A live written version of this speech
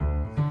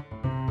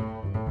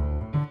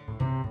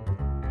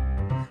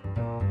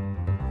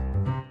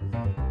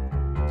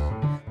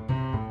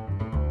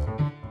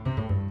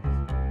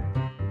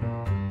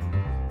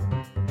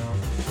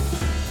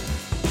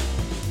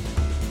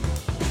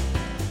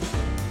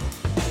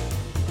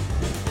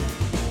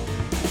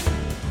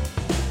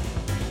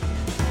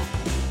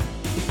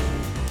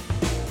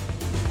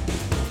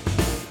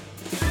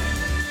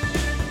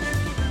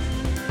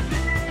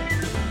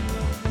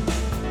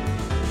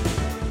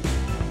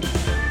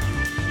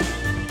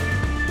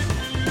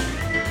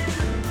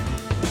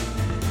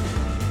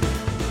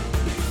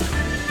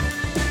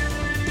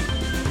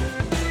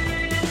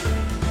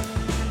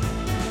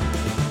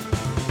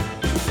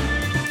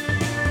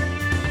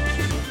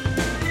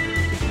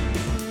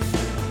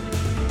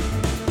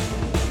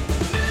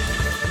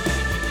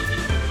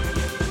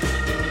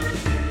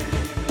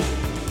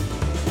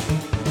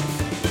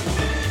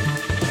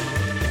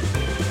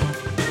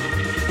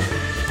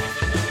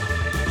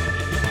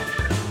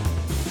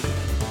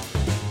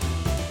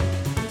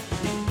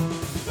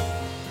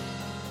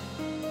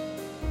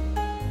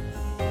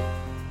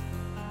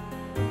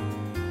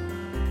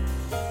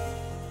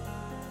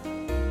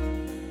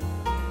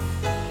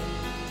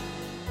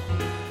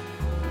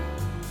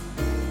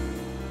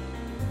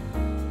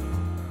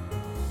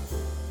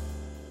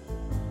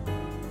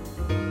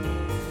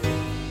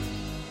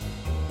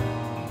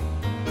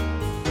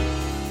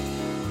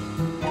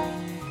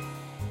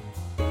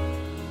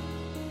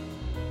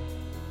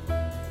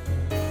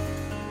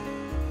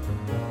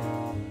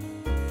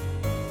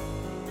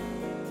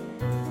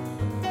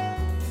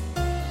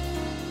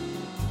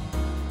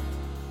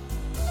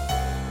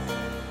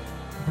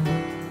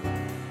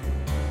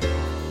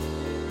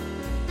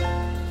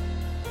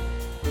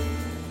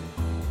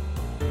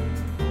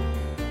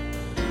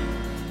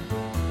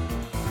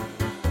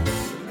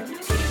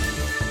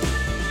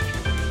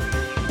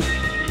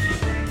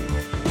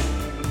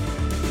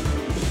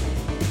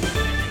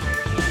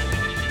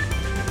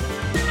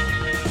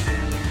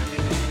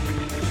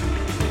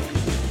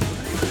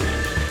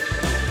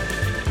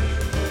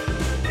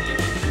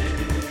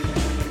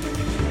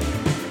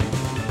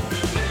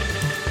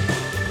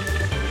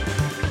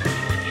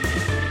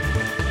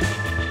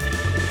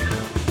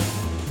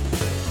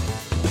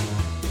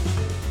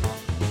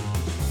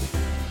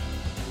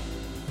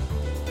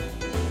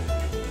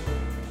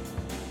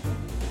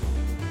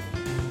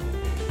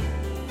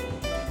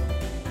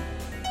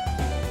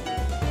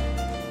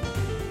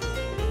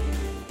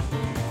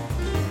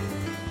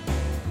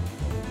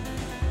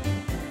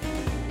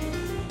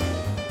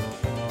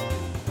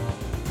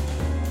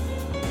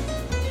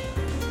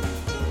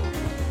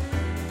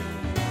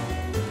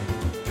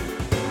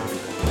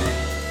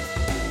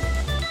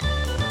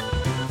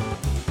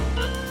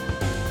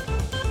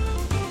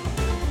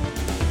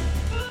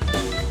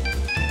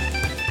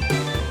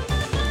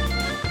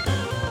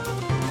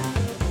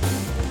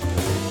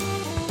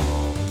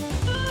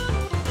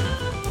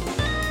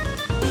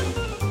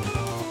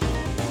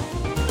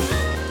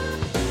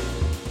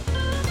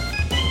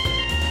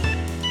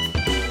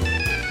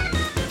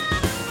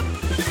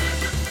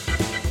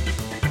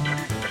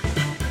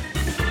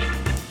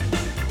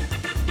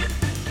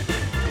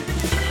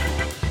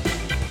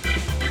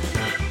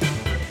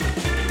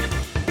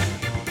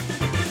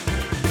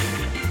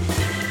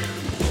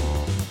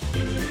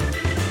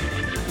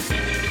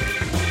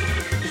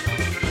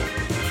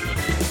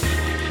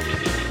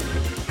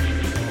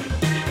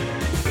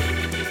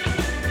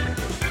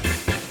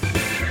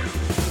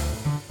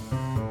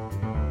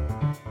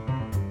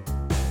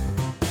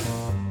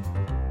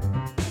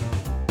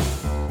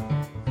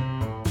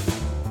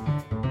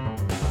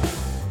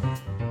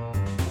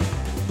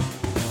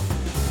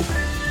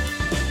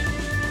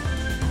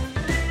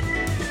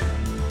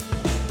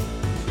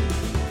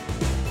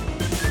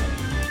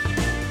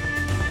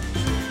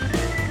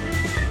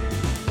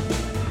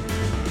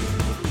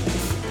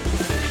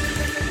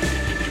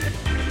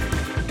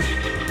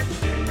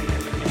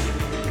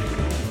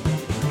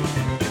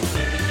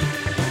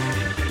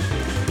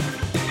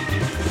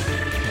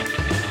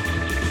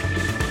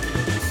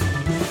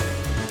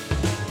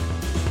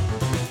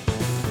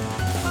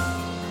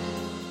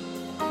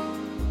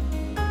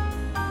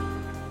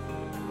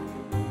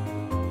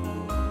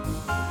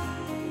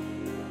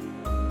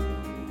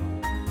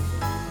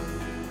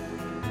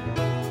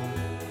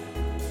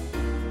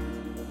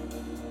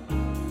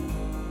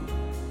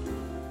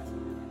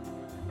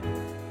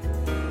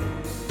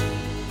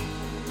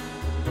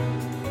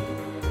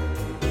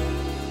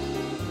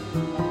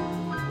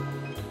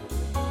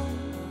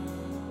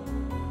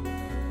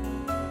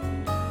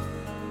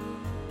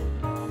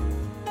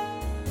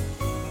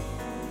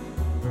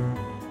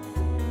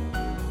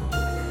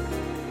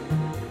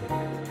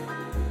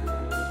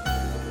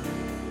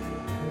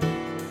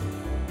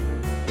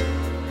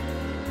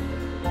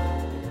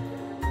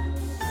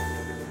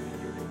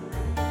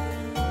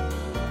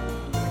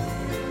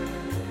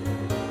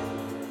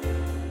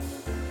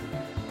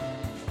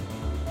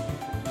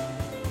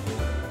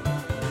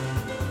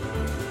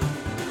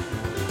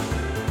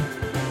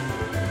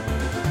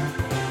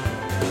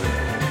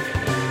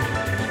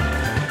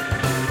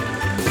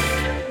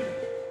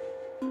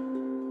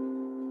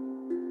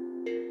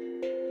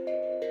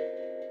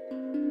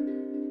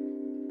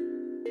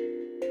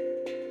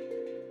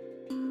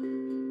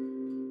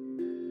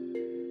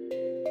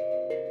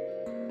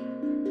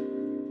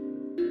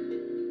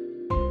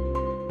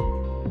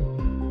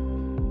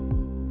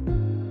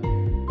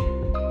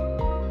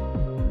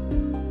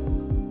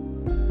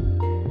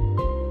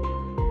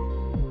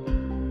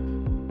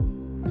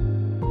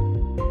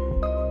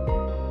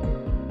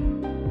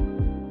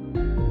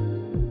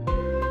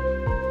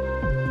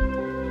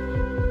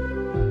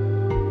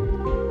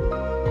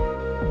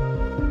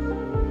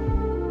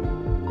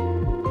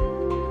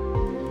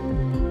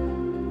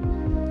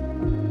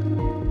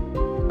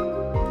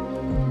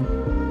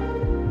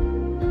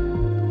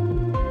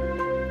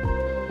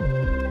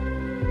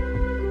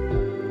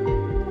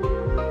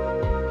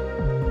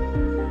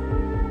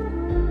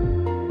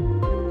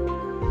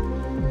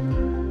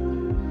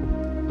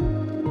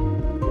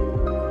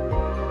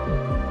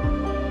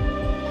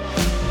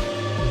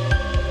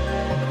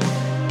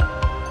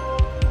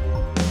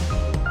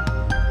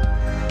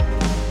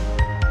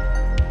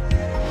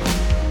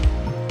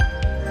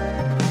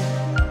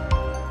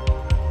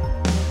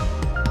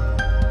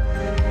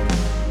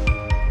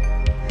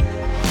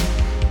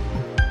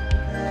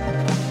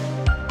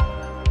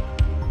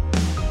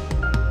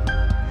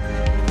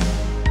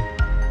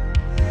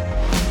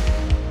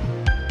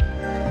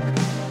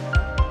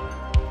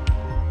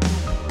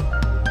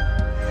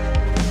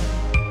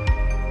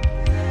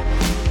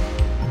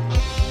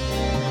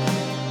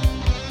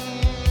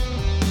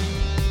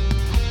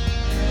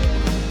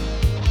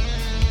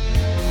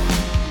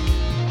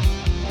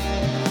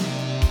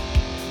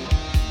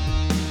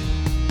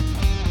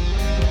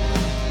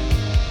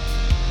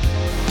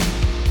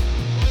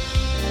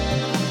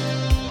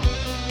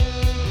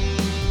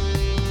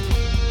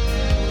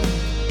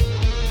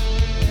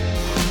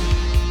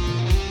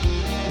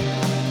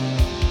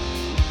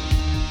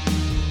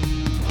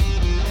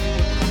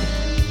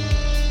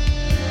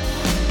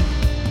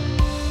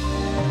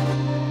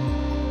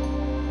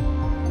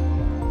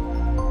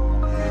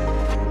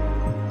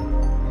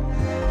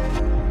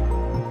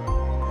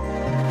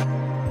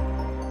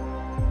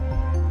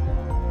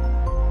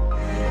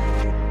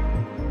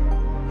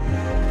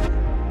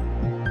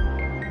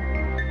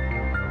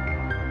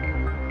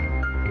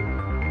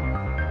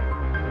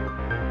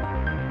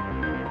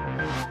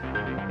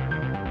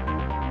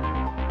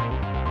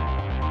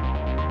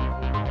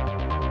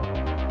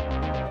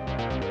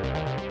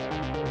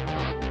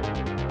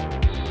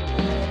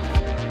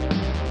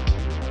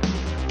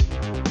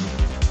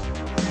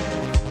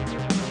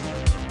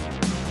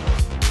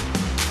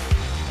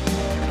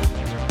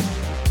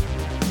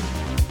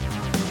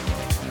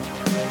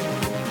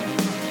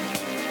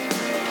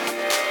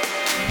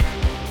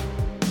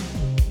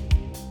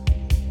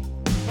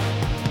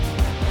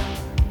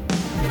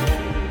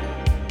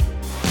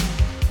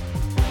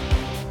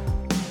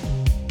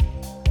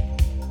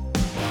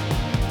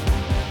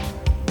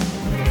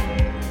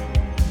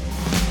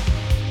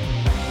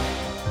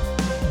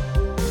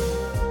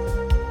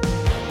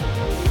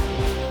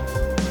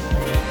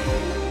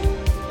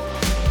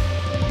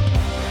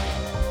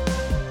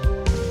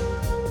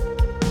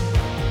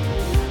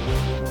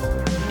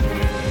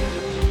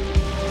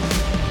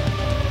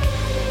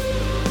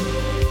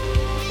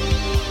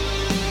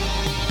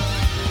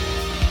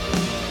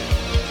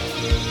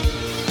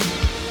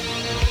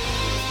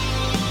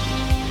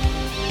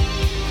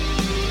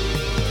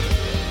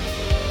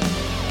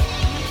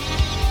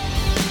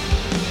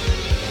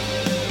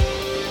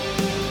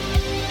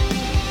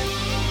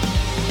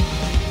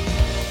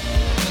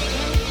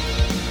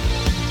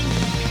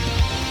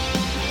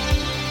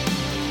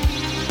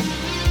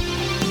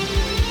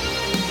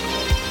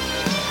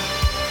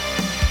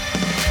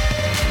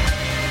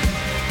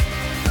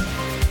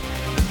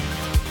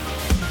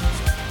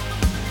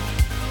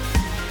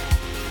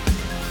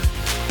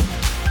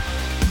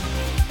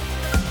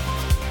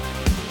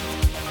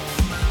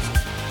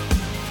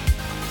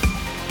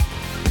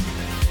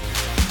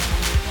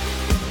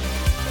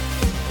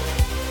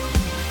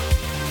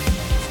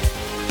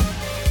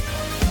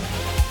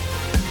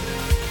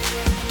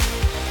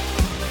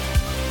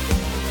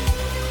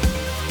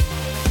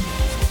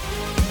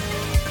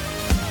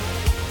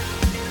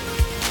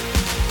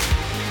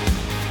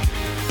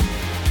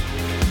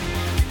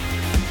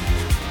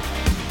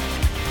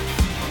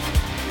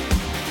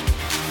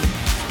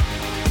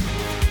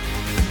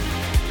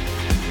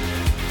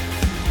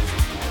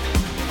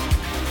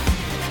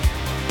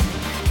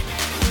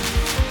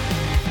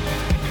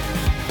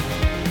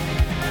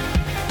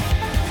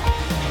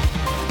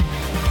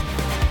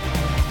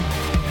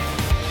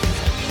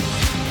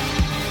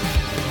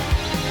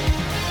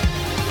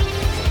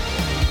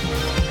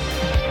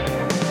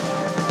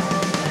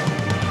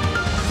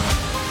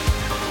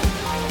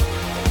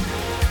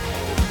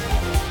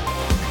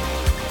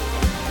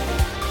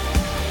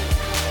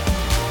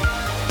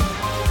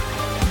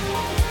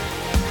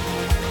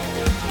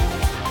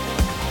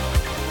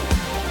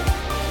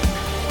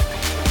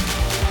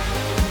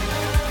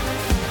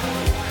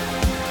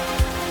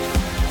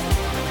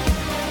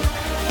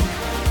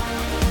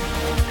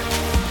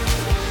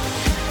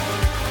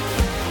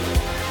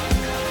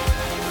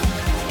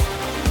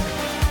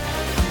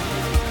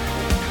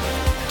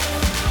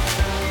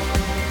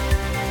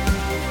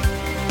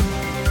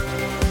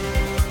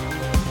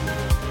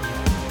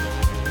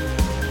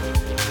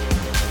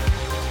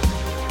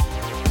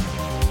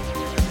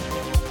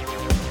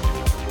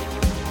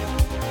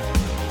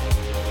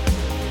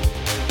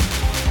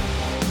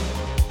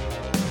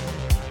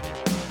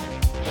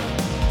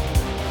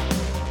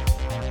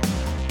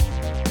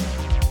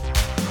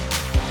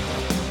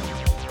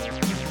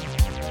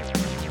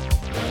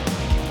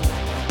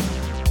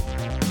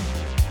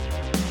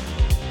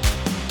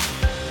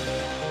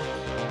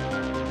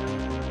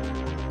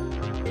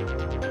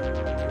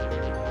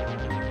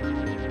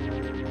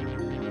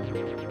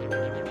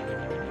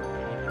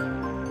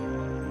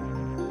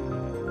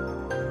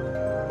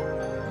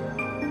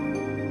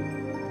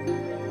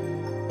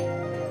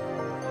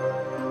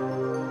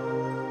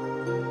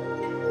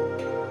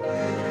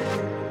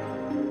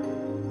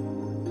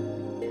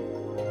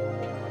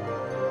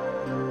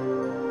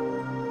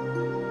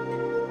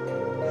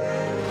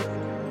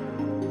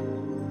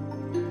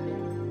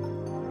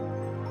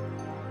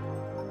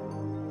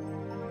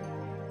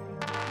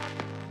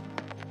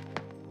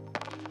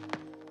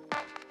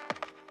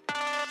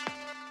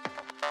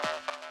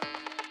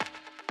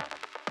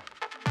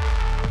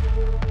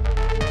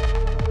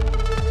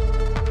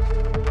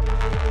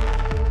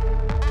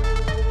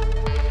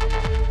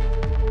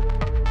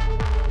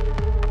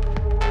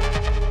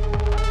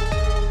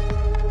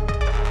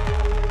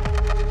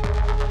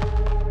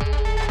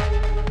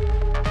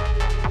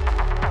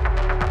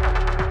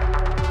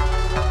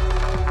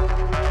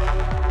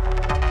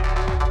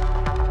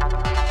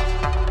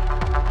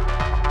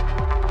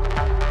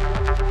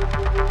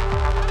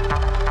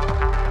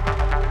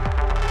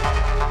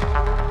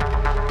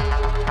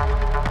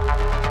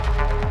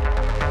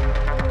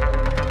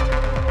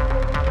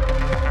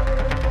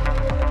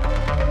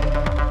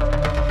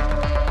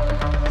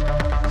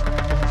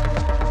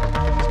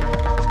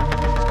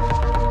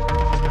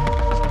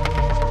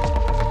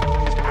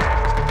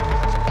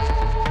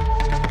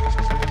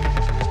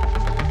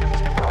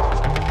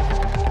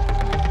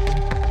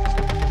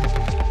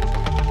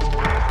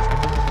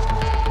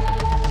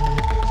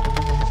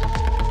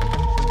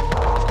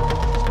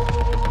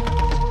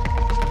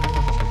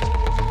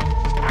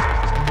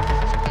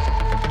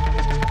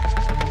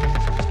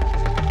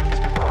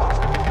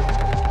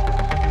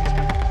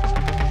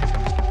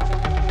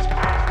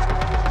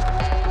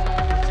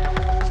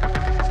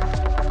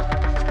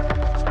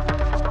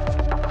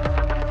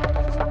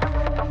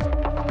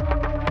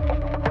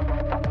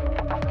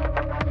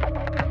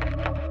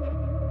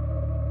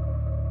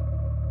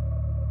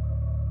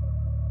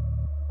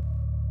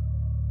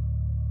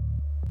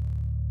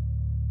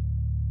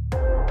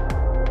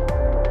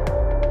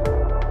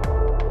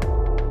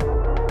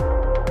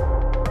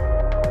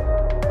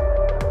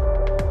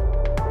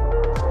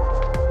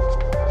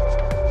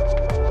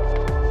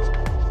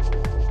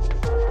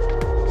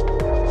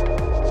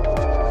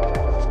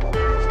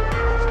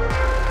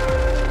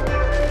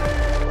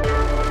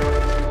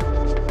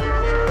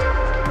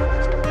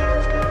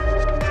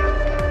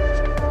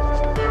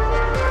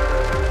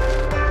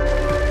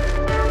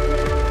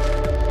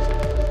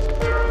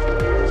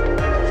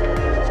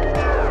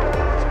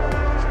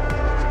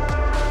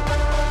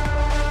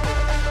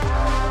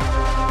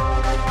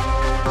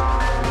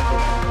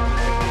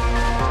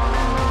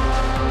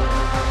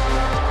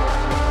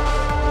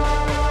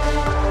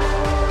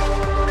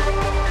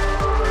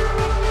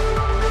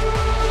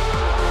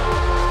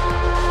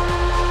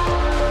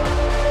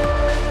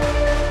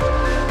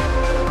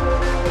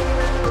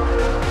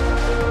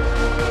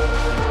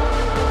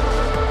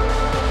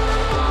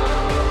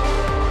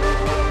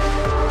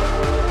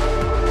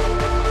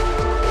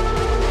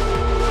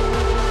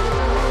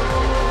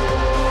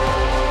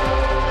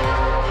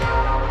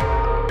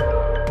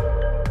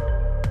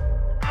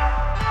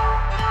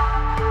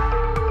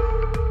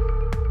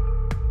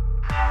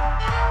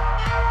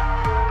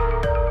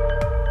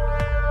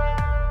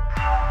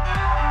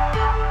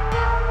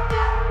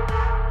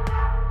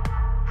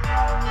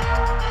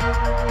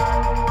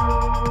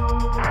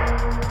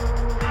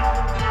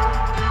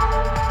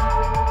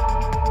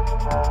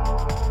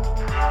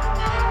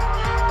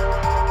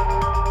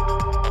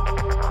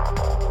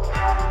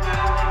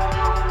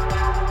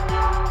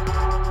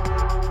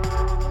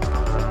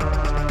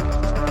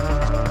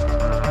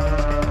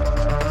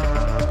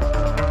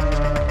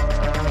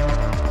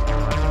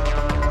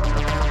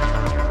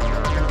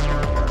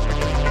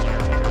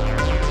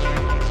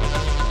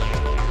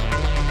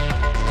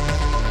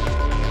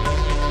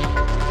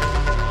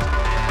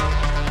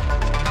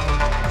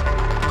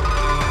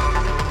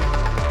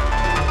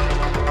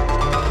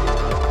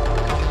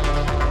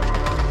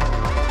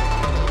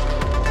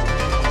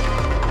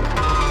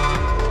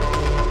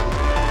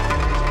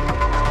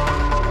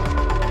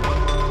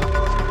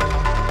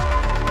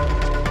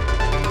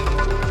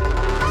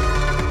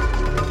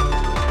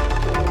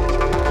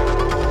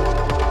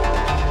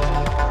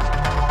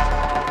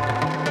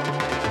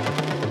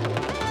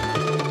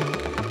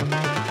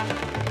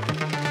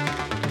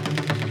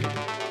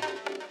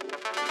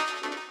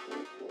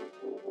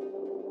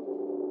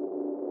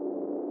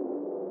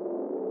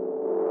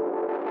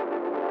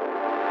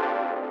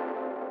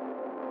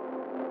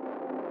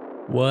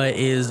What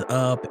is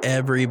up,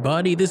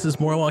 everybody? This is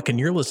Morlock, and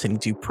you're listening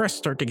to Press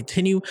Start to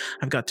Continue.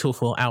 I've got 2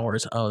 full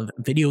hours of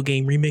video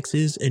game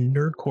remixes and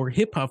nerdcore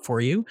hip hop for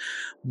you.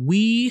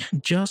 We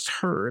just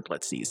heard,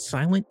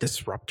 Silent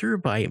Disruptor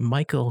by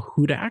Michael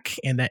Hudak,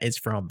 and that is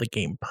from the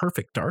game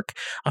Perfect Dark,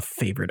 a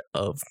favorite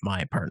of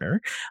my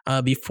partner.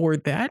 Before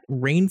that,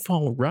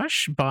 Rainfall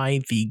Rush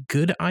by The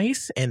Good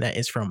Ice, and that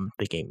is from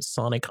the game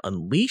Sonic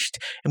Unleashed.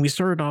 And we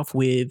started off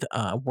with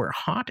Where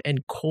Hot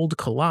and Cold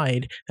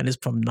Collide, that is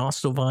from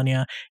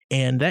Nostrovania,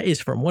 and that is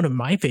from one of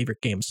my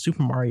favorite games,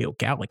 Super Mario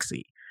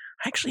Galaxy.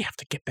 I actually have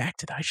to get back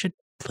to that. I should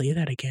play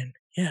that again.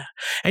 Yeah.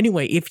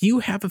 Anyway, if you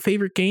have a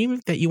favorite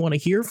game that you want to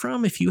hear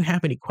from, if you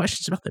have any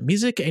questions about the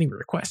music, any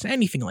requests,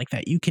 anything like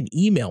that, you can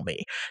email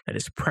me. That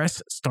is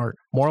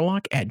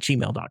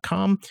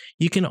pressstartmorlock@gmail.com.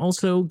 You can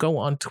also go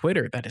on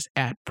Twitter. That is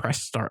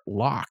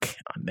 @pressstartlock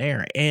on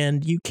there.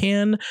 And you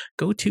can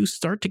go to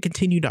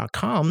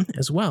starttocontinue.com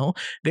as well.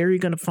 There you're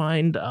going to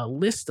find a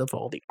list of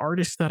all the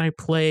artists that I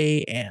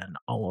play and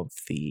all of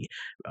the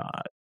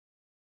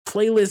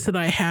playlist that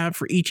I have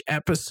for each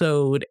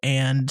episode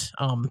and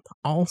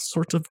all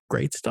sorts of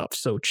great stuff.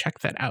 So check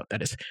that out.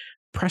 That is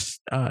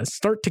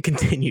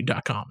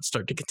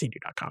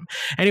starttocontinue.com.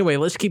 Anyway,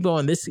 let's keep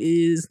going.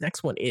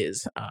 Next one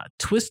is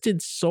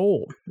Twisted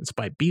Soul. It's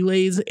by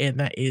Belays, and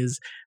that is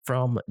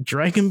from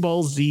Dragon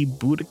Ball Z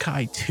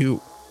Budokai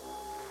 2.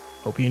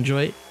 Hope you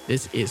enjoy it.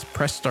 This is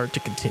Press Start to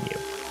Continue.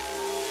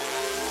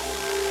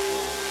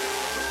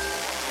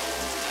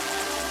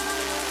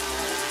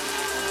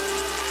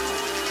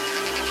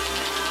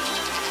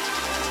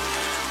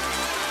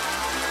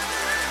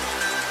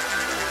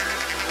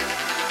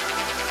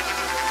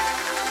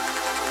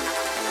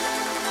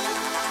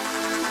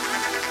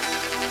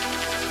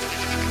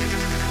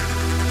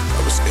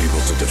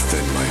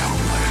 Defend my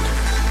homeland.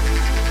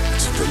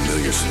 It's a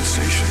familiar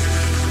sensation,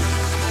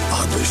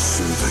 oddly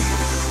soothing.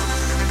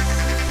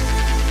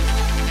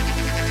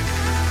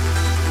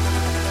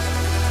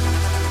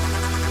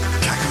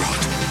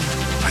 Kakarot,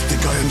 I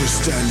think I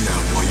understand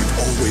now why you've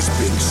always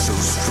been so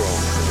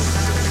strong.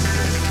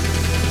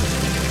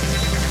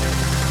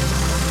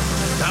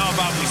 How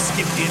about we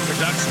skip the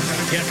introductions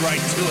and get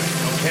right to it,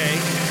 okay?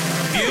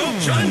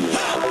 Fusion!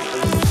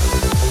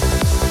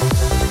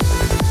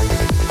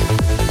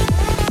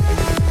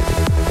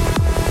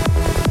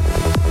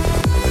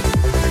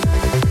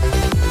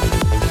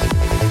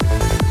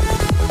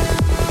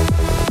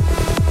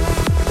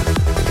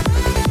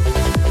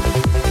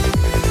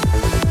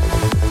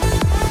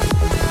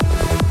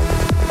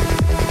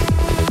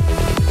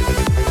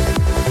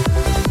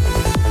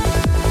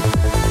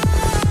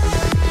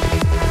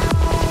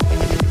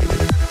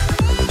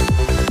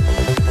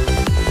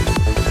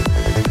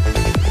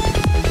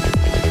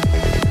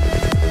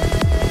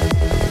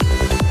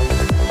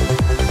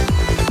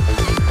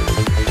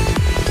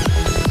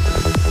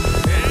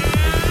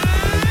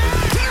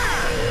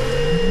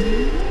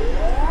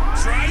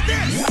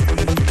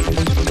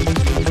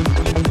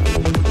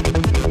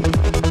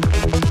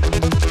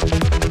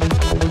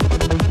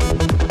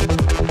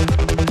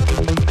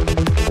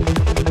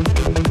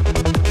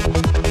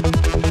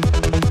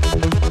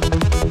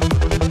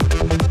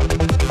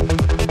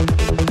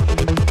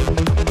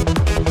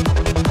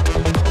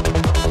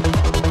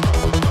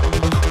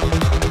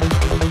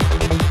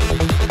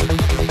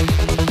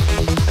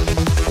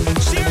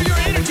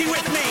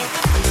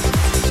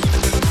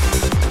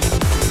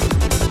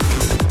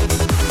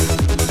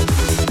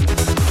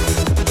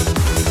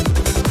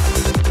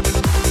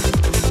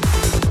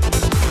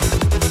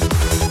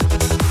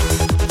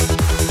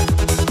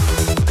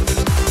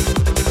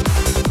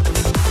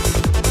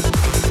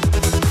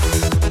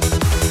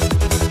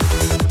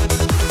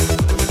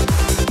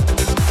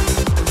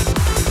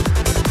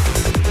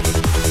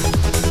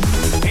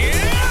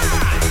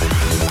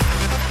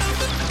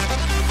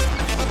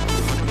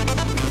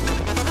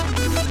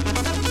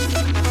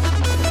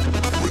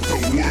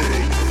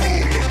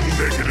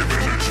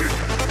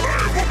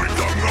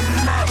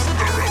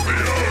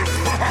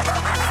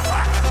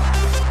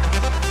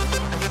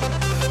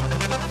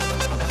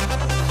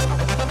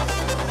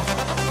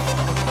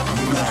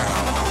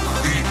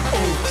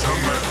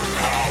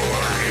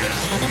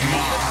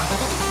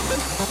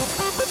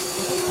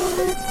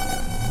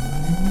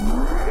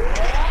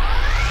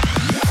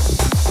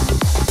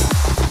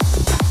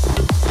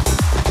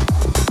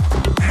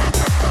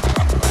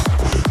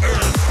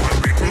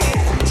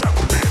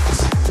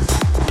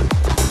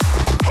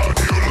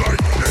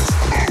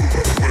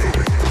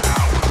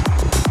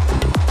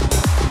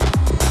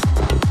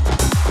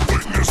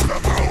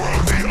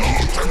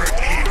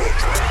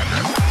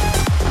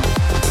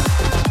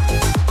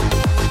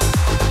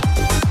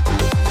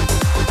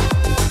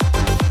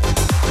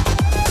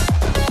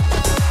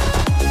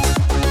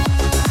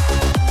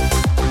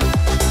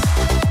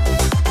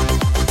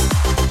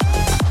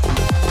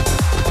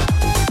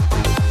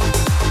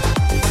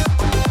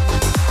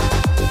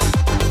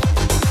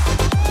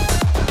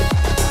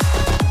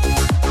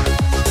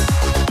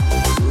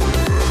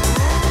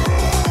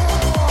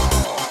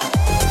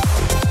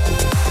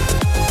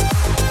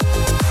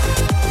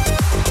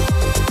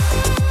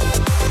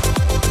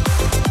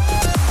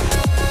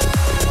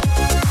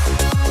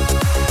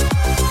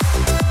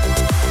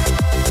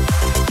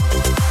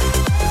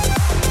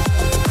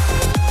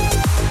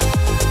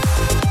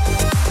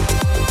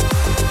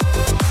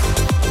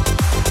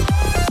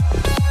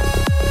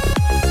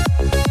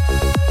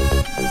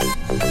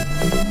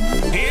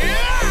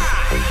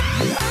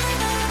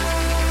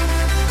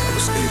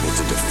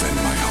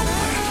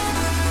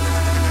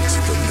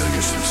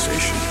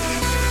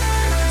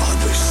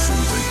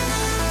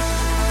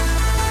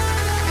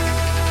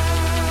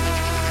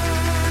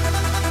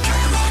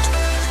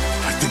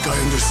 think I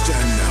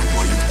understand now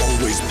why you've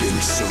always been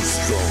so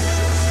strong.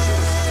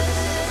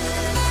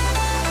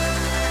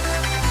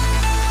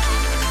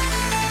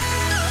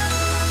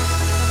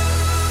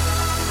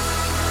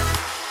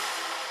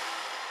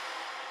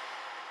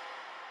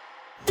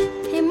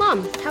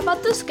 Mom, how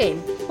about this game?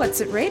 What's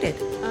it rated?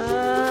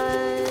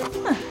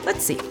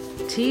 Let's see.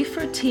 T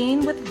for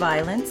teen with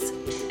violence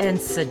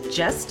and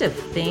suggestive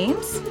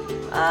themes?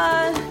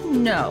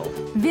 No.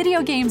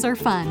 Video games are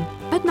fun,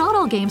 but not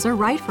all games are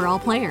right for all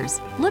players.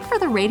 Look for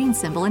the rating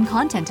symbol in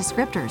content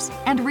descriptors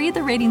and read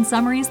the rating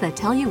summaries that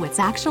tell you what's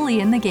actually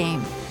in the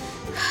game.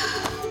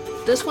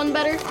 This one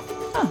better?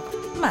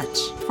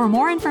 Much. For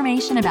more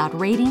information about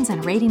ratings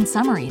and rating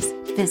summaries,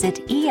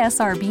 visit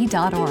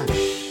esrb.org.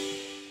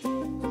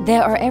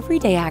 There are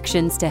everyday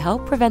actions to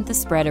help prevent the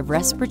spread of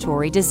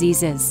respiratory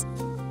diseases.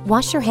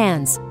 Wash your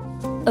hands.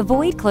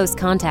 Avoid close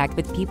contact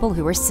with people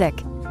who are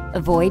sick.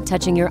 Avoid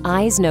touching your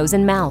eyes, nose,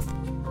 and mouth.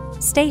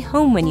 Stay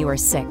home when you are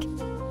sick.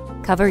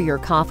 Cover your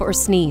cough or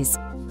sneeze.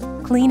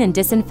 Clean and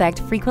disinfect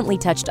frequently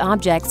touched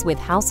objects with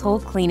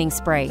household cleaning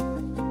spray.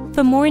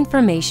 For more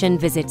information,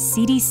 visit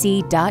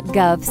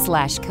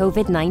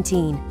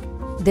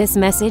cdc.gov/COVID-19. This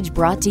message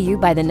brought to you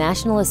by the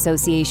National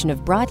Association of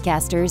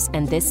Broadcasters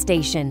and this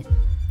station.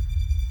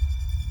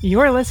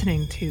 You're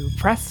listening to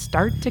Press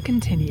Start to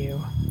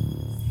Continue.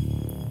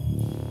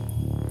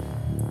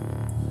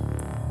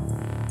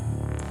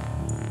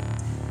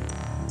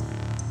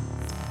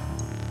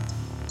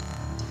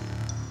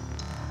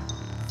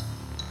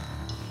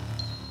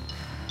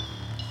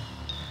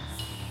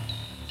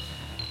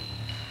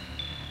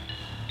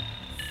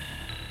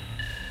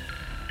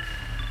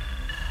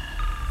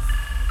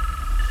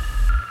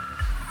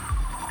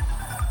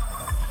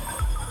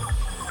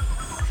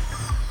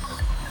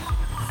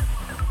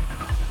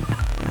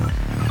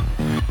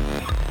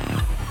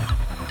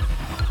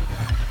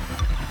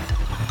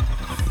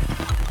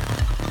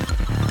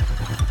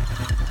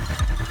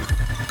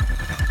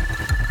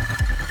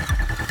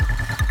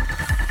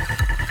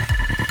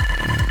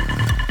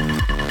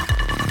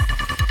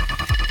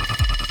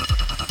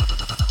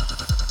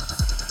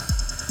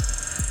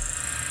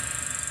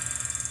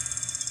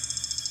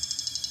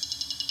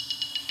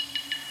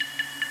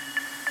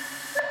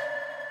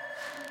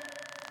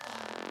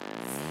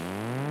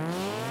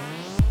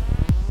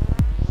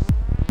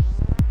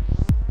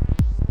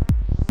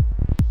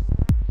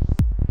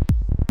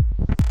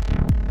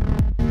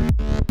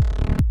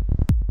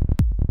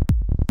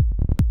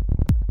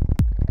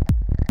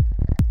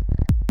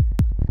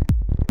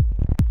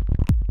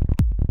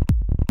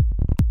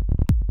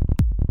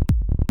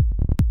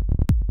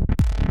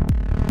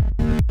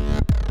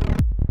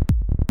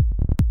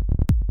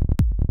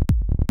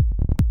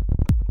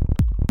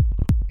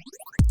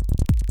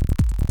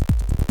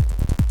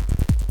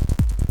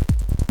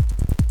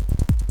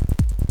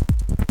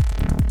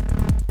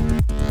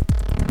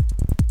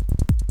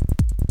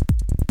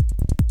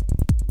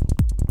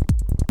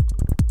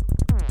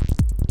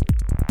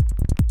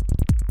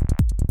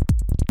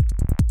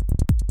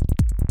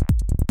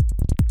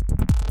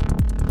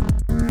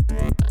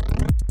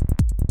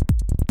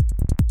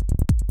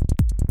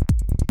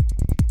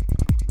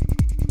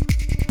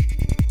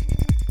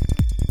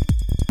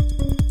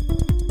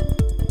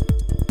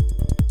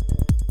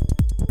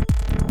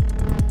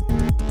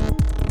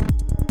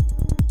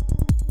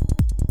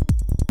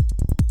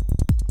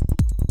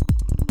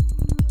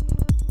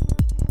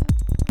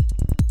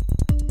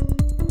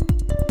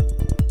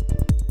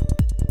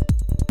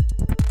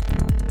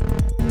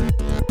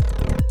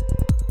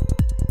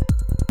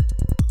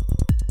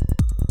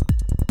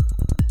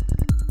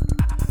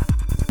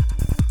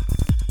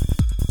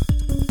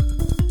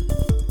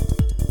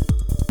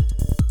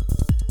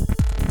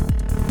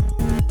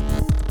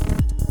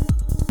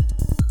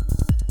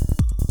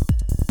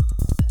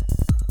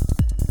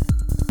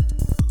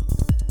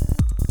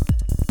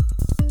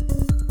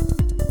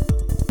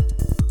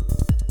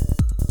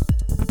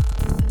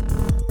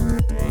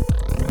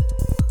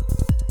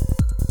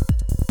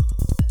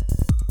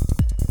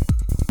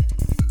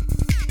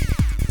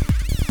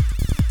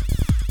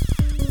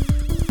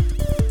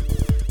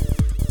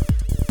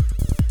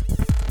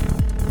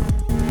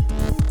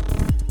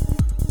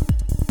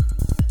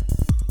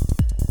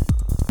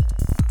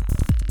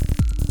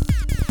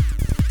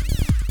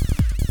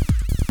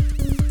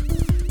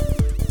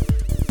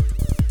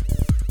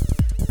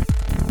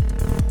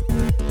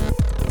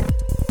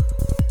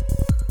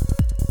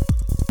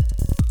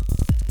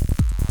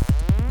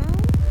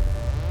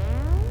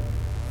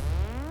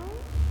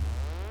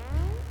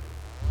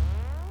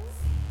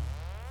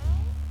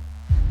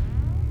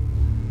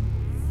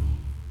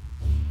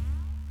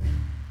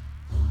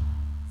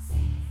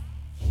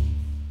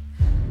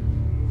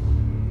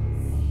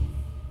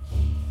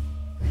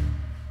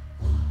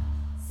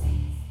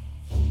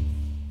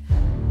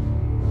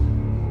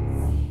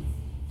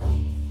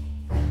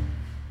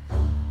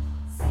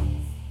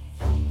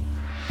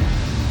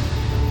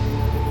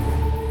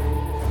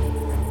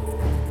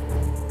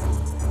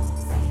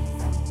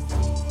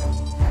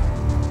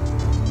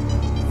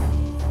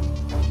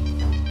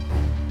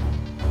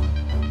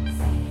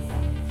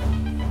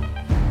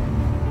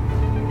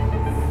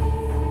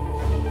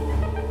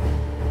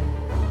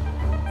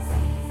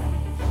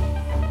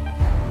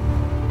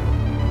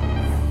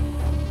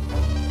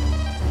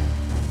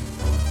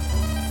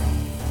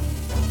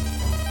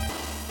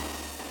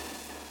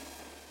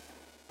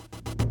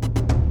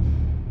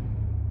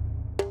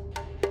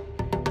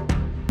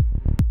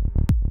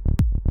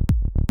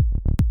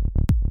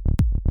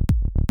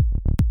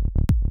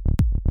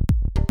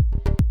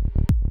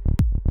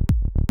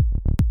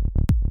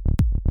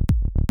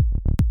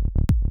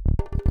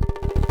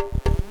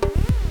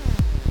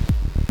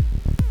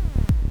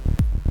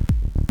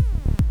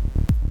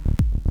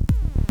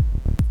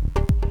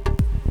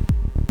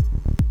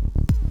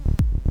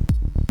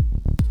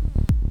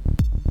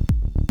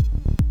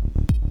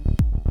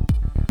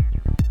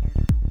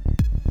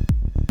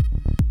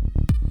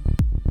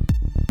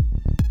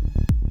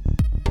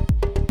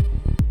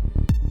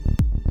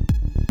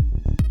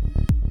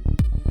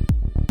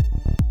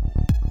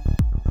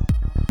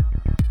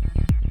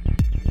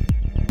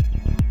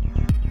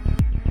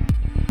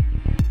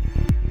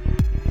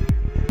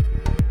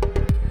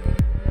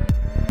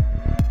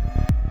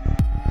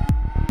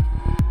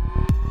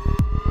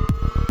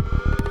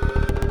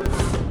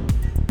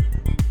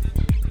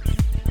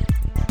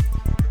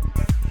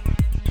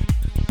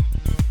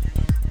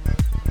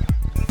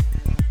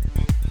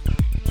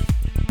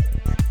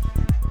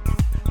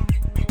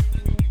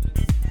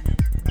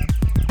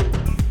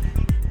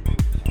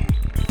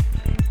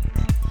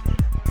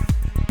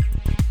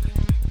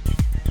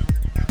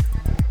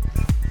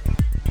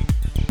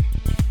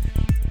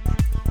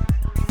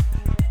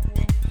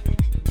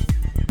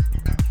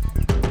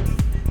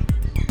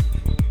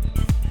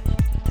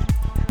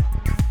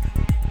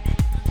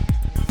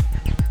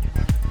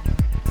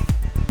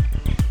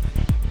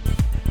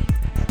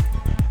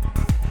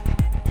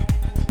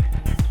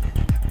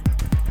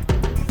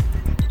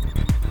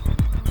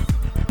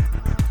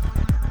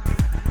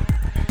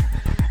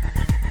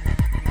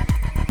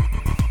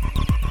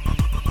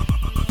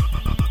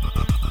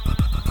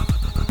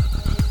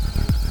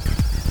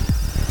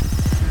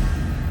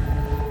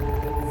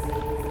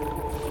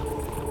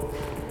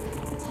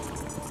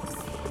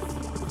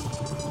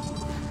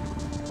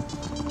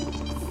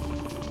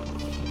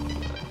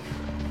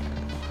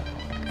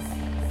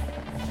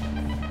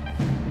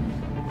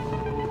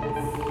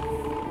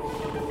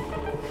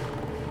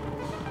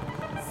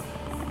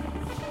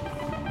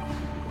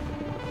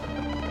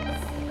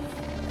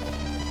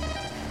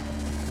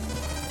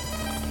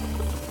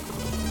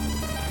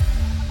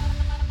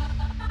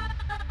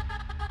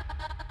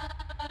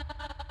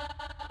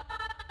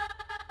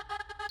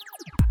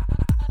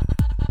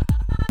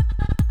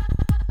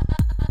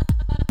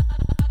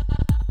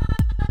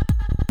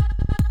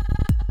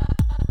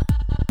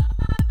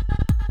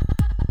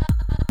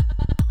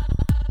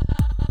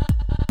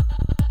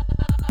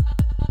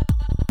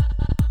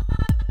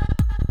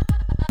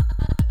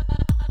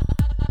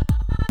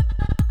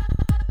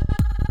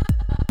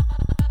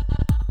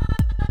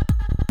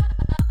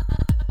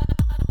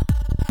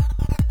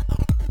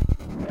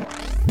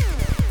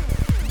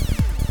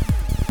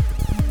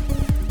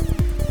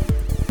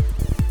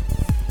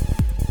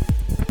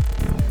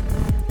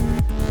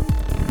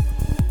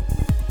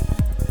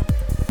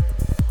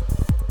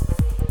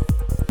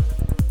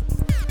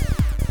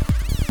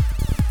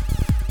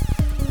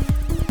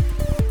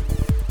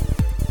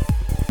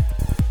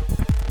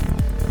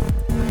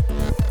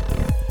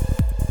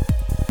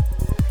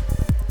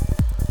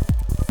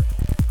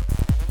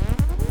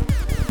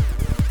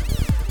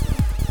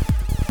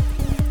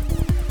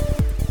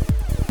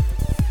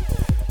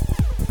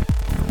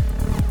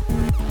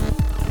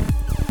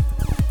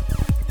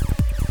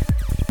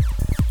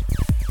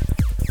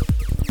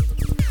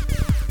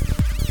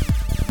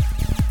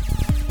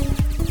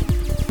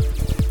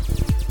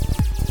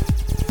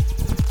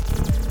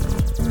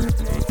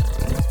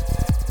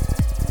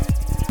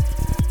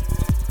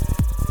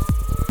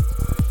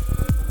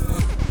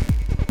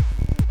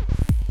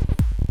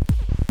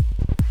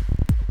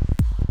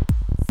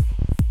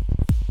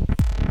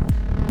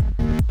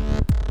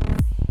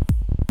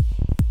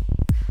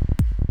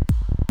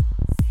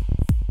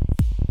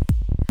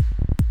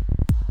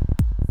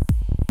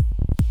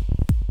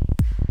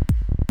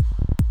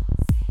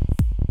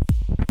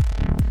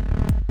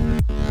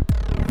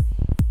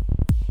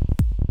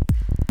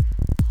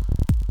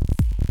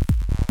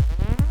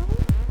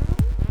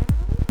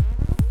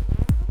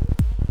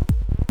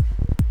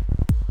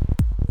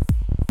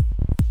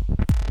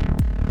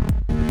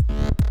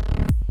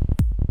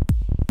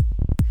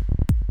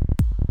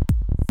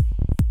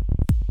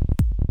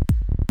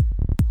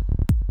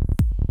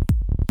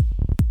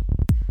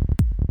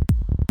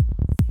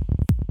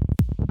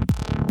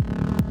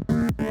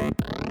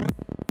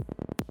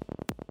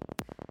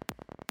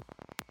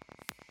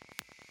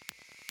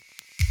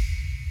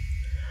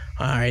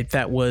 All right,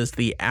 that was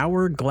the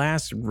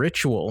Hourglass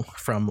Ritual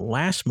from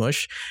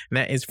Lashmush, and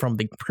that is from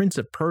the Prince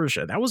of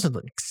Persia. That was an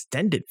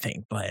extended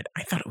thing, but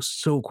I thought it was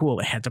so cool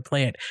I had to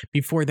play it.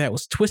 Before that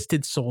was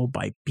Twisted Soul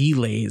by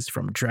Belays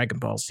from Dragon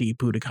Ball Z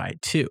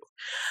Budokai 2.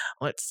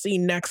 Let's see,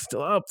 next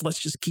up, let's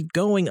just keep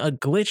going. A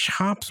Glitch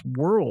Hop's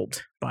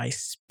World by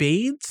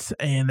Spades,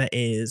 and that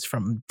is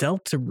from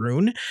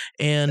Deltarune,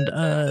 and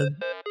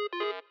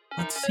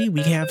let's see,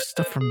 we have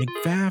stuff from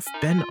McVaff,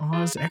 Ben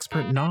Oz,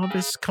 Expert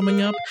Novice coming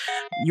up.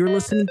 You're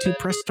listening to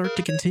Press Start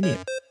to Continue.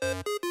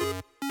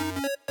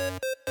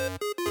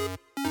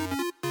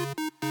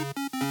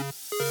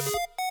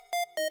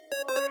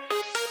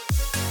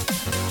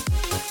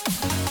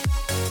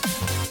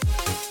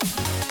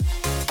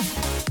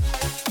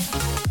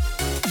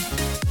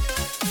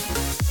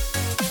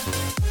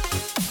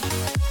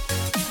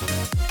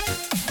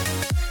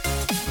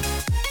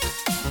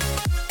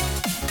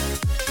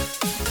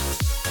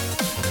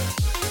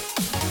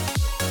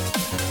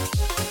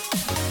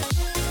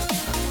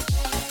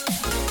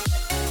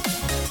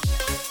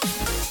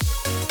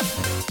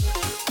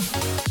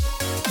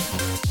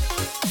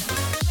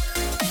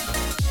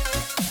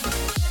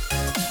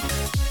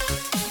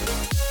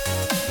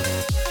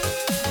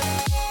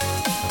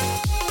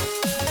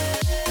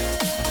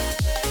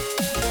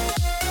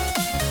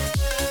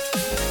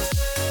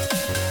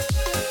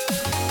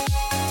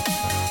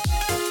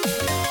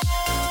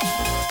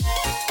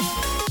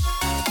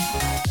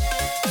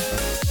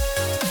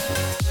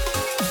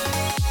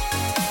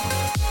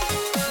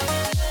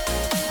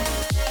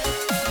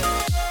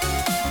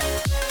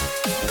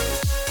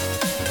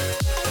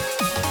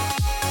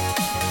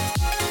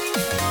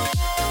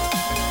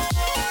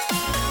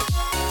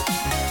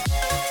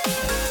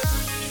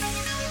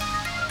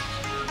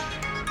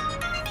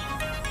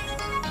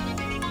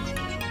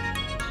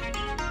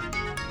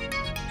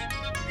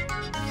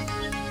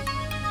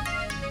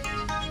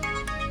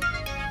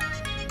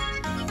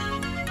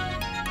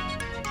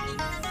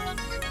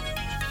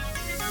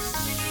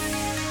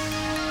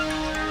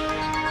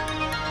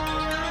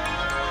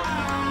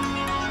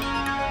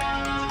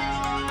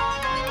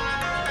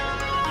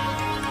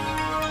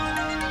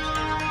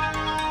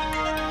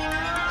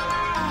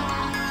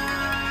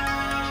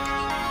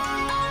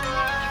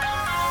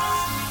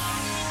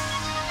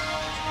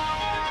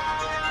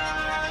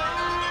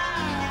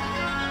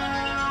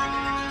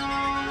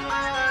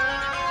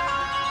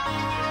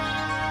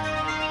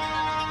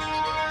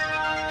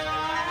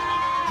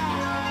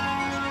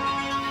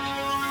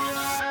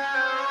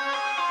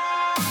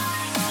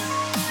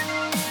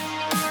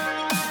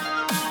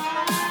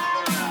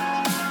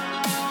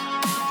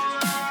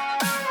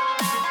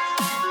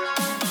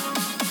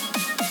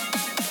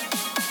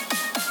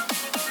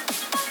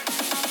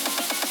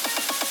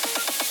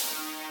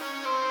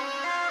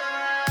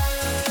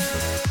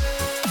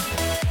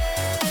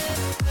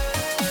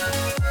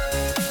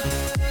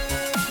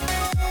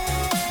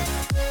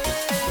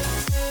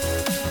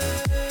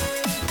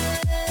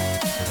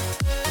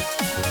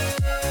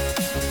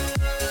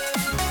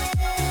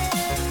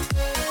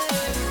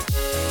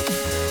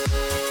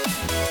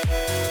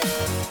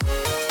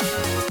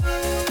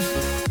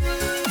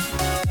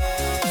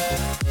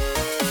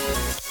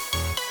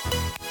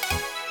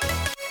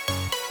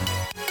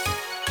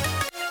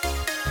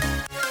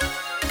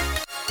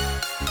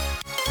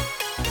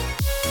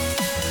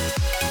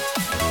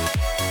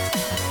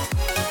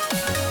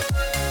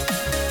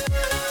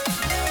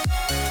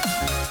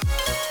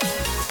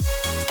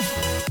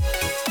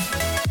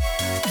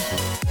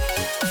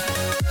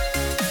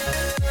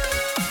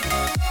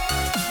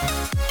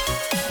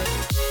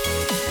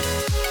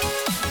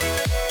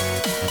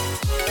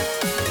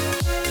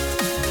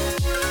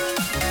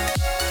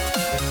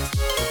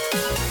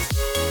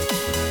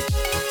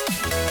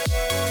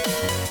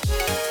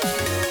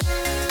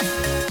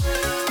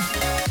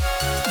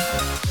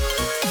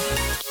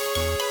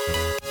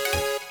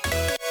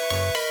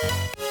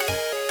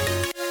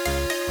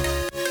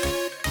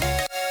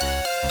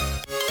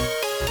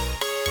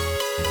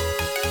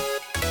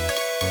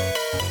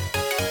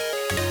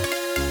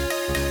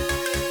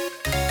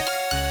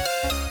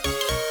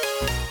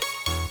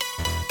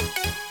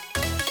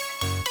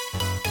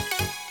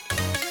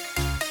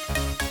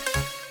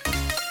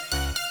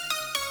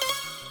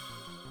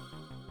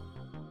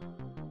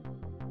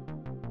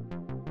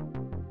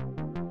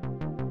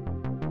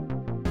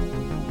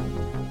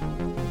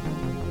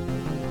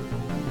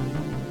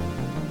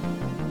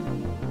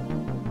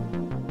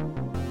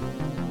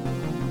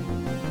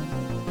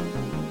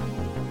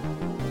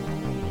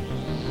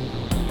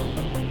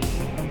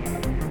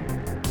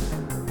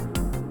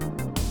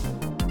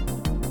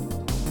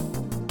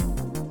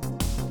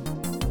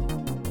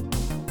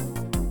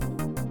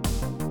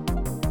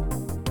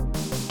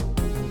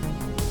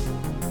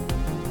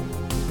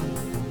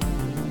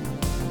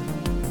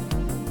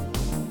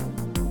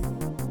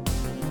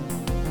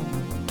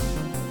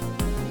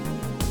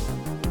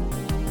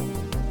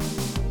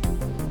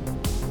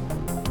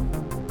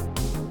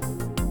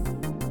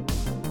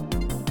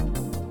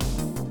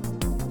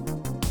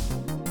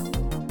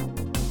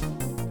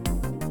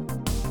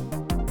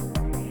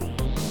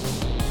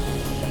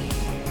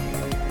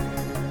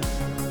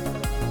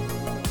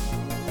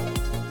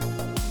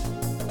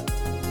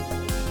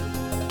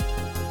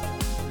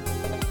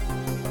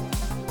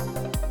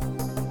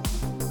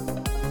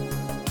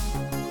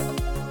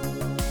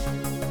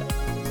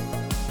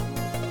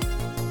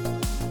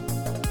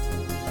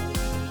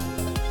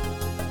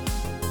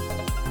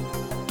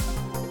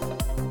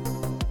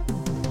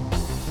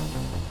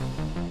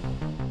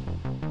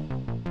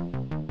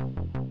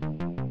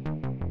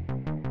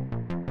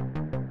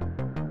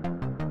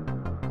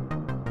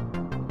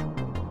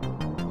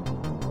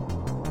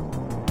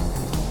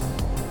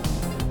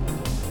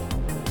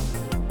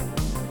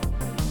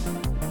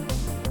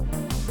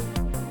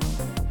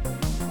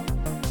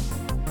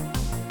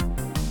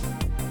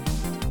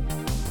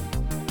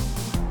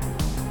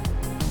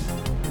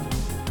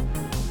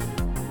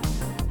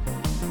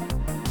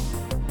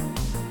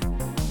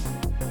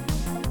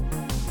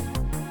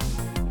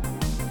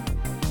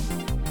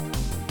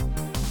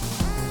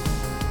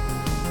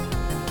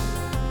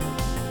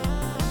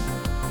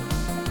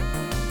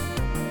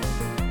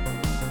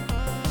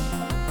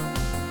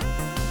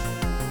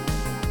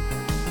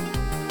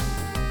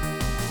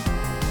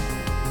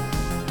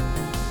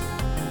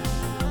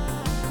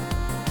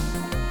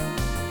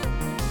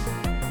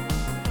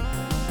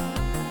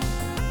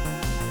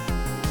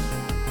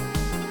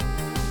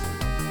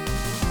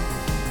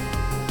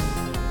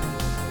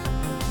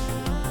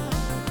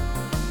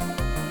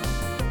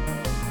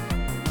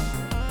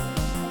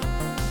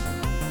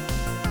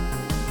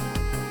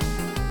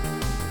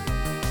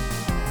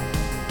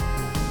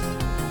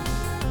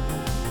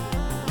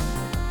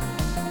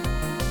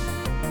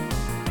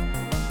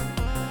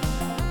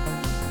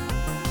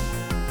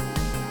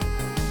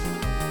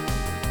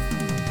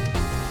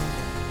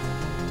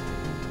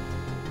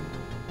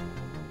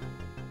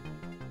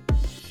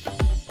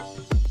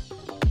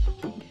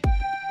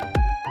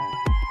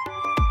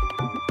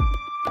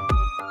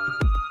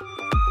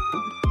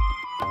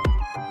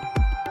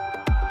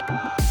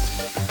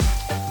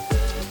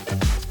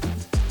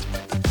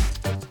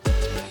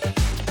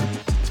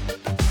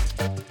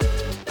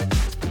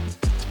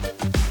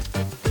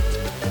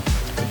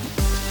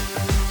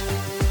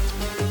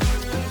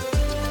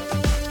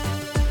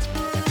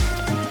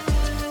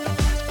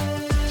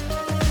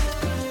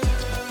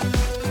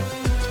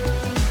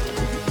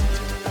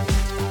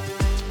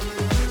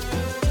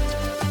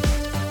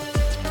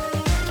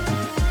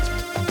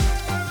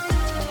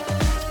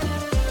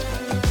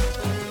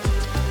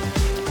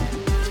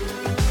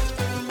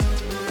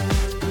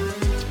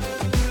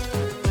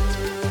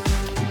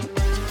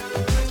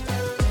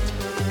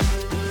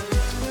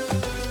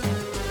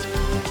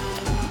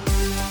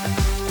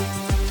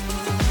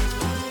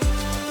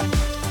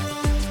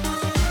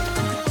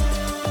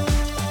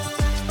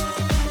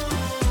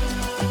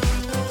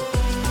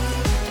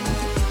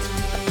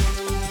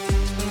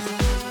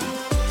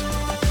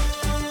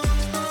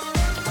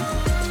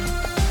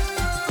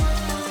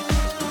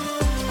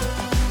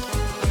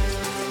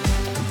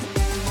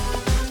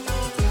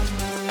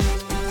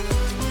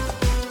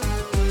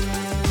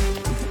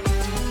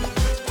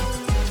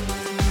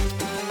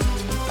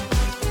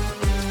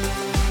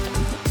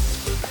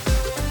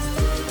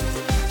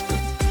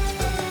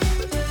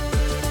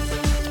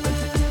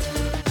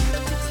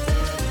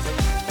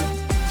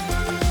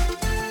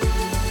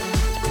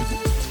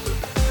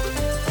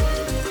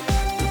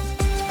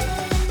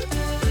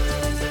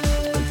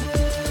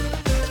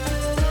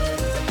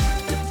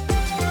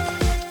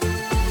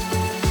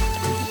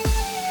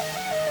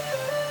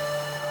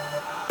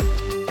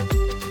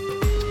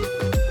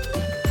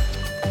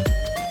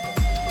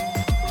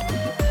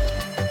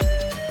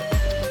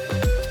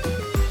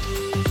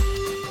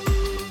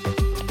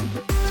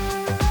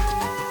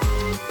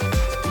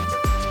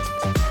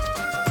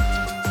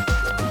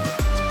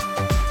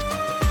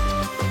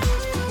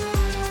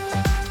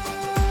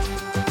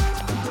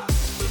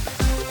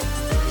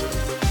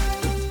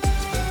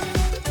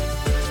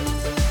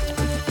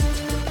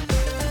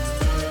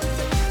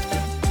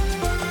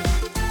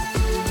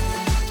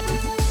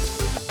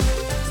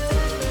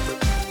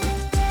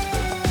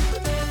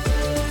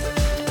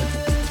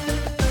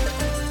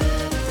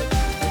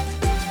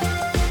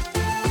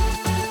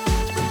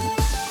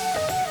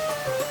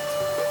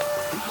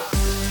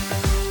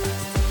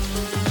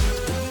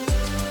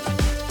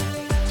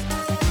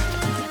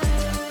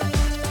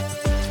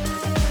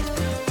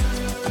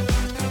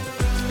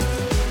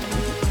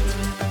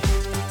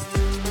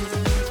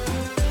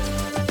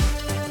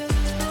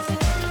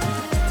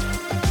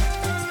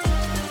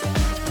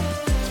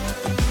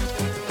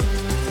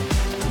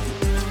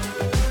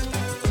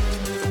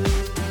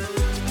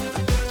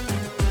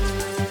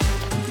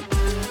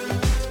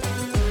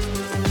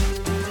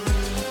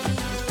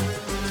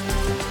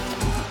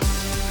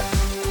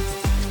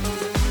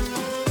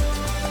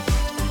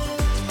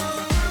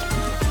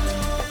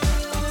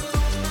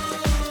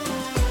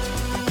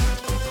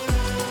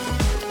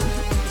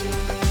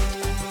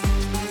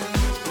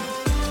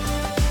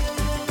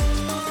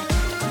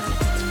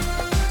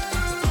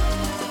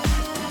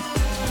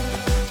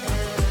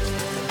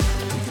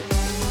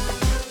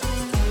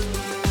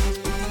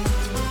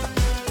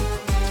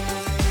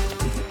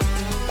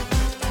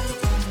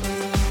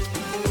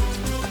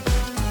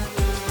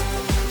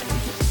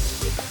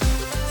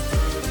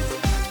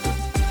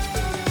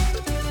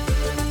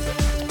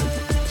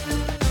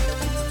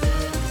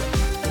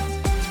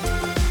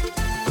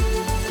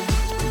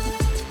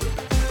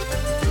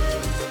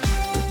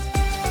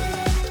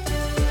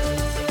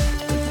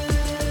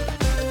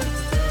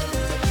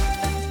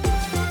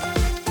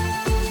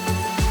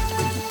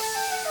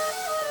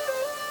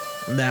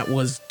 That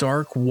was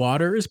Dark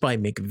Waters by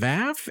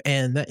McVaff,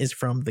 and that is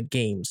from the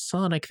game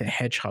Sonic the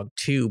Hedgehog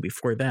 2.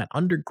 Before that,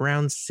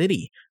 Underground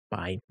City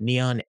by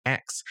Neon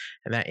X,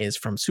 and that is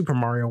from Super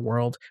Mario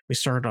World. We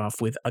started off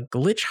with A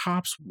Glitch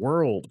Hop's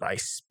World by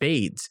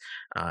Spades.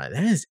 That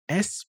is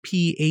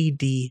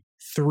SPAD3S,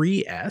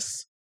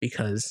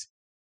 because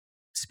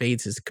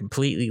Spades is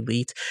completely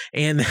leaked,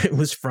 and it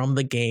was from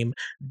the game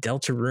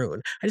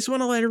Deltarune. I just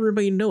want to let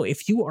everybody know,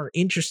 if you are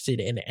interested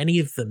in any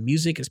of the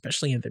music,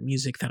 especially in the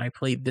music that I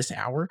played this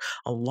hour,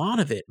 a lot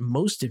of it,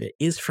 most of it,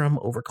 is from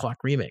Overclock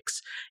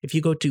Remix. If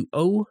you go to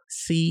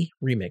OC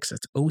Remix,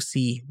 that's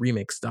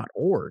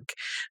ocremix.org,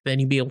 then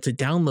you'll be able to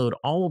download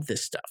all of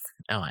this stuff.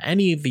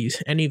 Any of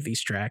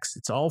these tracks,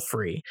 it's all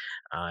free,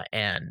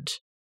 and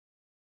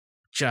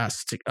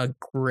just a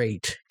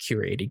great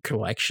curated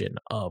collection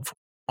of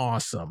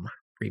awesome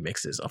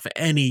remixes of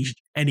any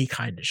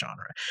kind of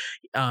genre.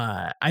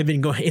 I've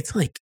been going, it's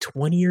like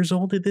 20 years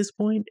old at this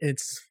point.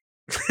 It's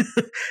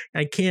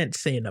I can't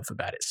say enough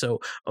about it. So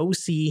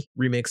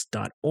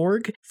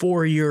ocremix.org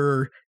for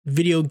your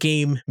video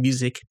game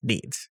music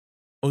needs.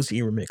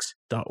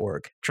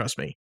 ocremix.org. Trust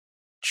me,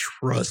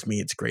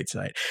 it's a great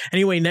site.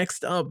 Anyway,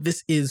 next up,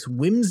 this is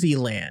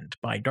Whimsyland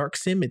by Dark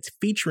Sim. It's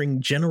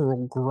featuring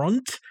General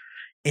Grunt,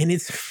 and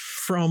it's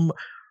from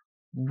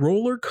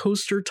Roller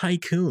Coaster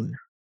Tycoon.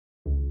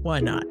 Why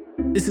not?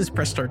 This is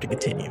Press Start to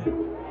continue.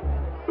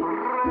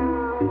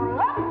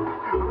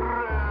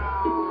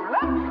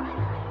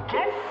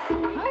 Guests,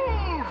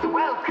 please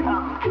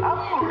welcome.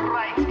 Come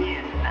right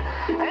in.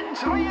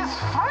 Entry is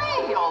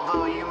free,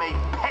 although you may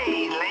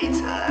pay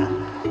later.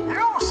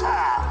 Hello,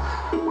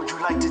 sir. Would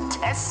you like to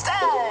test, a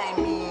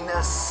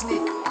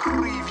sneak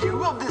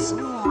preview of this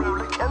new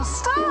roller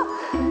coaster?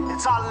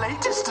 It's our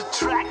latest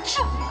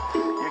attraction.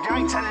 You're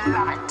going to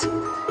love it.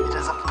 It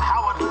has a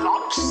powered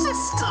launch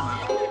system.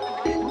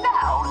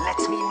 Now, let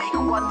me make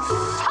one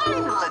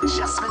final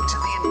adjustment to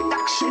the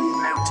induction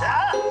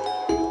motor.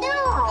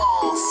 You're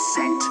all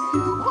set.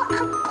 What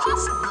could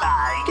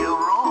possibly go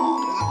wrong?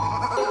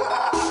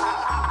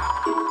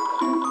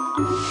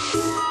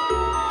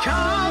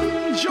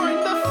 Come join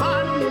the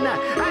fun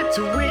at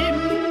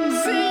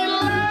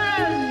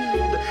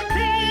Whimsyland.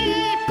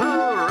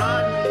 People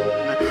run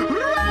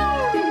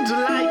round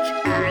like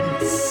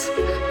ants.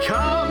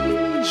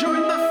 Come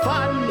join the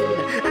fun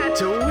at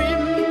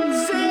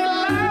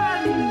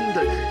Whimsyland.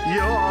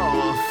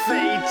 Your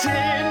fate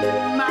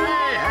in my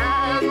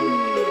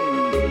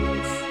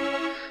hands.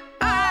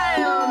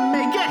 I'll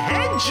make a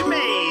hedge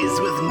maze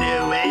with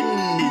no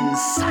end in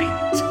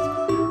sight.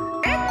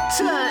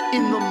 Enter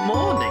in the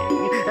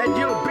morning and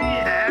you'll be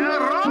here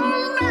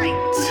all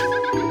night.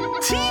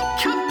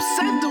 Teacups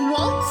and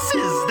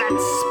waltzes that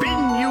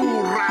spin you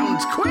round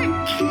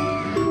quick.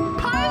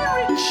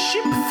 Pirate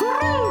ship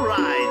thrill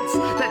rides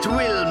that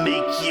will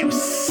make you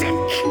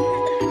sick.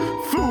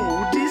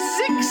 Food is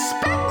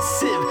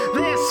expensive,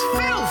 there's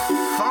filth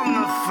on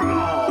the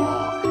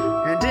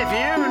floor. And if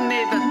you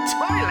need the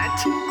toilet,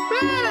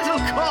 it'll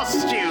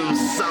cost you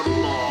some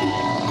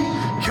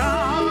more.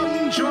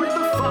 Come join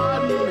the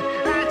fun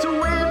at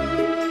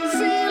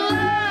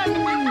Whimsyland.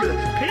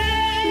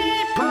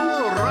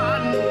 People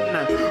run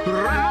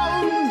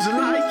round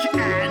like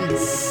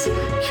ants.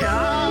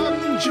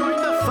 Come join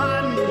the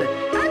fun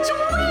at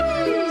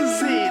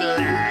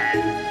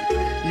Whimsyland.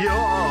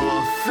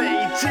 Your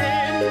fate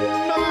in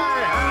my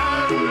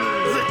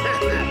hands.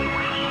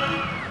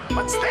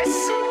 What's this?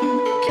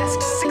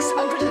 Guest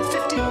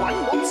 651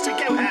 wants to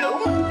go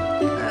home?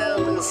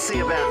 We'll see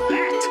about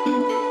that.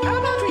 How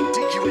about we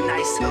dig you a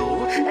nice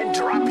hole and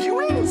drop you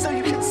in so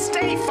you can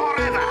stay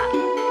forever?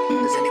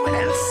 Does anyone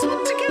else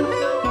want to go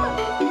home?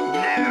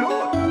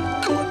 No?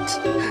 Good.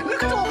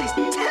 Look at all these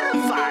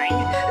terrifying,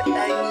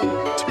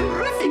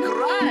 terrific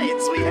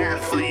rides we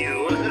have for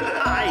you.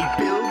 I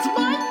built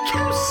my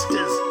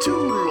coasters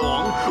too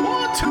long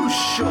or too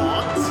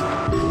short.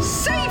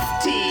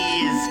 Safety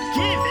is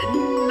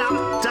given,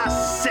 not a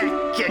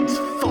second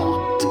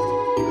thought.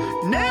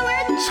 No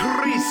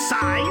entry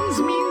signs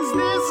means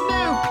there's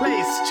no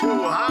place to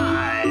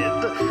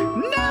hide.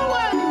 No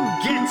one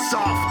gets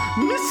off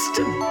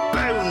Mr.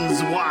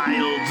 Bones'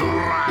 wild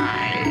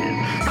ride.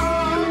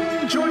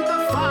 Come join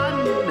the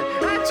fun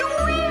at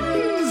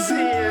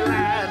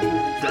Whimsyland.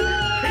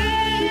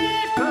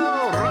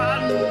 People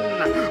run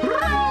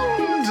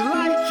round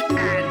like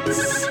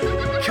ants.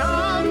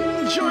 Come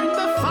join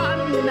the fun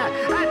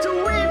at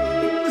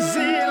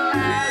Whimsyland.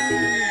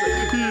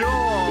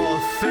 Your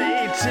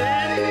fate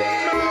in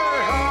my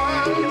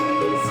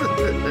hands.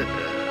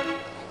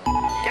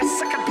 Guests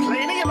are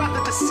complaining about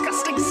the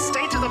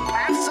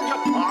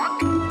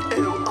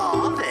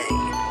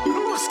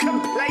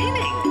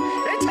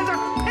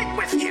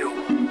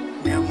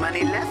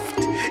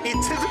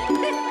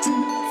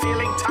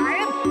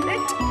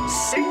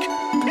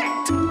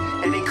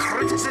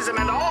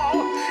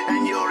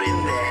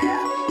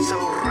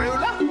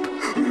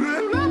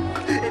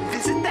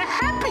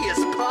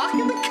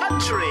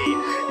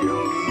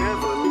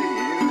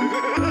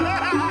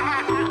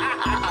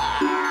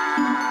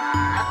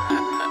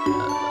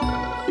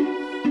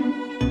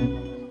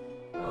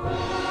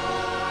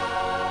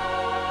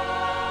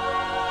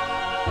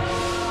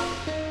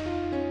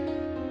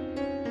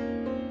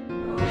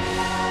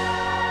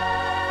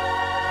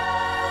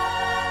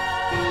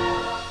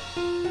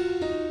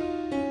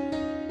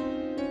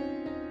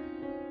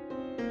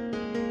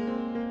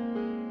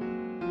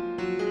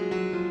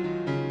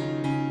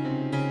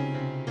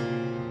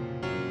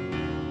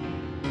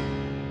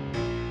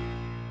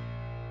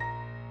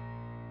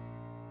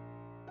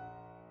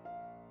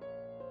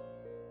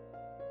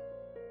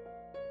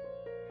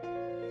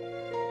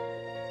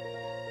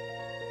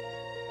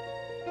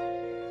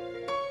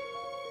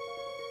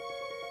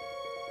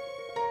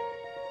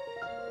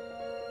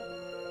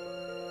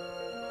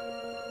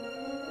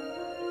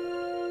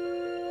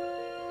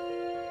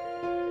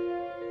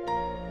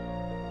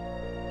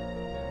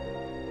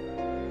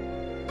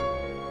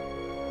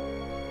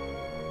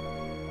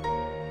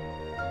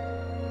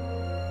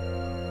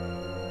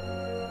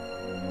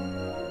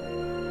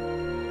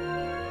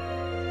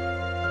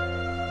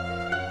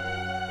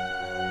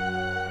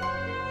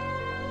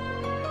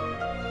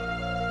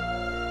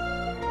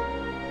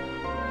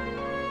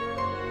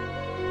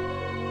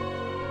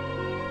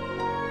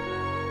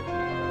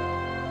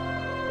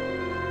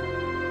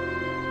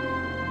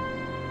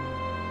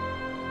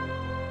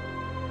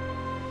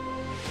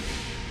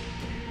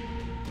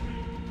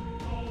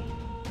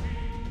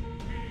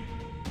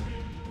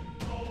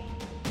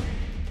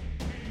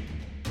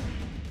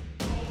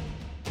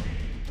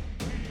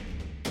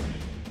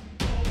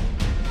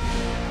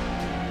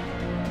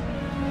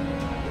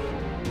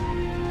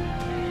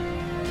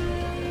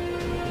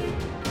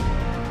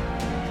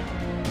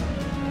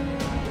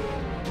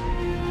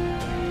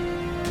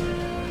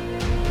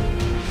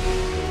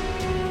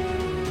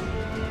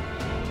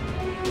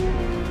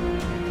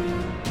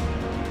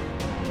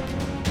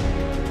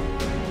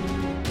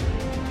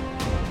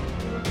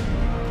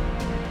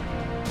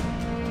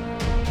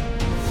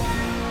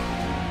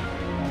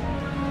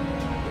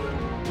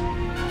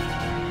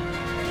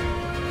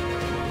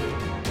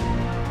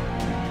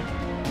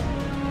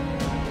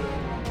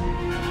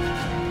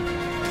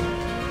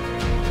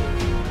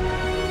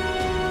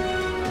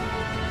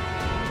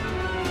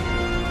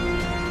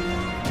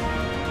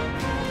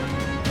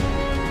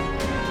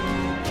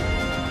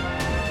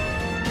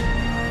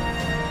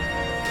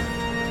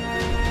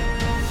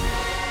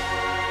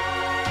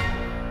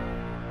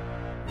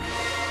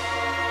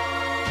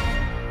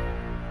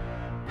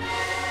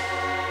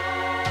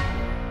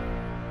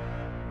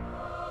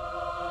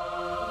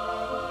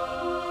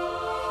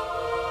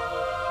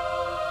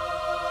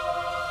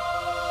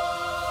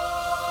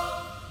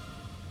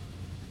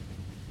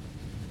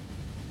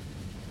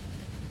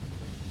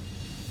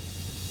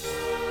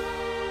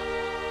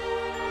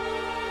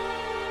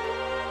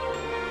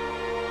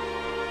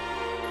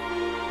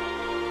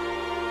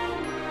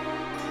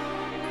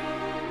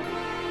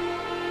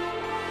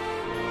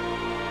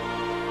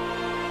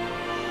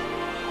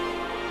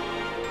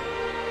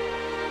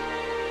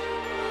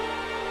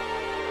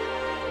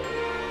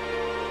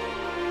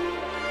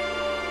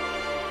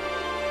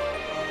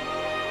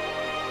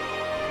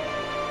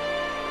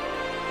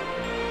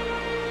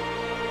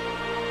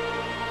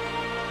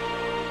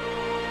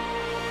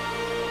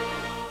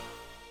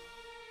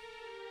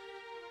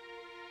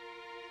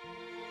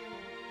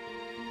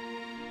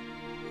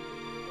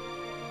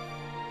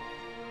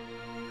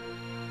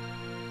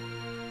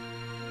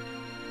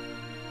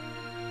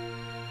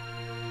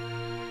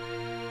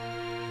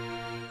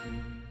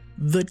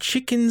The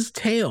Chicken's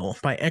Tale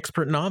by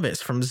Expert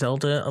Novice from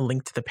Zelda: A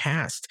Link to the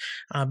Past.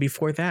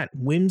 Before that,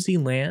 Whimsy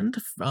Land,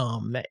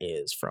 that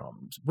is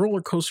from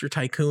Roller Coaster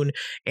Tycoon,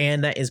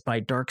 and that is by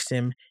Dark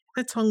Sim.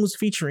 That song was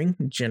featuring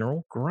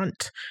General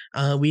Grunt.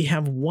 We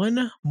have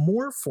one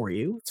more for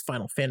you. It's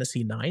Final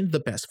Fantasy IX, the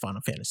best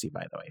Final Fantasy,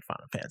 by the way.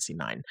 Final Fantasy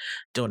IX.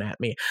 Don't at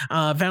me.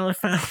 Final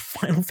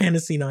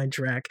Fantasy IX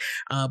track.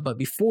 But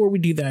before we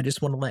do that, I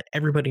just want to let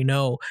everybody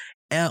know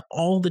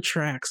all the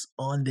tracks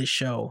on this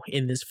show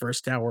in this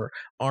first hour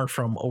are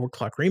from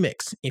Overclock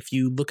Remix. If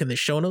you look in the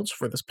show notes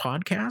for this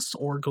podcast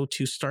or go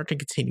to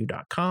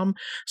starttocontinue.com,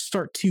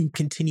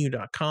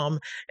 starttocontinue.com,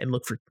 and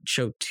look for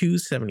show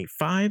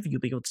 275,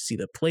 you'll be able to see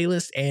the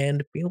playlist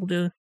and be able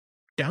to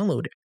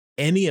download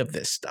any of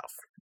this stuff,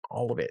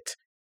 all of it.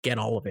 Get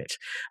all of it.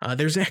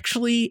 There's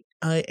actually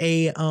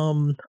a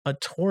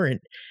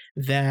torrent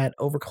that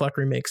Overclock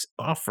Remix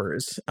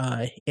offers,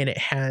 and it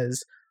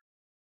has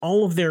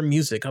all of their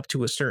music up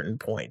to a certain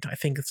point. I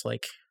think it's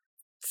like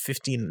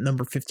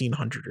number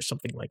 1500 or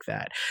something like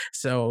that.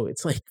 So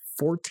it's like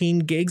 14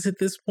 gigs at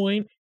this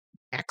point.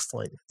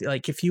 Excellent.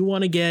 Like if you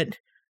want to get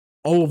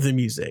all of the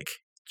music,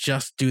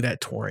 just do that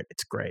torrent.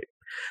 It's great.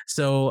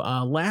 So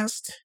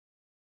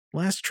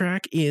last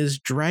track is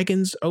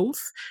Dragon's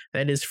Oath.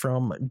 That is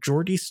from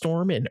Geordie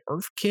Storm and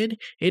Earth Kid.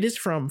 It is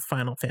from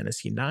Final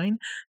Fantasy IX.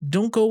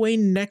 Don't go away.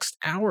 Next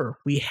hour,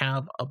 we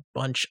have a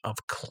bunch of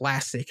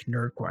classic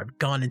nerdcore. I've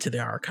gone into the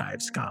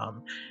archives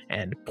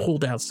and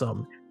pulled out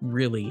some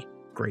really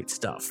great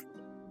stuff.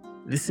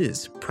 This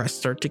is Press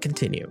Start to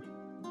Continue.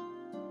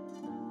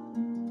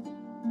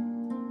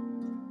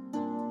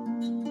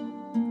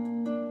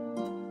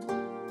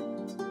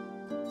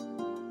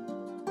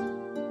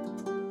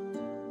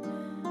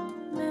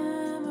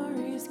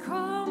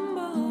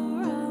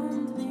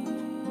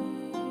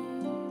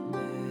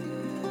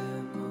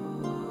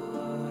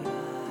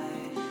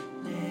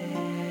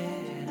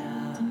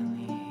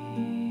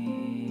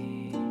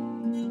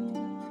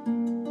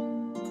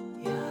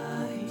 Yeah.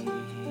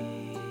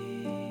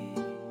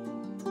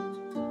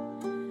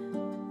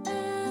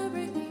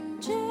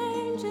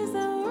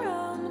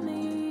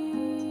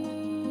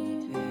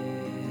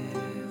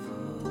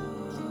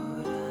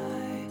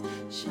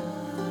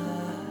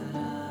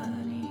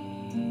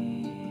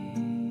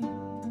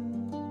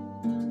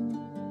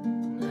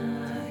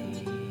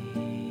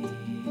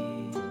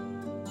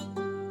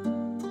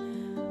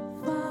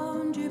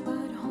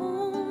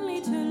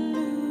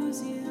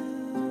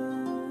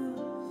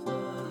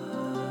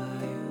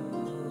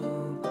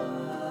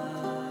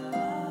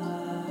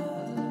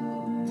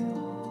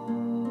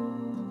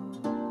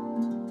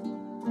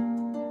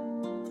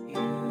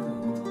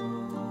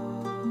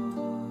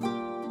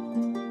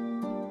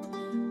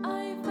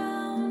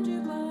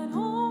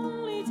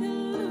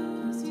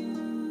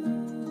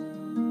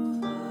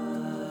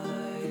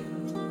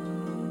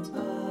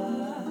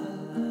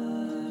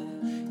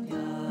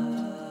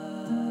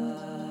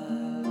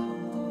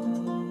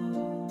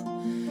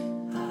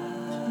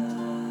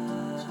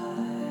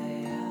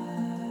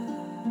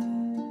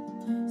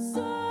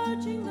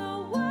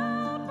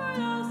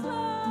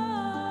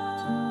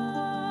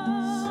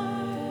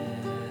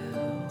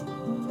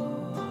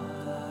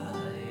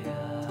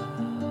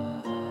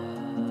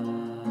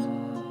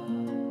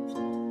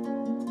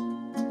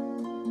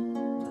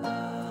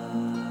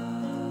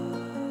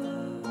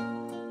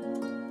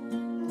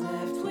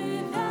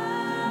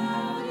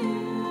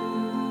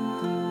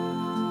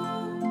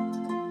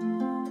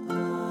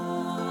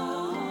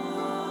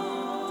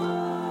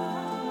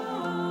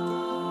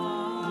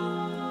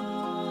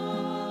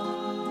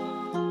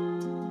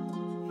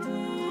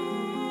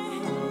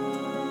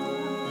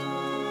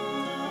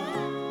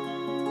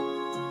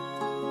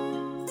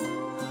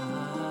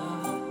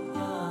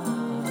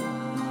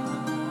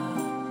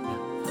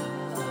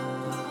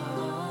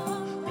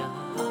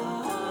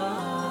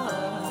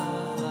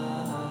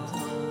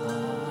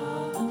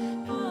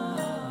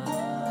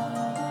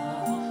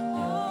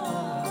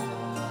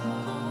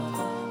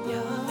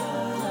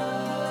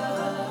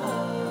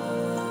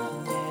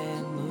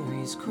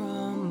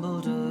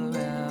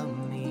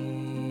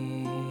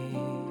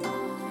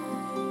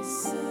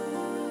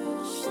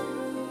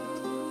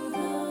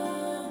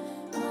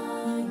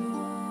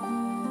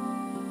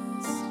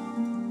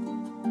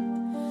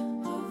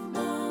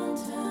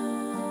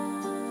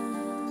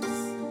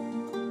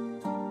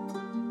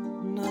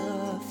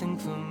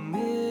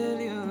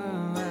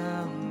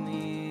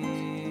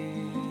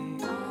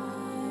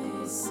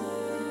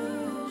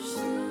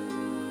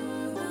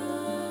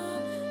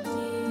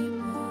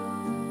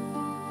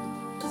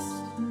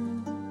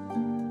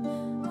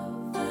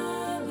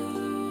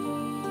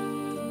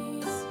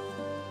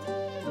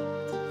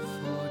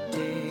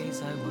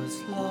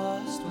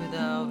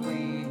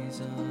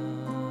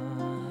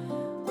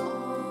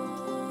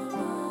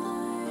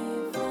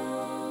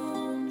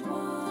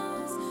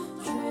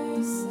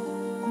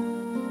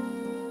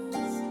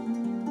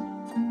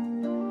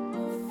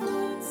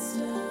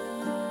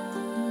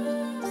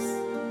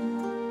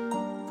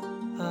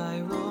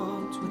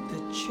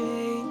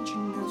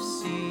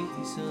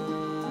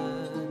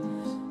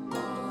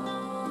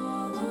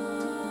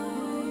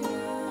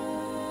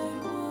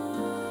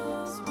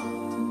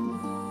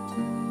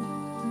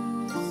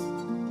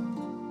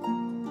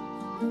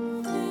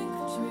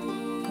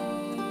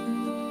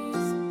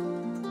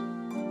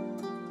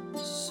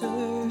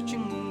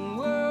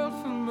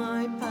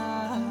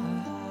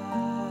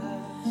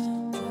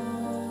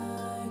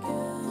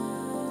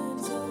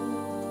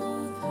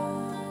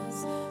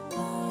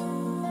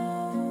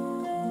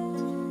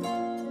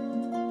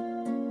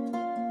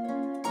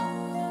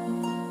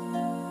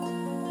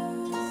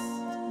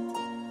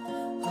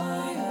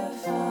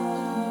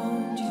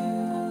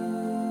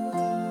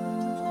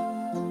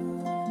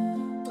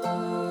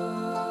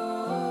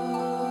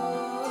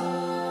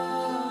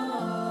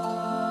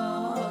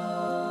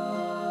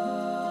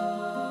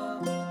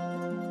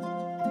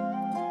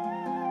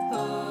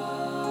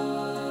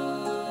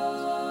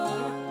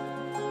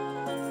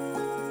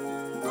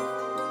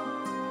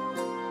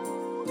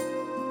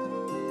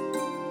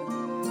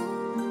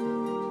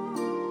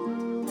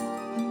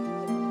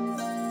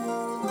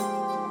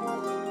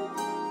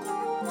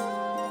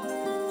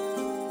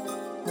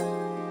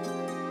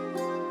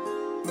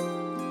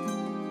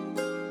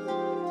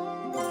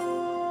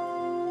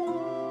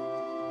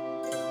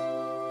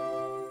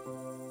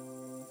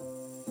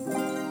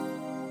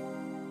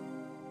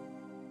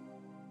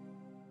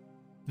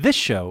 This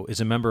show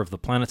is a member of the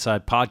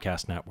PlanetSide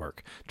Podcast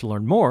Network. To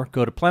learn more,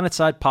 go to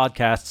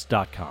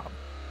planetsidepodcasts.com.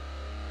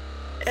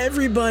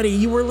 Everybody,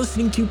 you are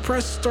listening to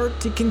Press Start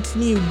to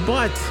Continue,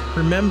 but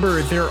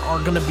remember, there are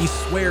going to be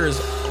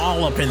swears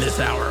all up in this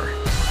hour.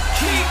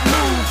 Keep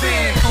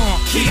moving,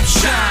 keep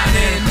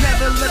shining.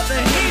 Never let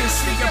the haters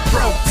see you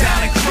broke down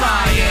and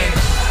crying.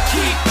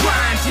 Keep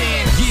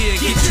grinding, yeah,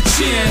 get your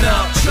chin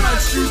up.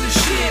 Trudge through the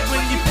shit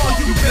when you fall,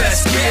 you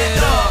best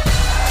get up.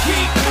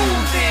 Keep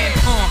moving,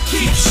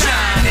 keep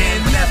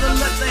shining. Never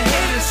let the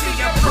haters see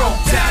you broke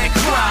down and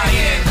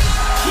crying.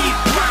 Keep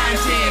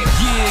grinding,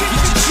 yeah,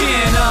 get your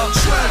chin up.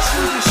 Trudge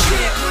through the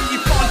shit when you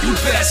fall, you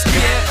best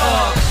get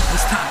up.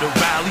 It's time to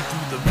rally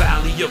through the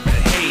valley of the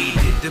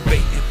hated,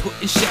 debating,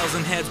 putting shells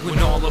in heads when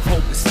all of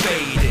hope is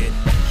faded.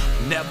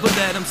 Never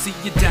let them see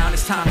you down,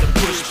 it's time to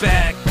push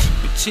back.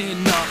 Keep your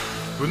chin up,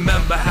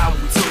 remember how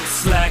we took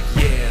slack.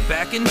 Yeah,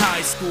 back in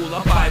high school,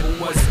 our Bible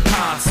was a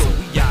console.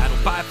 We idle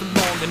by for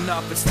long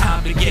enough, it's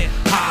time to get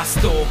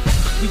hostile.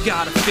 We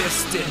got a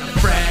fist and a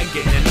frag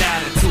and an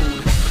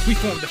attitude. We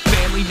formed a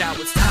family, now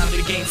it's time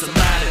to gain some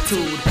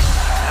latitude.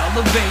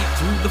 Elevate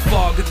through the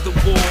fog of the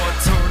war.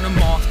 Turn them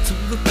off to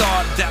the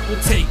thought that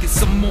we'll take it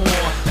some more.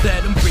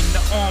 Let them bring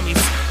the armies,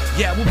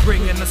 yeah, we'll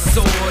bring in the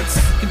swords.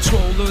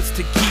 Controllers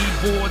to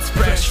keyboards,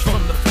 fresh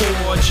from the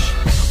forge.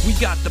 We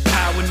got the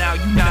power now,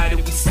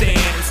 united we stand.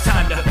 It's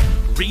time to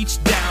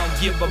reach down,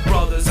 give our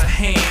brothers a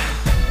hand.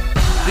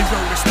 They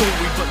wrote a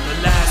story, but the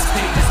last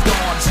page is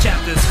gone. This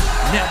chapter's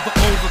never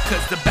over,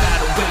 cause the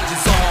battle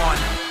rages on.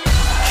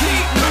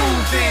 Keep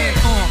moving,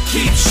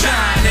 keep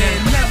shining.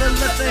 Never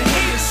let the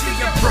haters see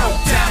you broke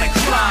down and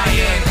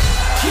crying.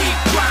 Keep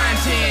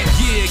grinding,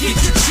 yeah, get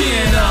your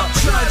chin up.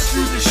 Trudge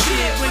through the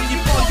shit when you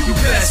fall, you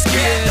best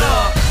get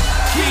up.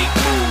 Keep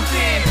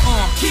moving,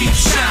 keep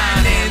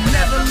shining.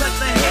 Never let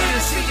the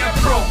haters see you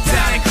broke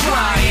down and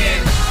crying.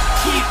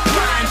 Keep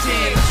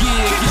grinding,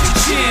 yeah, get your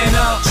chin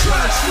up.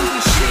 Trudge through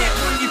the shit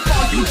when you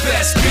fall, you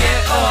best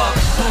get up.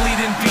 Bullied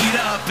and beat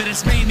up, but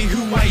it's made me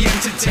who I am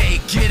today.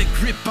 Get a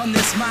grip on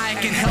this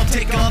mic and help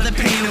take all the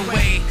pain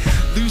away.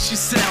 Lose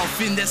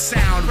yourself in the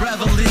sound,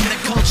 revel in the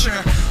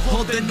culture.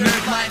 Hold the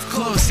nerd life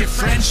close, your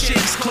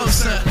friendship's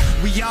closer.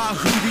 We are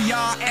who we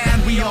are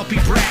and we all be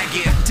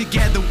bragging.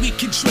 Together we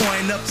can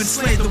join up and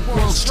slay the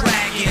world's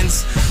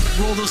dragons.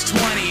 Roll those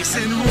 20s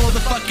and rule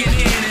the fucking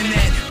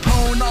internet.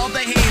 Pwn all the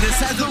haters,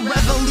 has the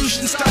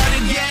revolution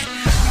started yet?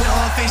 We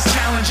all face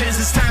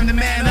challenges, it's time to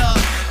man up.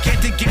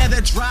 Get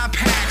together, drop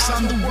hacks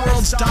on the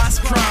world's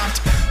DOS prompt.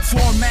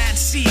 Format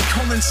C:/,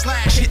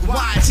 hit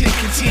Y to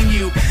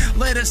continue.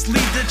 Let us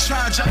lead the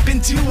charge up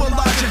into a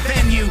larger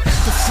venue.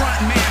 The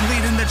front man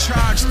leading the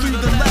charge through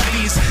the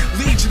levees.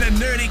 Legion of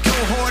nerdy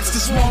cohorts to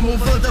swarm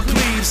over the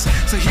plebes.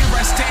 So here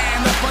I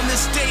stand up on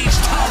this stage,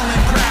 tall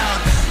and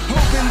proud,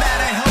 hoping that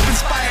I help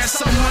inspire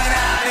someone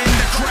out in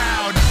the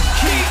crowd.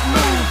 Keep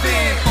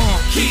moving,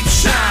 keep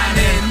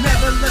shining.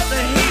 Never let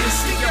the haters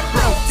see you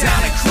broke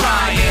down and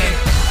crying.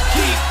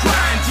 Keep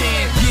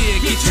grinding,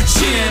 yeah, get your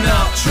chin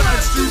up.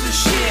 Trudge through the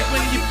shit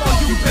when you fall,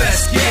 you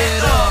best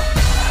get up.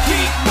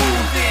 Keep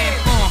moving,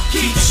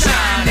 keep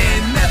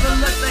shining. Never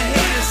let the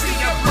haters see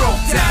you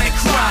broke down and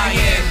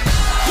crying.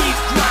 Keep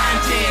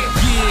grinding,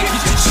 yeah,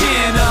 get your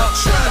chin up.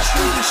 Trudge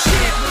through the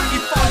shit when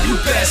you fall,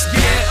 you best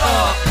get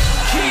up.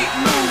 Keep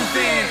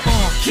moving,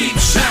 keep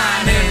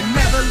shining.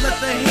 Never let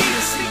the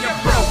haters see you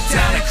broke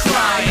down and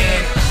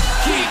crying.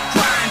 Keep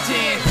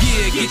grinding,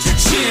 yeah, get your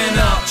chin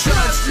up.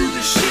 Trudge through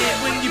the shit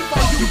when you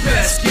fall, you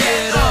best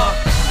get up.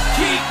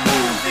 Keep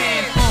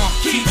moving,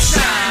 keep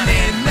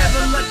shining.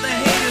 Never let the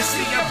haters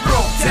see you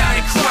broke down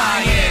and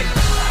crying.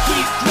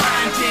 Keep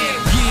grinding,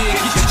 yeah,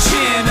 get your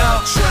chin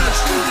up.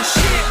 Trudge through the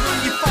shit when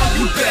you fall,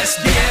 you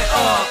best get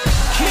up.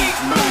 Keep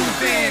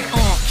moving,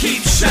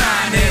 keep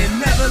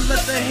shining. Never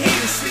let the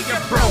haters see you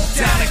broke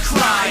down and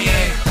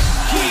crying.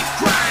 Keep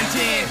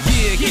grinding,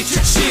 yeah, get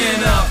your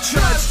chin up.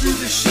 Trudge through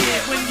the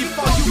shit when you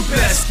fall, you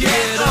best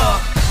get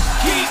up.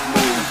 Keep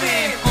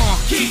moving,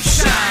 keep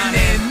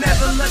shining.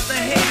 Never let the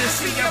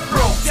haters see you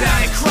broke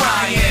down and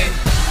crying.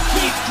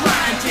 Keep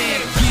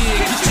grinding,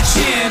 yeah, get your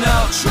chin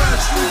up.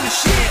 Trudge through the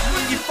shit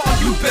when you fall,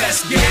 you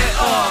best get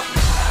up.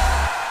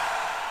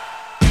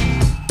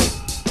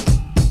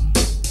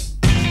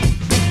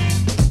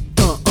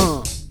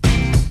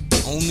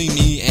 Only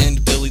me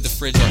and Billy the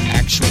Fridge are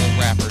actual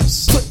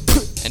rappers.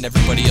 And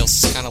everybody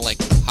else is kind of like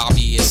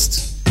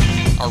hobbyists,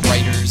 are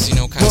writers, you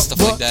know, kind of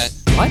stuff like that.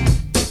 What?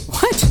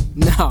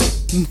 No.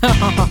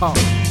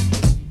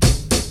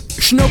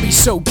 Shinobi's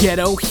so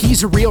ghetto,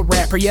 he's a real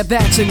rapper. Yeah,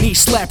 that's a knee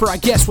slapper, I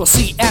guess we'll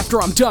see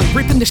after I'm done.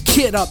 Ripping this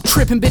kid up,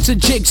 tripping bits of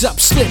jigs up,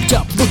 slipped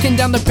up, looking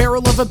down the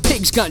barrel of a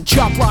pig's gun.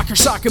 Chop block or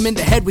sock him in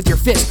the head with your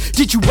fist.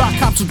 Did you rock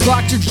cops with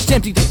blocks or just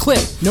empty the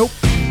clip? Nope.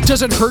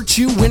 Does it hurt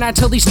you when I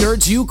tell these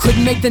nerds you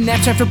couldn't make the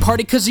naps after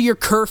party cause of your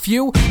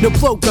curfew? No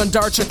blowgun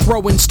darts or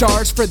throwing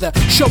stars for the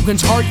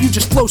Shogun's heart, you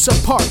just flow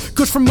subpar.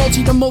 Goes from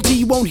multi to multi,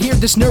 you won't hear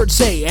this nerd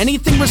say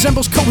anything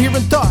resembles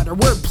coherent thought or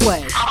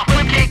wordplay.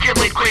 Flip cake your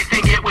liquid,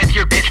 then get with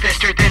your bitch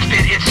fister, then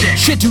spit hit shit.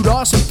 Shit dude,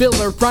 awesome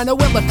filler, Rhino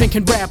Elephant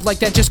can rap like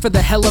that just for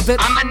the hell of it.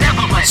 I'm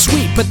benevolent.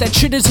 Sweet, but that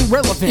shit isn't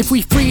relevant. If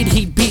we freed,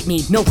 he'd beat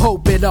me, no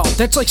hope at all.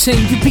 That's like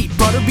saying you beat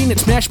Butterbean at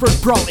Smashburg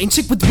Brawl. Ain't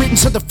sick with written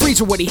so the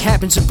freezer what he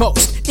happens to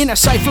boast. In a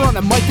cipher on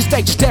a mic, this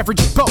guy just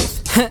averaging both.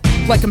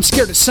 Like I'm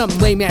scared of some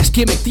lame ass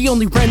gimmick. The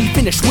only round you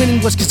finished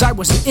winning was cause I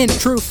wasn't in it.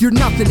 Truth, you're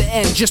nothing to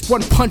end, just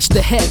one punch to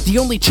the head. The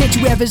only chance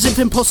you have is if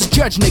Impulse is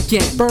judging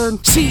again.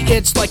 Burn, see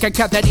it's like I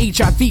got that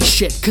HIV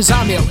shit. Cause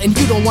I'm ill and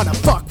you don't wanna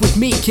fuck with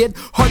me, kid.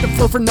 Hard to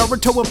flow for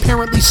Naruto,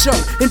 apparently so.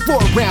 In 4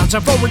 rounds,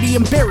 I've already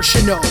embarrassed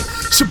Shino.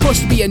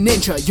 Supposed to be a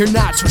ninja, you're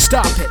not, so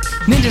stop it.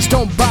 Ninjas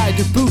don't buy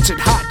their boots at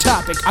Hot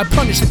Topic. I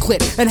punish the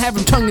clit and have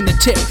him tongue in the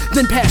tip.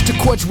 Then pass to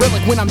Quartz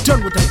Relic when I'm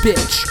done with the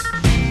bitch.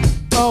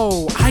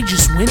 Oh, I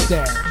just went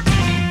there.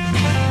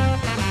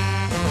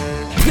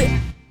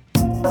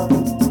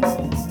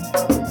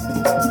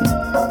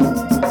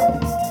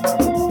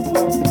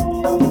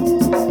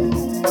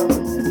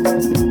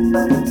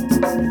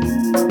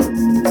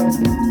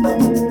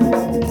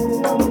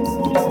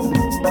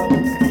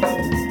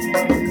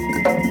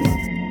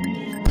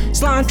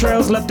 Slime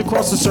trails left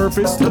across the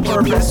surface. The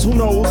purpose, who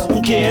knows,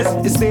 who cares?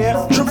 It's there,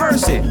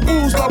 traverse it.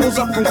 Ooze bubbles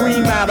up from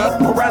green matter,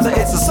 or rather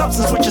it's a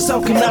substance which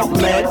yourself can melt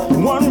lead.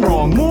 One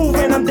wrong move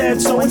and I'm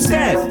dead, so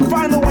instead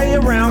find a way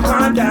around,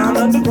 climb down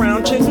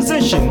underground, change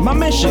position. My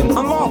mission,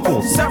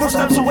 unlawful, several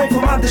steps away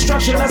from my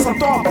destruction as I'm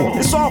thoughtful.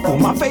 It's awful,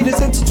 my fate is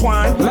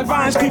intertwined, like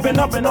vines creeping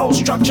up an old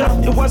structure.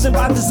 It wasn't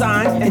by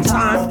design. In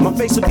time, my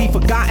face will be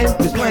forgotten.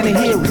 This planet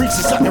here reeks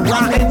of something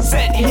rotten.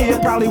 Set here,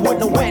 probably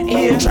wouldn't have went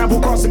here. Travel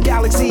across the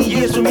galaxy,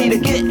 years for me to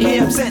get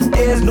here. Upset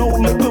there's no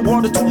liquid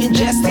water to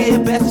ingest here.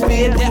 Best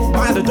fear, death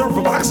by the dearth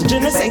of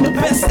oxygen. This ain't the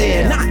best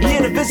air. Not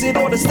here to visit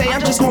or to stay,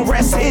 I'm just gonna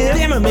rest here.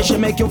 Damn, a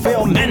mission make you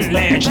feel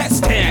manly.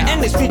 Chest hair,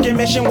 and this future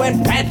mission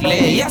went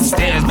badly. Yes,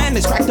 there's man,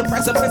 this crack the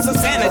precipice of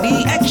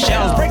sanity.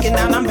 Eggshells breaking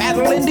down, I'm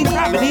battling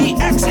depravity.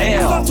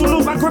 Exhale, start to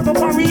lose my grip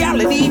upon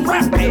reality.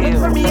 Rap it,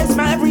 permeates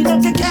my every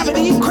nook and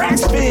cavity.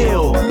 Cracks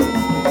fill.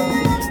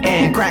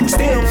 And cracks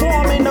still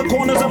form in the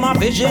corners of my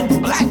vision.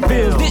 Black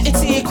bills, didn't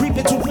see it creep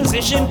into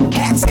position.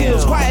 Cat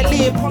skills,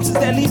 quietly it pulses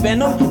deadly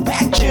venom.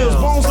 Back chills,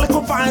 bones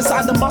liquefy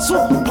inside the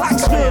muscle. Black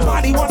spills,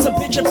 body wants a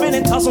bitch, a fin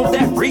and tussle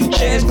that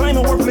reaches.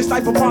 Claiming worthless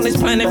life upon this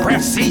planet,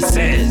 breath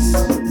ceases.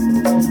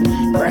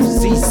 Breath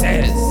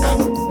ceases.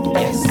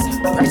 Yes,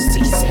 breath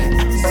ceases.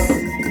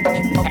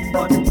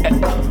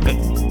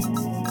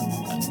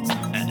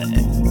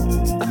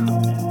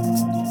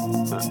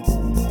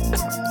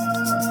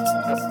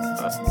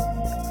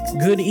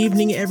 Good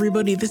evening,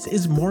 everybody. This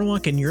is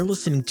Morlock, and you're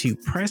listening to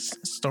Press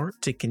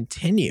Start to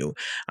Continue.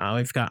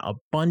 We've got a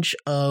bunch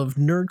of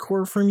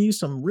nerdcore from you,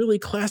 some really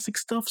classic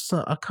stuff,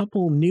 so a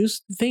couple new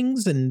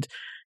things, and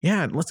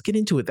yeah, let's get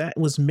into it. That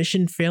was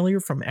Mission Failure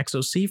from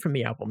XOC from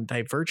the album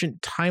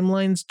Divergent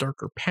Timelines,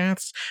 Darker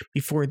Paths.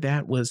 Before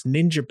that was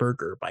Ninja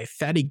Burger by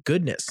Fatty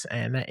Goodness,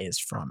 and that is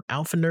from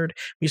Alpha Nerd.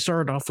 We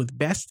started off with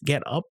Best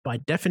Get Up by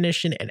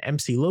Definition and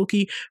MC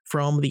Loki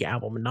from the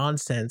album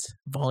Nonsense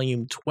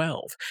Volume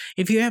 12.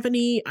 If you have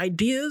any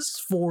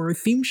ideas for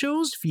theme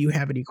shows, if you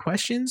have any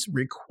questions,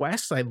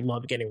 requests, I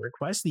love getting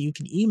requests, you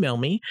can email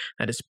me.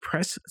 That is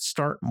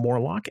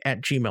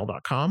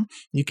pressstartmorlock@gmail.com.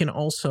 You can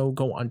also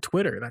go on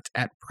Twitter. That's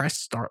at Press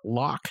Start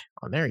Lock.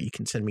 On there, you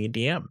can send me a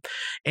DM.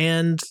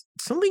 And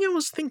something I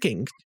was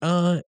thinking,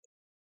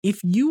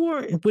 if you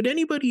are, would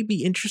anybody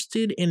be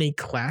interested in a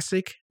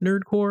classic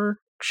nerdcore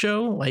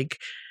show, like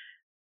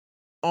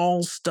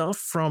all stuff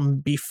from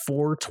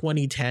before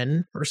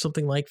 2010 or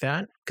something like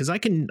that? Because I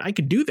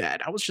could do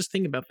that. I was just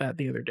thinking about that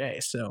the other day.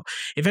 So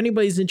if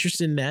anybody's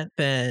interested in that,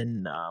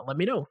 then let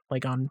me know,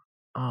 like on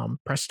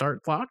Press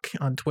Start Lock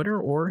on Twitter,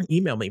 or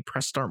email me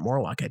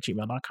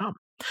pressstartmorlock@gmail.com.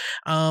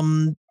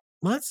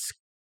 Let's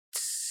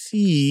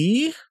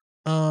see.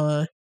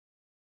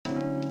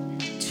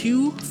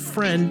 Too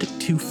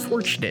Friend, Too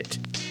Fortunate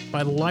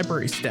by The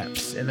Library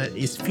Steps, and that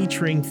is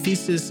featuring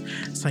Thesis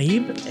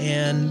Saib,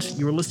 and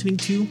you're listening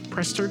to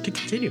Press Start to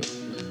Continue.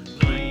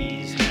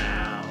 Please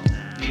now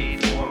be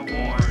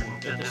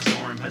forewarned that the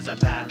storm has a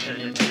path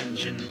and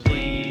intention.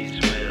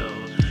 Please will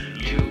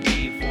you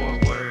be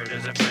forward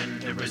as a friend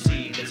to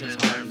receive this is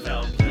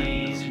heartfelt.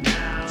 Please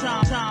now.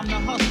 Time to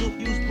hustle,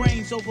 use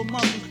brains over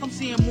muscles. I'm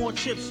seeing more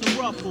chips and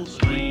ruffles.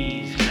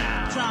 Please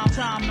now.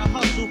 Time to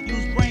hustle,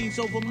 use brains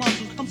over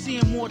muscles. I'm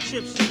seeing more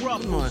chips and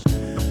ruffles.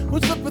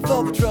 What's up with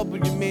all the trouble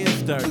your man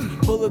starts?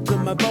 Pull up to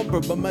my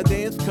bumper, but my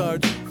dance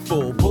card's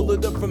full. Pull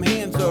it up from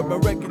Hansard, my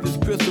record is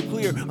crystal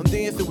clear. I'm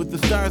dancing with the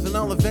stars and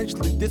I'll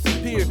eventually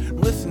disappear.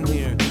 Listen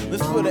here,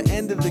 let's put an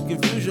end to the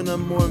confusion.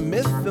 I'm more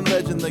myth than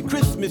legend, like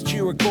Christmas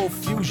cheer or cold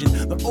fusion.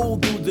 The old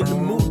dude's in the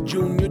mood,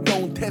 Junior, don't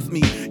don't test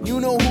me. You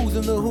know who's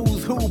in the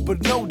who's who,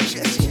 but no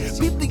Jesse.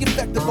 Beat the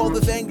effect of all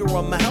this anger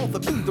on my health. I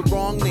picked the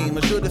wrong name,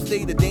 I should have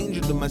stayed a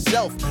danger to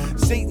myself.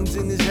 Satan's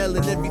in his hell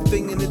and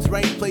everything in its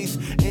right place.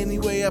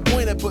 Anyway I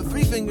point, I put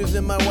 3 fingers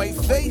in my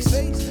wife's face.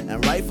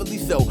 And rightfully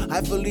so,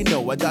 I fully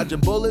know I dodge a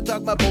bullet,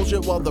 talk my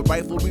bullshit while the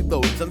rifle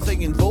reloads. I'm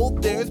saying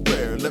Voltaire's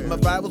prayer, let my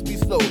rivals be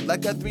slowed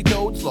like a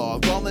 3-toed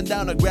sloth falling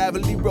down a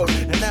gravelly road.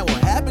 And I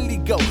will happily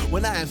go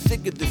when I am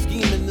sick of the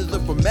scheming. As a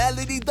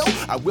formality though,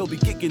 I will be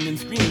kicking and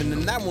screaming,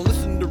 and I won't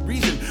listen to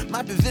reason.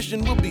 My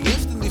position will be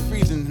instantly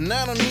freezing, and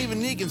I don't even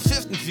need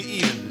consistency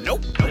even.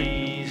 Nope.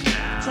 Please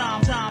now.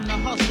 Time to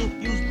hustle,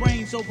 use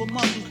brains over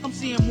muscles. I'm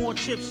seeing more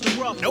chips than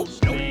ruffles.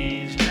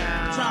 Please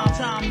now.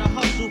 Time to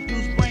hustle,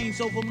 use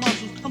brains over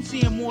muscles. I'm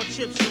seeing more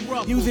chips than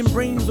ruffles. Using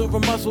brains over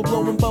muscle,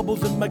 blowing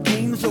bubbles in my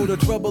cane. So the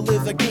trouble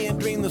is I can't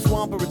drain the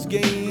swamp or it's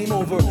game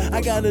over.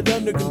 I got it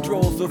under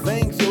control, so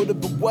thanks Yoda.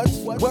 But what's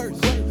worse?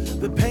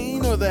 The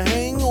pain or the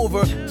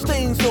hangover?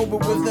 Staying sober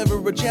was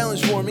never a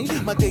challenge for me.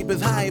 My tape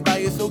is high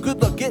bias, so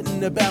good luck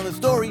getting a balanced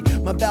story.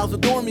 My pals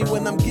adore me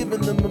when I'm giving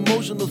them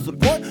emotional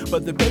support,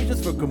 but the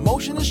patience for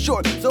commotion is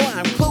short, so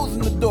I'm closing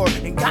the door,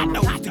 and God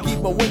knows to keep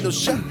my windows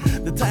shut.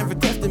 The time for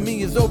testing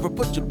me is over,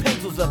 put your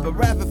pencils up. I'd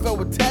rather throw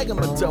a tag on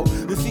my toe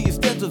than see your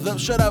stencils up.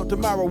 Shut out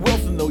Tamara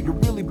Wilson though, you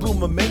really blew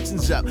my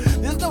mentions up.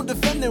 There's no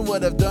defending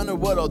what I've done or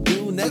what I'll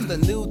do next. A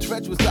new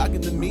Tretch was talking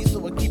to me,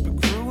 so I keep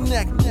it crew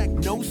neck,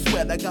 no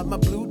sweat. I got my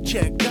blue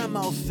check, I'm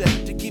all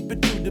set to keep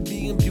it true to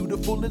being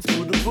beautiful and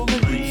beautiful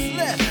and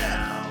useless.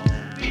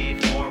 Be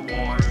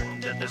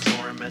forewarned that the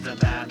storm has a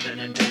path and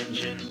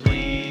intention.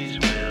 Please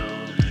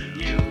will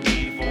you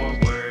be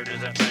forward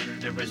as a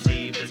friend to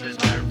receive this is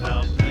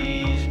heartfelt.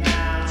 Please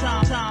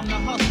now. Time to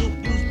hustle,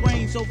 use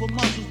brains over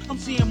muscles. I'm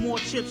seeing more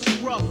chips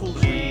than ruffles.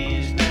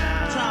 Please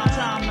now.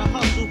 Time to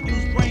hustle,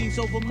 use brains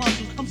over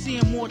muscles. I'm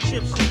seeing more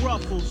chips than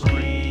ruffles.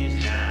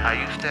 Please now.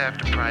 I used to have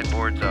to pry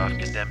boards off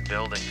condemned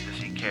buildings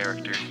to see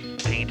characters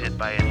painted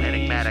by an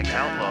enigmatic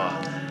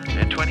outlaw.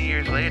 And 20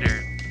 years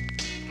later,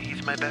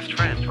 he's my best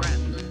friend.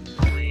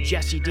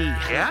 Jesse D.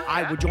 Yeah?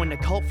 I would join the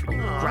cult for you.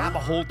 Grab a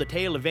hold the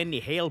tail of any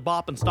hail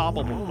bop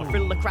unstoppable.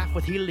 Fill the craft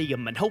with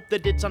helium and hope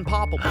that it's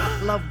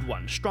unpoppable. Loved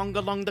one, strung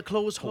along the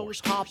clothes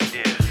horse,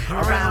 hoppable.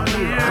 Around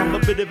here, I'm a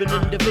bit of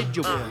an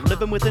individual,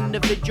 living within the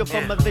vigil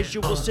from a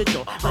visual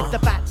sigil. Like the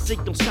bat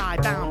signal,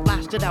 skybound,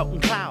 blasted out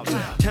in clouds.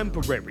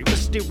 Temporary,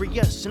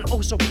 mysterious, and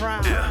oh so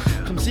proud.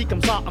 Come see,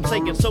 come saw, I'm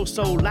saying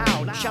so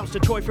loud. Shouts to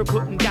Troy for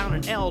putting down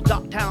an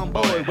L.town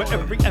boy, where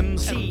every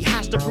MC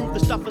has to prove the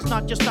stuff is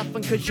not just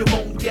stuffing, cause you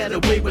won't get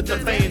away with the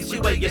fancy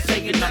way you're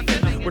saying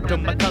nothing. Word to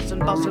my cousin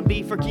Bussin'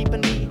 B for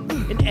keeping me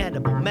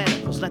inedible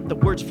medicals, let the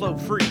words flow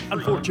free.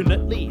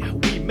 Unfortunately,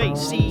 we may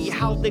see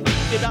how they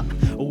pick it up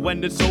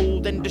when it's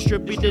sold and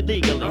distributed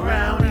legally.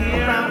 Around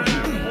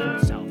here,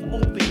 Old South,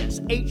 OPS,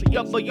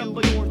 HW,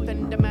 North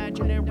and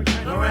Imaginary.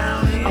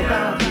 Around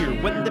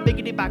here, when the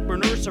biggity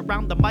backburners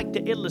surround the mic,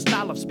 the illest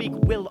style of speak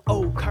will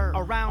occur.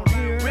 Around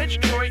here, Rich,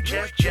 Troy,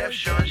 Jeff,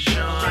 Sean,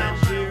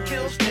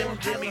 Kills, Tim,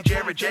 Timmy,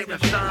 Jared,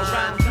 Jacob,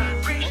 Son.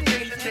 Creation,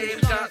 Jason, Dave,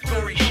 Scott,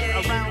 Corey,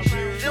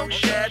 Shay. Silk,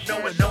 Shad,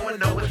 Noah,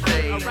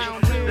 Sage.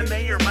 The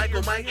Mayor,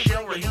 Michael, Mike,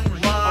 Shell, Raheem,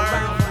 Lar.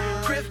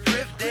 Chris,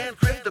 Dan,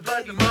 Chris, the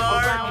Buddy,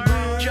 Mark.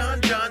 John,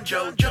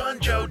 Joe, John.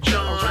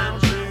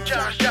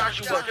 Josh,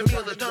 Joshua,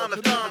 Camila,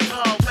 Thomas, Tom,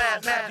 Paul,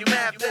 Matt, Matthew,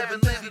 Evan,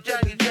 Lizzie,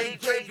 Johnny, Jay,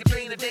 Craig,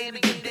 Katrina,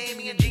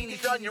 Damian, Jeannie,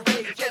 Sonia,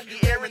 Ray,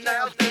 Jesse, Aaron,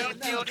 Niles,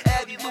 Dave, Huge,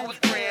 Abby, Lewis,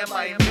 Graham,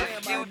 I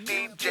miss you,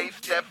 DJ,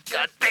 Steph,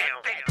 goddamn.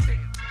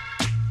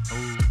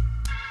 Oh,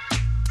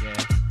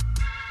 yeah.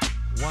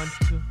 1,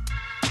 2,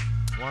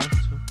 1, 2.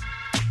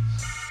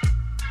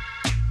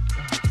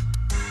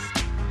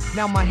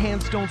 Now my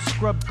hands don't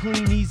scrub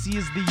clean easy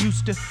as they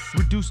used to.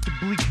 Reduced to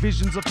bleak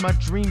visions of my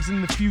dreams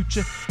in the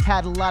future.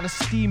 Had a lot of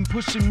steam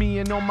pushing me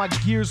in all my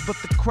gears, but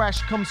the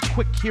crash comes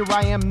quick. Here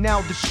I am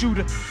now, the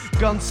shooter.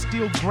 Guns,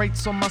 steel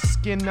grates on my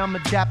skin, I'm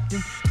adapting.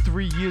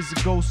 3 years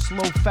ago,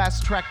 slow,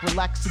 fast track,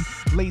 relaxing.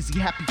 Lazy,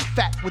 happy,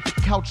 fat with the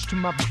couch to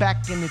my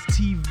back and a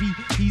TV.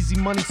 Easy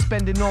money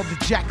spending all the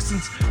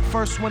Jacksons.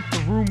 First went the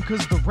room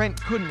cause the rent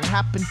couldn't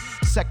happen.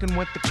 Second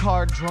went the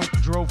car, drunk,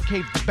 drove,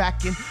 caved the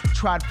back in.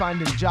 Tried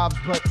finding jobs,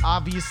 but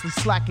obviously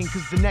slacking,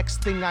 cause the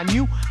next thing I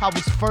knew, I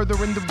was further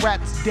in the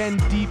rat's den,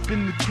 deep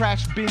in the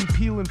trash bin,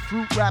 peeling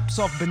fruit wraps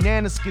off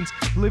banana skins,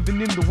 living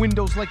in the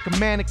windows like a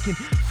mannequin.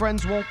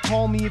 Friends won't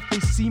call me, if they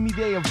see me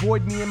they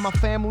avoid me, and my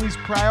family's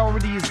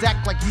priority is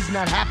act like he's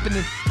not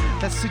happening.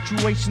 That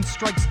situation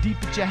strikes deep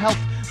at your health,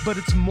 but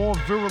it's more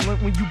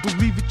virulent when you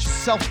believe it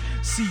yourself.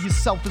 See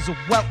yourself as a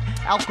welt,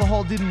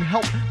 alcohol didn't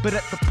help, but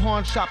at the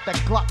pawn shop that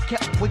Glock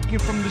kept waking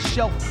from the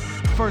shelf.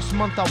 First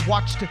month I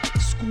watched her,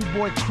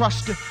 schoolboy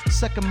crushed her.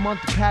 Second month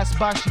passed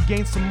by, she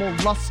gained some more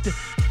luster.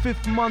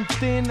 5th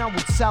month in, I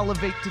would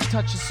salivate to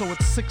touch her, so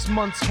at 6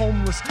 months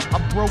homeless, I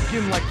broke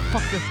in like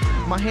fuck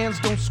her. My hands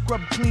don't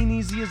scrub clean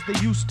easy as they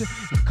used to.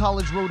 In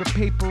college wrote a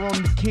paper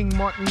on the King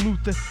Martin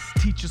Luther.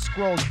 Teacher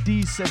scrawled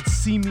D, said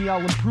see me, I'll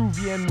improve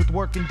you, and with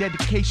work and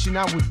dedication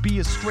I would be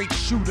a straight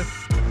shooter.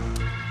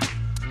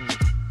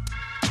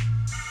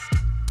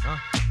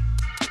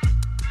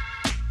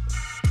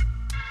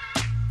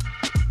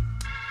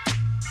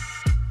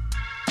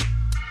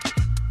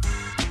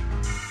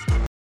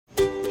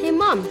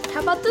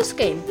 this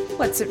game?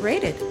 What's it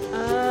rated?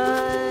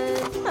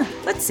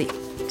 Let's see.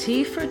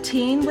 T for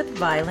teen with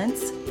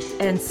violence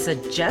and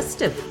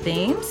suggestive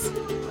themes?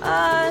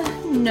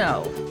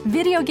 No.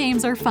 Video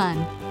games are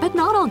fun, but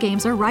not all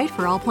games are right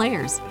for all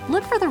players.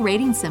 Look for the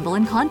rating symbol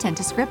in content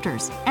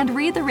descriptors and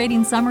read the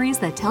rating summaries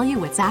that tell you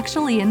what's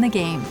actually in the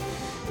game.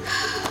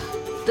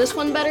 This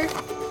one better?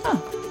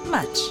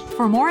 Much.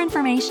 For more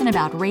information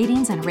about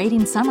ratings and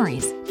rating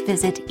summaries,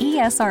 visit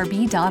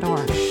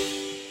esrb.org.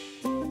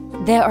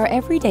 There are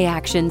everyday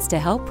actions to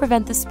help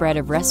prevent the spread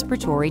of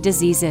respiratory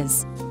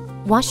diseases.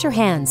 Wash your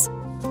hands.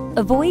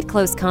 Avoid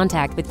close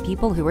contact with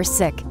people who are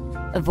sick.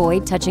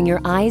 Avoid touching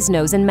your eyes,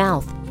 nose, and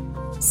mouth.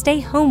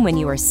 Stay home when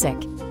you are sick.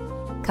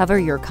 Cover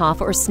your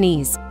cough or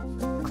sneeze.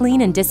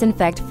 Clean and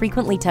disinfect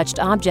frequently touched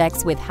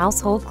objects with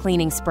household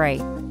cleaning spray.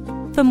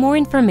 For more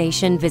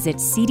information, visit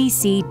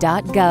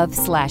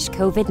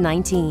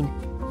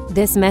cdc.gov/COVID-19.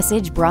 This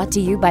message brought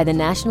to you by the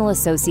National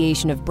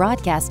Association of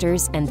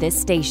Broadcasters and this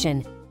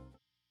station.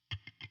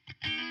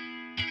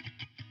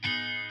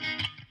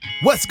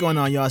 What's going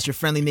on, y'all? It's your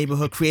friendly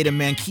neighborhood creator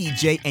man, Key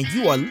J, and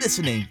you are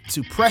listening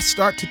to Press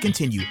Start to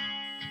Continue.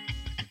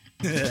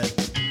 Rolled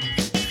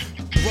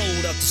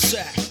up the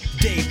sack,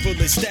 day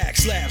fully stacked,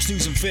 slab,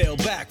 snooze and fell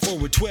back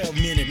for a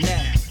 12-minute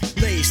nap.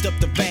 Laced up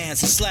the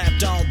bands and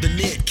slapped on the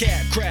knit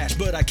cap. Crash,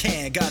 but I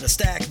can't, gotta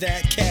stack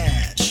that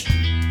cash.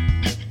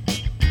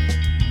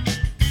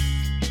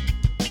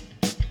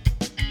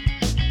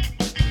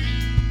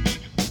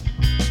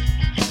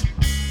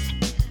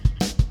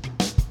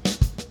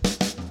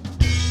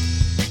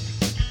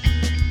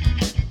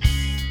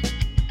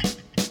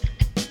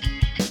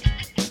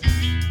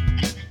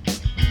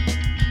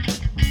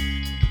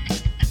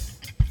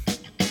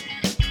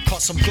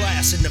 Some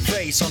glass in the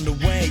face on the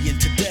way,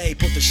 and today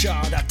put the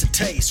shot out to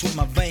taste what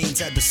my veins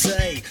had to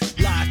say.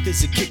 Life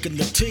is a kick in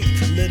the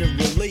teeth,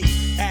 literally.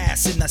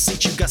 Ass in that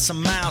seat, you got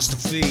some mouths to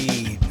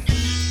feed.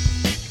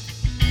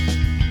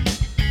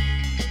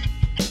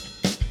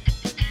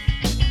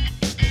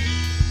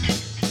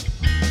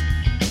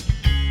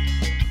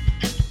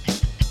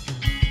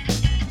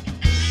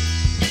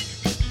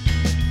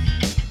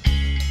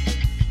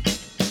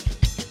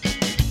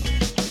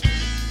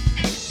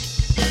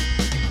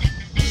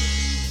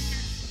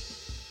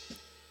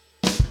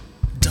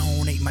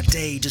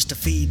 Just to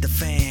feed the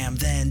fam,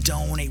 then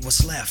donate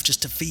what's left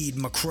just to feed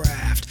my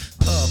craft.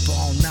 Up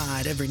all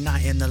night, every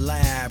night in the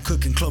lab,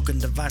 cooking, cloaking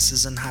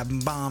devices and hiding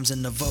bombs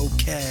in the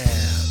vocab.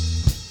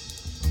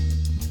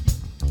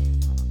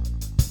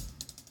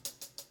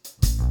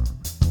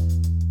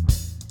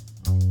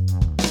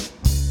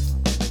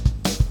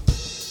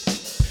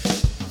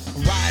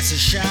 Rise and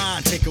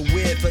shine, take a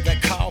whiff of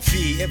that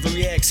coffee.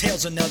 Every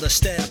exhale's another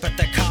step at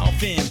that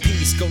coffin.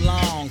 Peace go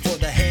long for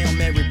the Hail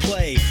Mary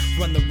play.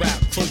 Run the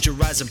route, close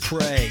your eyes and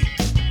pray.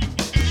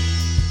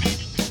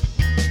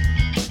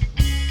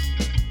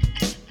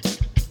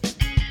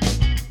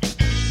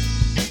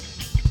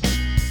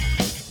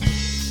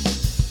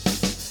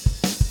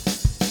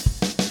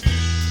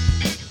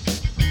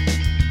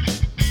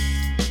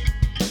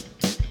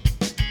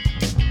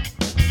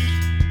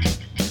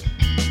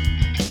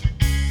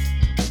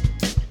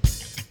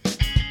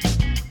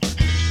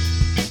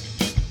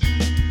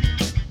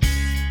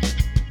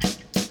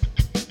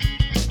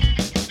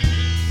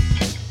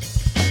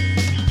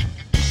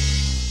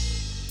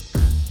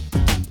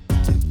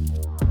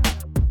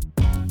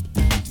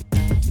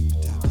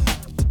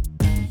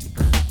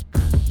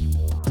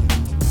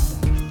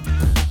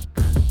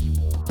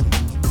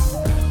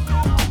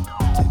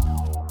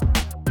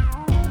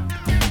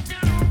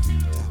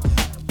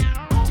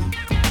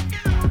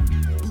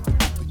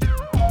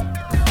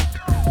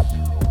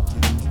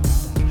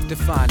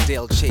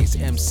 Dale Chase,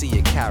 MC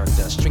a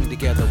character. String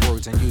together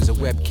words and use a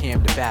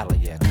webcam to battle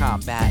ya.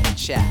 Combat and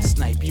chat,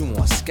 snipe you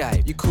on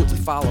Skype. You couldn't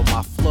follow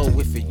my flow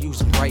if you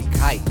used Bright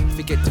Kite.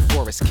 Forget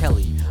DeForest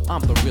Kelly,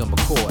 I'm the real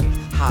McCoy.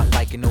 Hot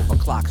like an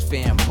overclocked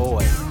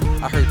fanboy.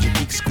 I heard your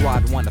Geek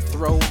Squad wanna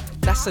throw?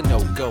 That's a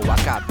no-go,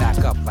 I got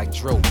back up like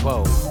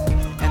Drobo.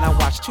 And I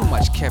watch too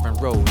much Kevin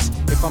Rose.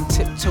 If I'm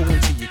tiptoeing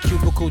to your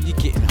cubicle, you're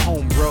getting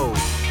home road.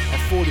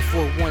 At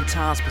 44 1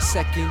 times per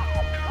second,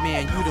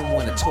 man, you don't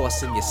wanna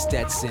toss in your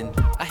Stetson.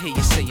 I hear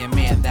you saying,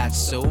 man, that's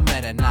so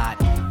meta. Not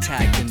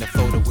tagged in the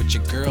photo with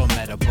your girl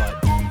meta,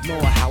 but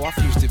more how I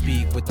fuse the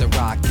beat with the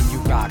rock, and you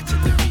rock to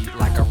the beat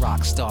like a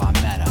rock star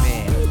meta.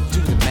 Man,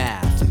 do the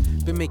math.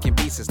 Been making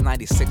beats since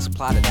 96,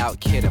 plotted out,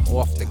 kid, I'm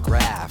off the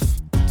graph.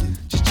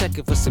 Just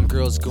checking for some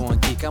girls going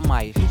geek. I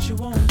might hit you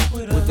on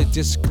Twitter with a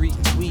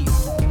discreet tweet.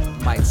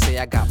 Might say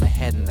I got my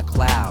head in the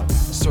cloud,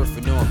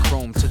 surfing on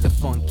Chrome to the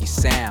funky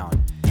sound.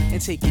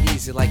 And take it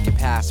easy like your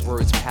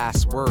password's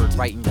password.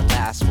 Writing your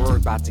last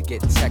word, about to get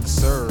text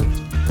served.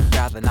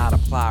 Rather not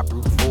apply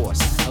brute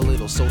force. A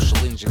little social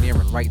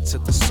engineering right to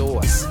the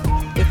source.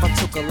 If I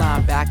took a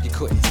line back you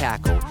couldn't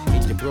tackle,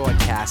 in your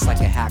broadcast like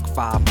a Hack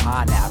 5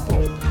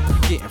 pineapple. You're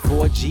getting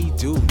 4G,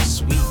 dude,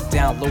 sweet.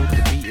 Download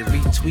the beat and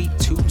retweet,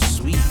 too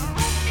sweet.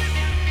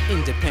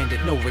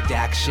 Independent, no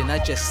redaction. I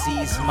just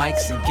seize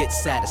mics and get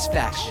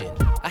satisfaction.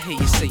 I hear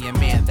you saying,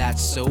 man,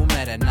 that's so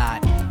meta.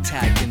 Not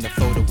Tagged in the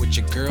photo with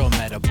your girl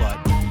meta, but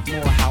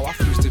more how I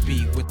used to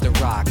be with the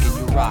rock, and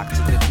you rock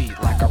to the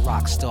beat like a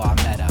rock star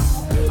meta.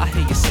 I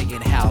hear you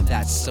saying how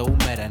that's so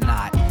meta,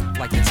 not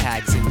like the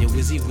tags in your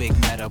WYSIWYG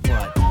meta,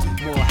 but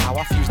more how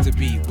I used to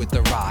be with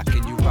the rock,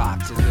 and you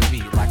rock to the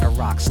beat like a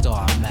rock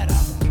star meta.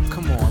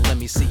 Come on, let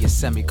me see your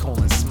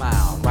semicolon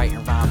smile,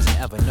 writing rhymes in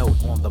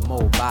Evernote on the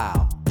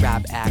mobile.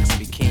 Rap acts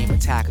became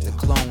Attack of the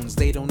Clones.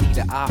 They don't need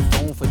an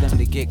iPhone for them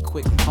to get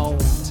quick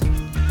pwned.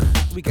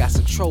 We got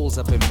some trolls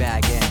up in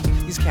Bag End.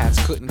 These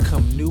cats couldn't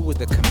come new with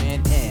a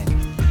command N.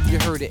 You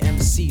heard the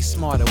MC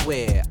smart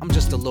aware. I'm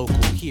just a local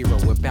hero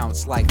with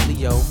bounce like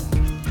Leo.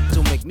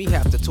 Don't make me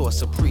have to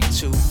toss a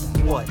pre-2.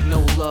 What, no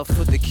love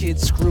for the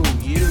kids? Screw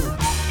you.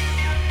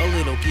 A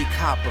little geek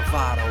hop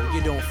bravado. You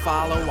don't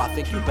follow? I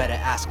think you better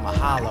ask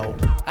Mahalo.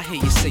 I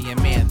hear you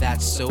saying, man,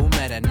 that's so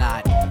meta.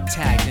 Not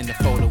tagged in the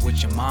photo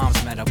with your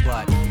mom's meta,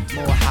 but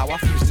more how I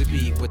used to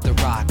be with the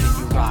rock, and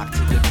you rock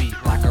to the beat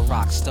like a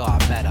rock star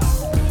meta.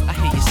 I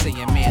hear you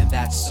saying, man,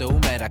 that's so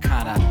meta.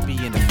 Kinda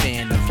being a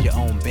fan of your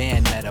own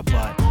band meta,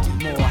 but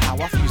more how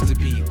I used to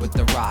be with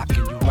the rock,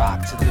 and you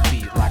rock to the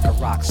beat like a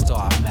rock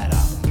star meta.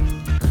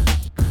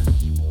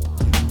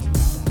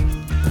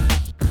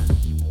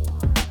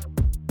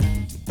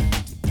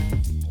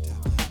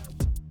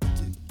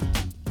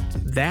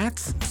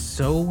 That's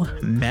So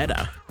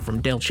Meta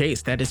from Dale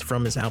Chase. That is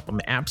from his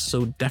album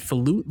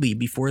Abso-Defolutely.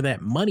 Before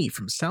that, Money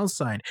from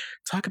Southside.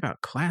 Talk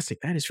about classic.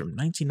 That is from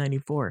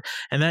 1994.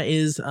 And that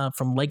is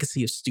from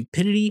Legacy of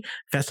Stupidity.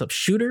 Fess Up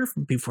Shooter.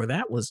 Before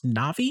that was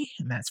Navi.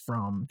 And that's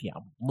from the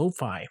album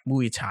Lo-Fi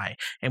Muay Thai.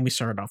 And we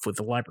started off with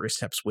the Library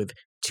Steps with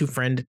Too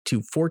Friend,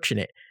 Too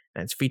Fortunate.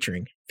 That's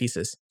featuring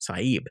Thesis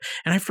Saib.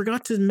 And I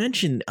forgot to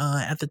mention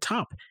at the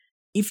top,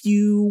 if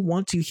you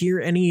want to hear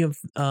any of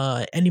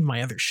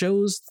my other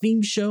shows,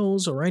 theme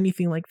shows, or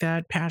anything like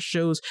that, past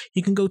shows,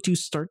 you can go to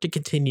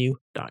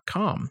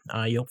starttocontinue.com.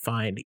 You'll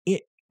find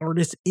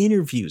artist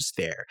interviews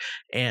there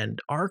and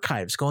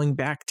archives going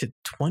back to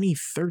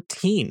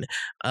 2013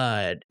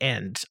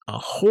 and a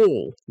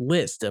whole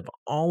list of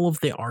all of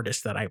the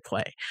artists that I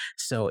play.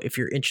 So if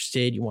you're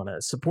interested, you want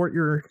to support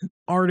your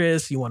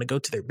artists, you want to go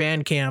to their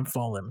Bandcamp,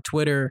 follow them on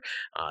Twitter,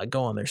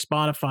 go on their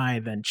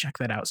Spotify, then check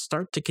that out,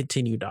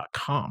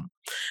 starttocontinue.com.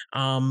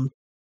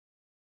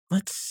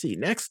 Let's see.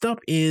 Next up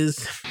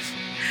is,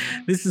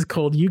 this is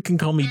called You Can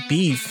Call Me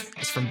Beef.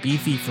 It's from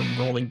Beefy from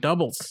Rolling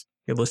Doubles.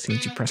 You're listening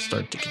to Press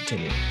Start to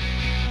Continue.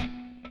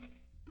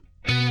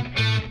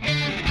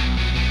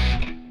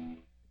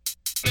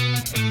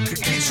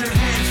 Get your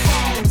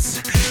headphones,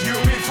 you're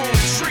in for a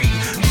treat.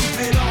 Move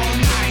it all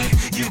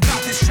night, you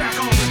got this track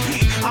on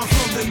repeat. I'm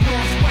from the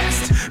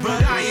Northwest,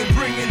 but I ain't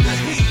bringing the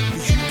heat.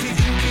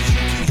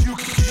 You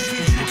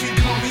can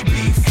call me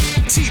Beef.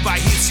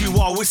 T-Bite hits you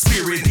all with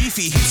spirit.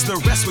 Beefy hits the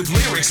rest with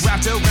lyrics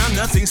wrapped around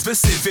nothing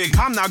specific.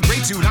 I'm not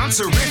great, dude, I'm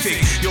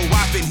terrific. Yo,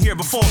 I've been here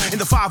before. In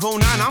the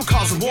 509, I'm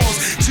causing walls.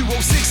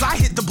 206, I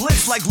hit the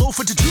blitz like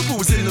Loafer Tatupu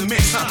was in the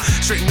mix.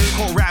 Straight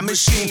nerdcore rap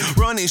machine,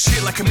 running shit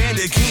like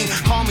Commander King.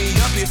 Call me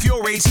up if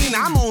you're 18,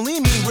 I'm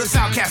only me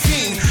without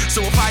caffeine.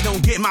 So if I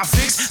don't get my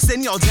fix,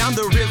 send y'all down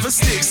the river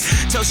Styx.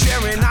 Tell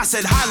Sharon I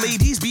said hi,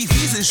 ladies,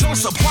 beefies in short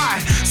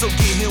supply. So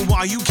get him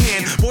while you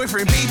can.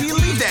 Boyfriend, baby,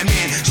 leave that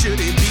man. Should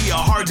it be a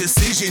hard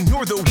decision?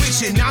 You're the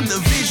witch and I'm the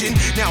vision.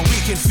 Now we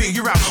can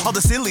figure out all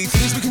the silly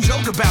things we can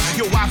joke about.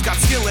 Yo, I've got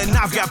skill and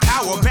I've got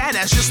power.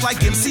 Badass just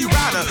like MC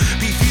Ryder.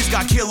 Beefy's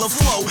got killer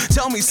flow.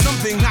 Tell me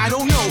something I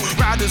don't know.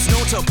 Ryder's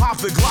known to pop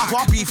the Glock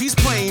while Beefy's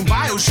playing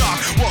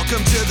Bioshock.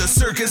 Welcome to the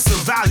circus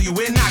of value,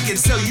 and I can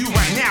tell you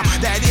right now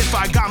that if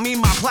I got me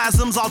my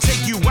plasms, I'll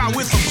take you out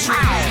with a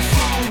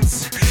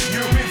headphones.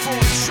 You're in for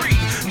a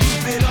treat.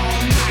 Move it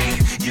all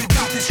night. You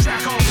got this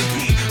track on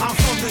repeat. I'm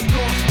from the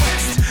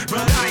Northwest,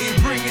 but I ain't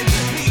bringing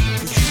the heat.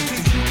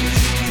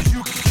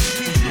 You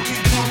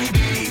can call me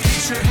Beef.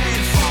 Get your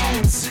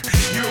headphones.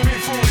 You're in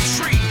for a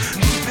treat.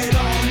 Move it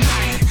all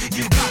night.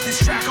 You got this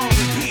track on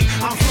repeat.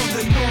 I'm from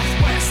the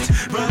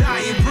Northwest, but I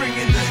ain't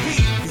bringing the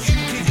heat.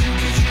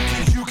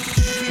 You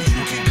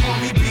can call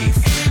me Beef.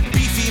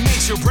 Beefy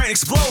makes your brain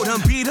explode,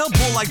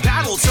 unbeatable like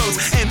Battletoads.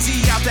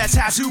 Empty out that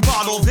tattoo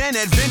bottle, then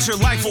adventure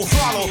like full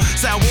throttle.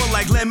 Sour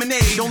like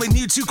lemonade, only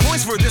need 2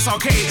 coins for this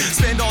arcade.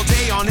 Spend all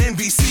day on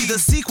NBC, the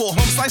sequel,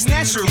 home slice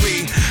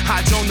naturally.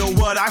 I don't know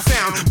what I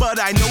found, but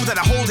I know that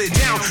I hold it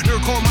down.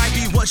 Nerdcore might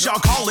be what y'all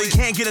call it,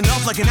 can't get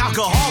enough like an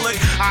alcoholic.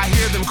 I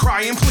hear them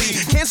cry and plead,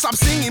 can't stop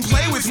singing,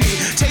 play with me.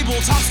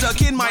 Tabletop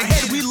stuck in my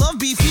head, we love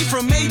Beefy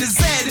from A to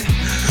Z.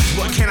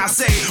 What can I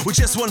say? With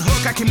just one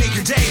hook I can make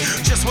your day.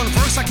 Just one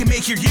verse I can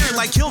make your year.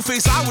 Like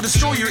Killface I will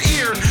destroy your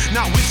ear.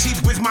 Not with teeth,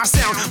 with my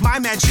sound.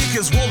 My magic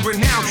is world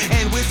renowned.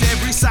 And with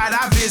every side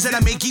I visit, I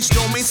make each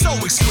domain so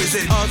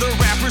exquisite. Other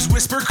rappers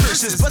whisper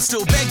curses, but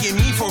still begging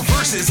me for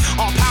verses.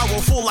 All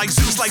powerful like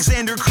Zeus, like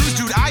Xander Cruz,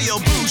 dude I a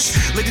boosh.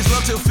 Ladies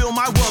love to fill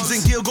my wubs and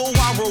giggle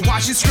while we're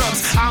watching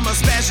Scrubs. I'm a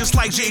spaz just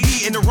like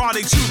JD and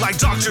erotic too like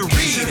Dr.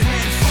 Reed. Your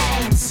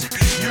headphones,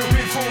 you're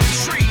in for a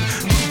treat.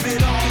 Move it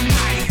all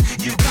night.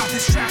 You got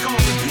this track on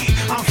repeat.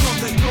 I'm from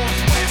the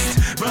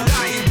Northwest, but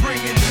I ain't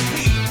bringing the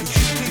heat.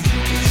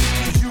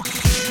 You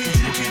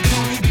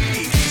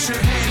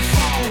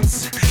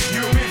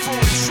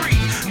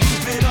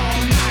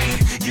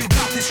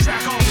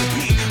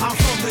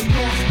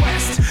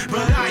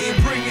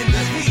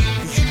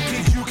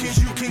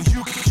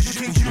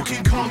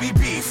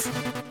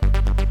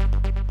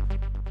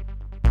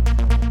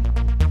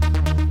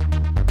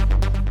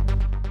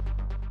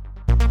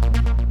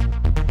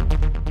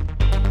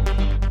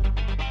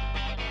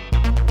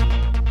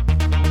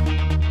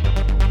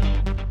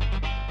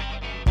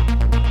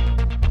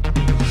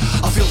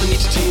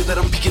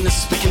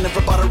speaking.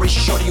 Everybody raise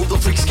your shorty, all the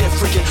freaks get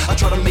freaking. I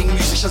try to make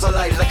music shines a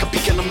light like a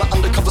beacon. I'm the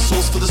undercover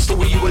source for the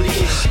story you are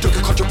leaking. Don't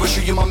get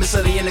controversial, you might miss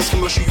any next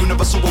commercial.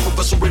 Universal, one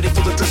reversal, ready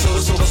for the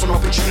dressers. So that's an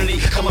opportunity.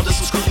 Come under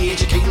some scrutiny,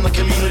 educating the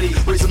community,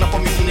 raising up a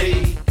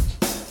mutiny.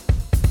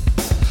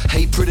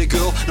 Hey pretty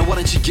girl, now why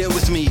don't you get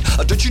with me?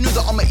 Don't you know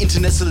that I'm an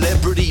internet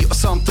celebrity or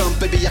something?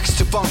 Baby, I can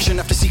still function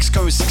after 6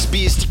 cones, 6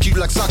 beers. Stick you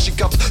like suction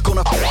cups, gonna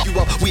f*** you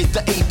up with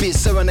the 8-bit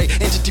serenade.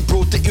 Entity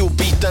brought the ill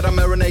beat that I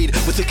marinade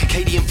with the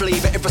Cacadian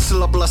flavor. Every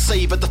syllable I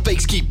say, but the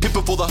fakes keep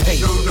pimping for the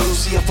hate. No,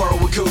 see how far I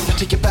would go.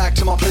 Take it back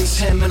to my place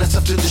 10 minutes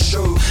after the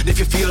show. And if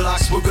you feel like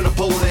smoking a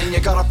bowl, then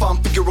you got a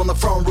fun figure on the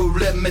front row.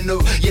 Let me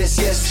know, yes,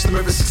 the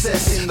mirror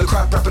success. In the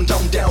crap rapping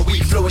dumb down,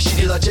 weak flow and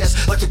shitty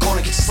digest. Like the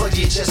corner gets like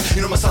DHS.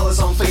 You know my style is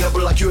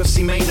unfadable like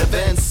UFC main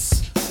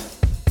events.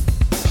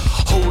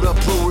 Hold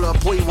up, roll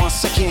up, wait 1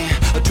 second.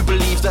 I do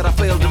believe that I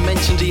failed to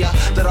mention to ya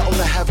that I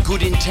only have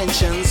good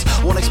intentions.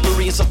 One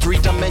experience of 3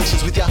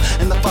 dimensions with ya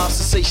and the 5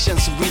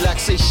 sensations of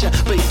relaxation.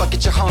 Babe, I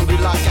get you hungry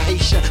like a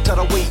Haitian. Tired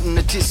of waiting,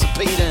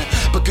 anticipating.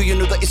 But girl, you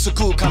know that it's a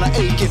cool kind of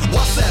aching.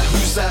 What's that?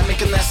 Who's that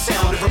making that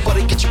sound?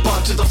 Everybody get your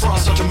butt to the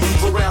front, start to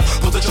move around.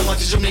 With the jump like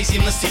the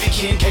gymnasium, the city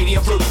king, Katie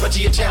and Flo, right to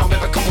your town.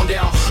 Baby, come on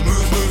down.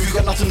 Move, you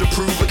got nothing to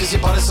prove because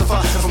your body's so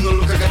fine. And from the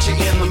look, I got you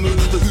in the mood.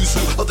 The who's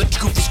who of the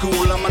school for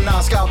school. I'm a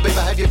nice guy, baby,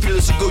 have you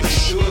feeling so good? You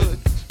should.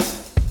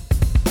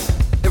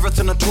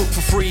 Everything I talk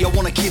for free, I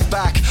wanna give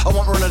back. I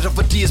won't run out of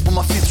ideas by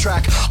my 5th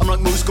track. I'm like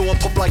Moose, go on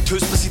pop like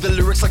toast, but see the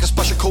lyrics like a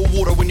splash of cold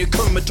water when you're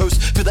comatose.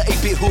 Feel the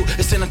 8-bit hook,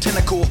 it's in a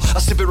tentacle. I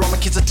sip it on my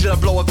kids until I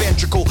blow a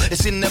ventricle.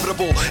 It's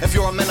inevitable. If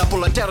you're a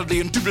maniple, undoubtedly,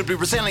 indubitably,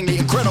 resoundingly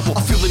incredible.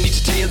 I feel the need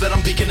to tell you that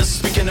I'm beacon, this is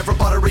speaking.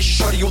 Everybody raise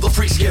your shorty, all the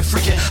freaks get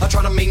freaking. I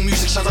try to make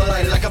music shine a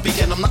light like a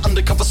beacon. I'm the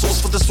undercover source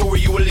for the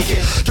story you are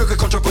leaking. Don't get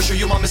controversial,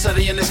 you might miss out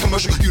in this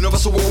commercial.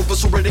 Universal,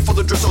 so ready for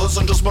the dressers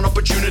and just one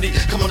opportunity.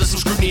 Come under some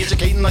scrutiny,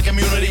 educating the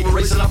community. We're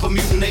raising up a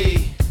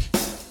mutiny.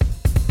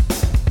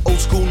 Old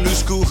school, new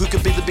school, who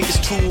could be the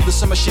biggest tool? There's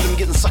so much shit, I'm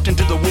getting sucked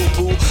into the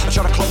whirlpool. I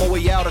try to claw my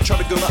way out, I try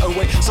to go my own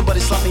way. Somebody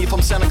slap me if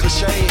I'm sounding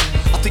cliche.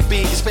 I think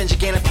big, expand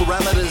gigantic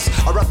parameters.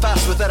 I rap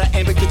fast without an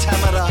ambic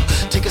pentameter.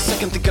 Take a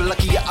second, think of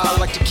lucky I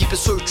like to keep it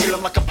so true,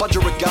 I'm like a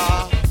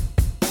budgerigar.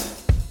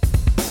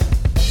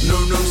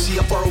 No, see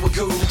how far I would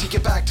go. Take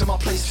it back to my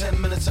place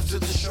 10 minutes after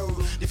the show.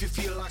 If you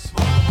feel like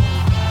smoke.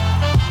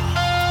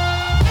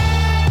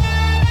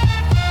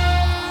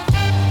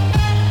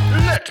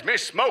 Let me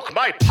smoke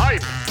my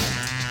pipe.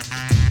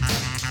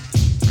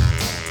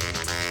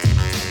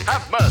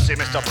 Have mercy,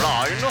 Mr.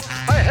 Brown.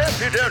 I hope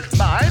you don't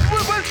mind.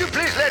 Well, won't you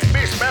please let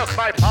me smoke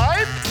my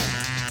pipe?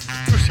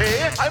 You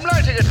see, I'm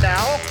lighting it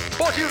now.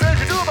 What are you going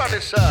to do about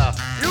it, sir?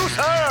 You,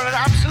 sir, are an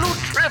absolute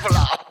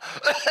driveler.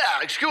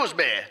 Excuse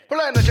me.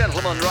 Well, I'm a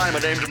gentleman rhymer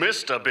named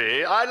Mr.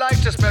 B. I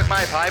like to smoke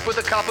my pipe with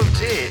a cup of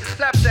tea,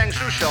 lapsang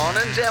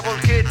souchon and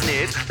deviled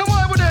kidneys. And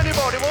why would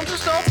anybody want to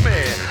stop me?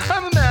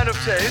 I'm a man of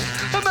taste,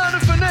 a man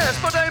of finesse,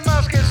 but I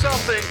must get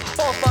something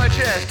off my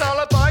chest. I'll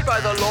abide by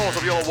the laws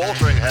of your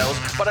watering hells,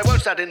 but I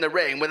won't stand in the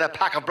rain with a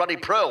pack of bloody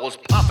proles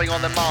puffing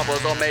on the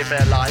marbles or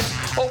Mayfair lights,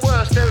 or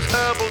worse, those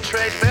herbal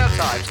trade fair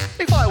types.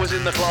 If I was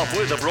in the club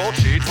with a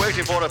broadsheet,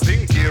 waiting for a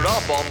pink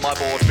giraffe on my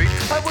board feet,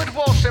 I would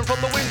watch them from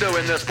the window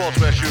in their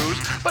sportswear shoes.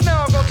 But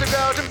now I've got to go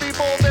out and be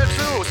born there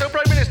too. So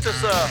Prime Minister,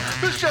 sir,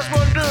 this just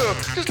won't do.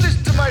 Just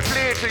listen to my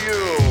plea to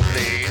you,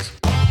 please.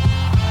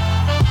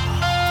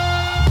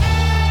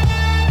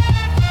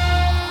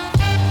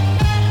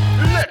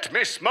 Let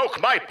me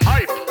smoke my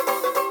pipe.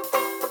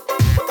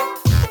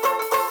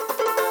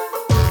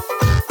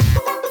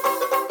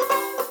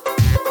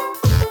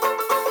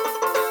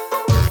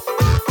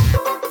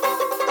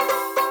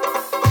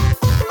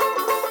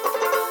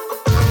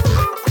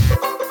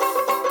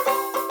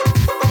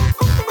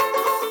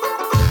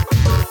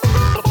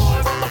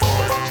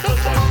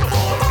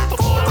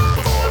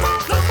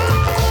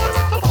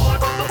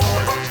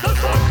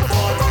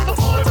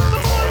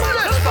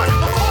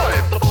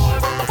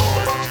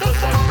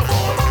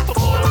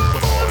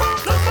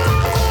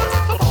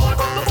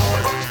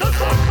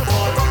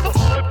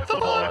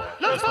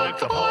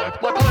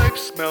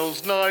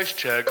 Smells nice,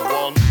 check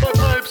 1. My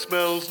pipe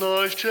smells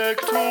nice, check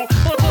 2.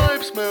 My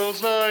pipe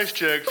smells nice,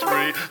 check 3.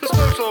 The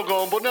smoke's all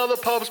gone, but now the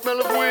pub smell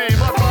of weed.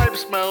 My pipe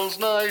smells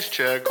nice,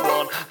 check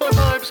 1. My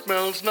pipe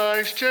smells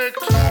nice, check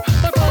 2.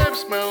 My pipe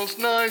smells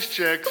nice,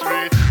 check 3.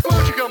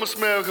 Won't you come and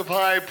smoke a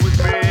pipe with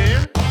me?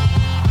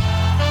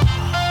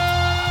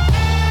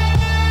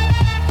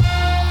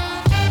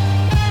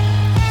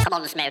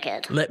 Come on, smoke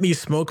it. Let Me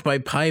Smoke My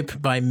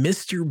Pipe by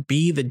Mr.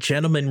 B, the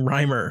Gentleman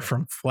Rhymer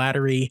from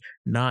Flattery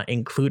Not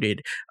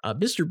Included.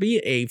 Mr.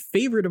 B, a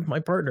favorite of my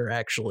partner,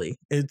 actually.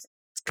 It's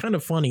kind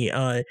of funny.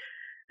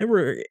 They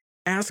were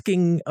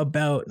asking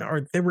about,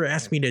 or they were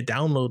asking me to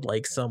download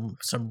like some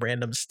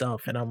random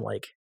stuff, and I'm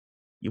like,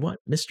 you want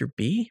Mr.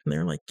 B? And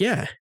they're like,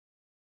 yeah.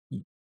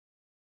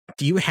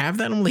 Do you have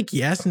that? I'm like,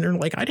 yes. And they're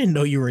like, I didn't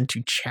know you were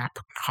into Chap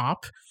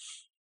Hop.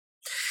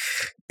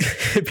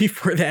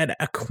 Before that,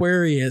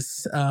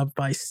 Aquarius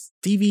by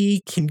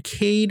Stevie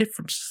Kincaid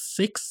from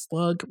Six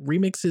Slug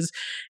Remixes.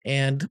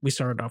 And we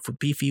started off with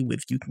Beefy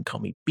with You Can Call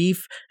Me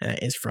Beef.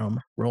 Is from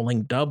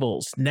Rolling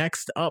Doubles.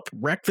 Next up,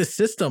 Wreck the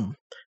System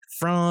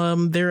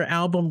from their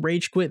album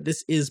Rage Quit.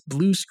 This is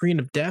Blue Screen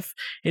of Death.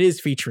 It is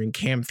featuring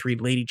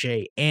Cam3, Lady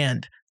J,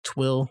 and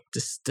Twill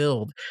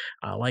Distilled.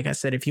 Like I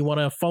said, if you want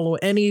to follow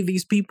any of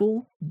these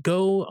people,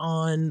 go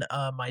on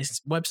my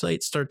website,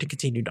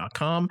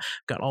 starttocontinue.com.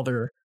 Got all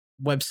their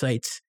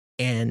websites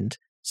and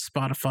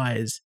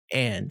Spotify's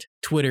and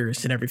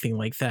Twitters and everything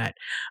like that.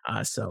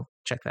 So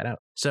check that out.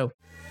 So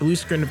Blue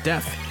Screen of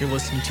Death, you're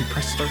listening to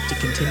Press Start to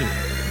Continue.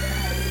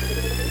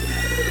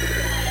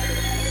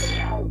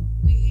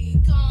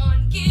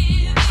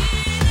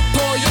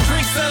 Pour your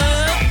drinks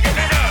up.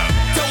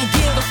 Don't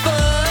give a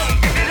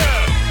fuck.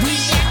 We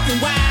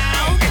acting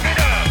wild.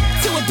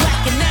 Till we're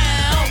blacking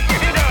out.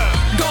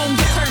 Gon'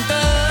 get turned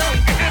up.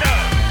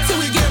 Till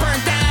we get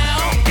burnt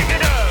out.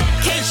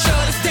 Can't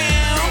shut us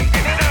down.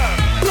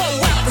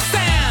 Blow out the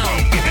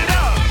sound.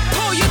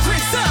 Pour your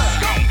drinks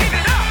up.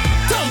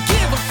 Don't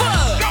give a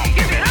fuck.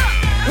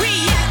 We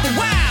acting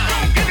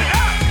wild.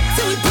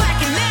 Till we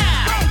blacking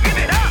out.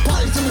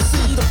 Party to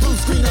receive the blue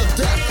screen of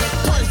death.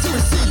 Party to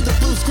receive the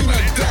blue screen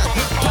of death.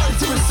 Party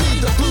to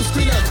receive the blue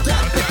screen of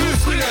death. The blue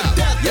screen of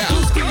death. The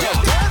blue screen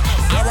of death.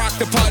 I rock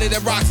the party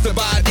that rocks the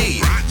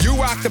body. You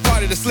rock the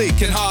party that sleep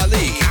can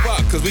hardly keep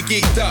up. Cause we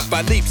geeked up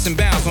by leaps and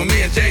bounds. When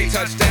me and Jay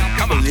touch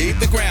down, I believe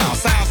the ground.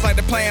 Sounds like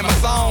they're playing my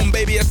song,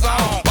 baby, a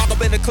song. Walk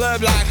up in the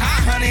club like,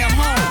 hi honey, I'm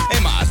home.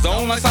 In my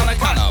zone, I sound like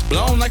kinda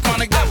blown like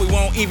chronic that we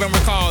won't even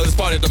recall this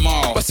party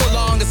tomorrow. But so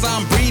long as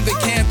I'm breathing,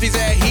 can't be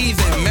that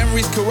heathen.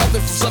 Memories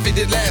corrupted from stuff he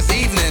did last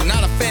evening.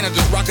 Not a fan of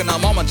just rocking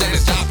on Mama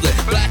Janis Joplin.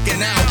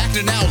 Blacking out,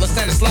 acting out, let's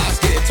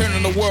Stanislavski.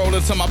 Turning the world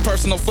into my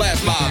personal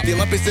flash mob. The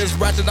Olympics is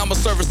ratchet, I'ma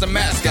service the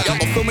mascot. Y'all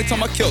gon' film me till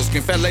my kill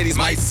screen, fat ladies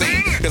might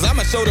sing. Cause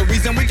I'ma show the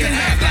reason we can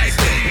have nice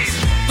things.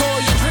 Pour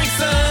your drinks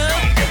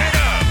up.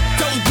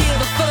 Don't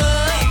give a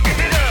fuck.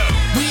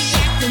 We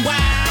acting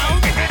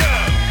wild.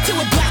 Till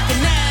we're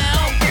blacking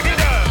out.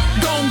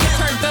 Gon' get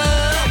turned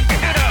up.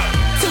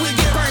 Till we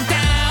get burnt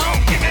out.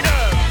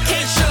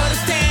 Can't shut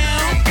us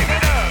down.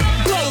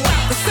 Blow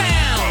out the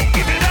sound.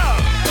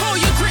 Pour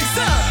your drinks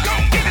up.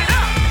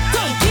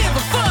 Don't give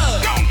a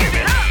fuck.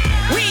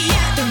 We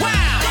acting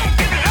wild.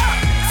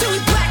 Till we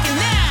blacking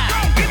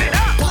out.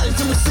 Party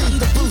to receive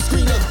the blue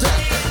screen of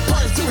death.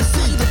 Party to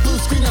receive the blue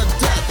screen of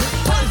death.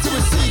 Party to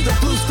receive the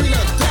blue screen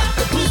of death.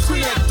 The blue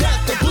screen of death.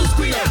 The blue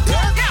screen of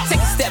death. Take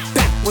a step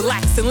back,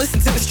 relax, and listen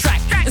to this track.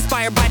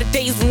 Inspired by the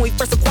days when we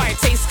first acquired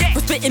taste.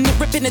 For spitting and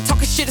ripping and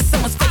talking shit at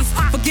someone's face.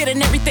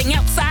 Forgetting everything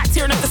outside,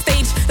 tearing up the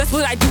stage. That's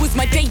what I do is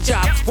my day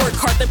job. Work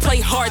hard, then play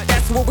hard.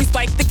 That's what we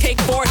spike the cake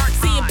for.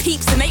 Seeing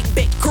peeps and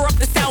 8-bit, corrupt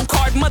the sound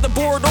card.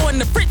 Motherboard on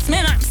the fritz,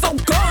 man, I'm so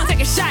gone. Take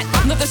a shot,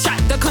 another shot.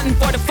 They're cutting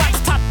for the flights.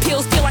 Pop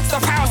pills, feel like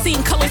star power.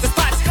 Seeing colors and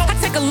spots. I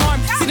take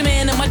alarm, see the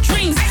man in my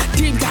dreams.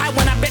 Dream die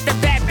when I bet the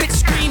bad bitch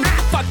scream.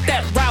 Fuck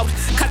that route,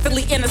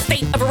 constantly in a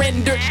state of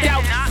rendered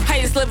doubt.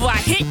 Highest level I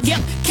hit,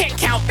 yep, can't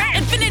count.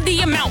 Infinity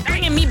amount,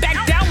 bringing me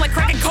back down like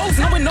cracking codes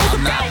no one knows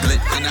I'm about. not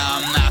blitzing,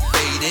 I'm not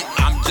faded.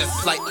 I'm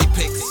just slightly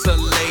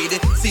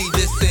pixelated. See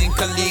this in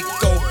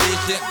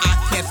ColecoVision. I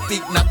can't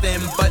speak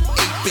nothing but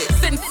 8-bit.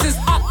 Senses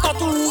up all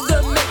through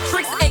the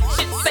matrix.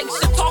 Ancient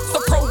sanction talks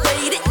are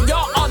prorated.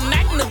 Y'all are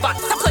Magnavox,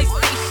 a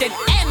PlayStation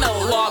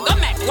analog.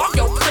 I'm at log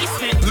your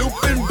placement.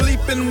 Looping,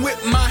 bleeping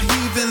with my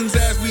heathens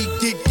as we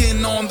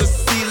geeking on the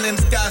ceiling.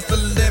 Sky's the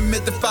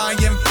limit, defying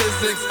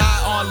physics.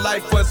 High on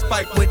life was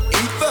spiked with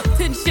ether.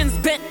 Tension's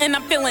bent and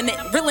I'm feeling it.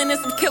 Reeling in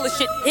some killer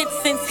shit. Hit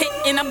since hit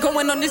and I'm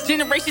going on this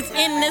generation's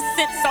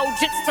innocent. So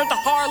jits turn to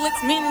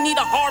harlots. Men need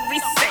a hard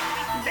reset.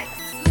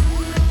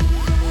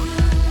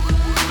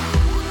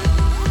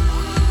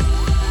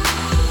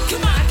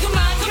 Come on, come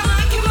on, come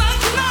on, come on,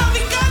 come on.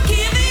 We gon'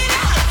 give it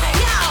up.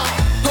 Yo.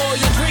 Pour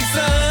your drinks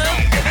up.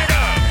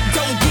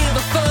 Don't give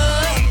a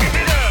fuck.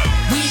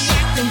 We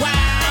acting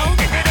wild.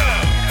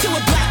 Till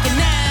we're blacking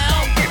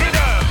out.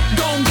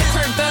 Gon' get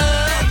turned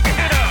up.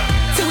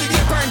 Till we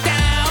get burnt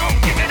out.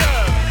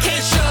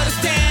 Can't shut us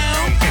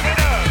down.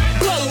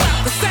 Blow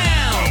out the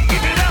sound.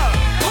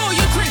 Pour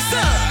your drinks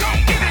up.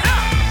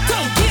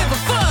 Don't give a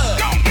fuck.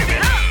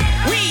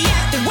 We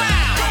acting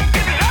wild.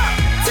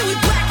 Till we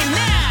blacking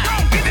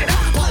out.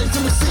 Party to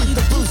receive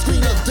the blue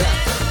screen of death.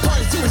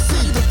 Party to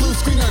receive the blue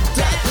screen of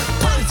death.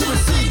 Party to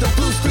receive the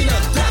blue screen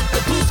of death.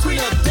 The blue screen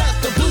of death.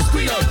 The blue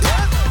screen of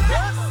death.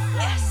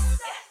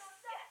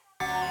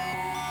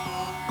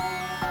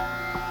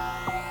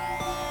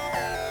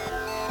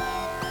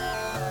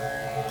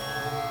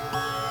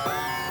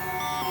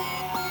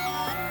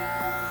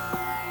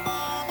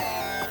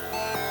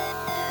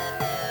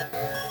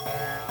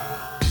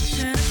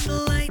 Turn up the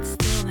lights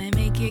till they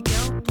make you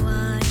go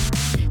blind.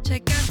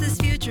 Check out this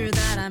future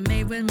that I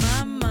made with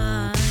my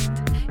mind.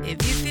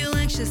 If you feel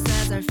anxious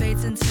as our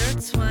fates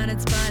intertwine,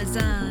 it's by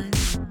design.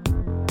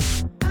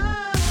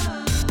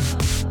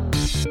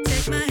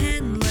 Take my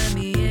hand and let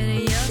me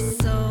into your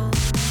soul.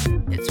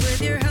 It's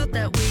with your help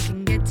that we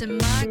can get to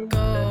my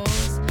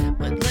goals.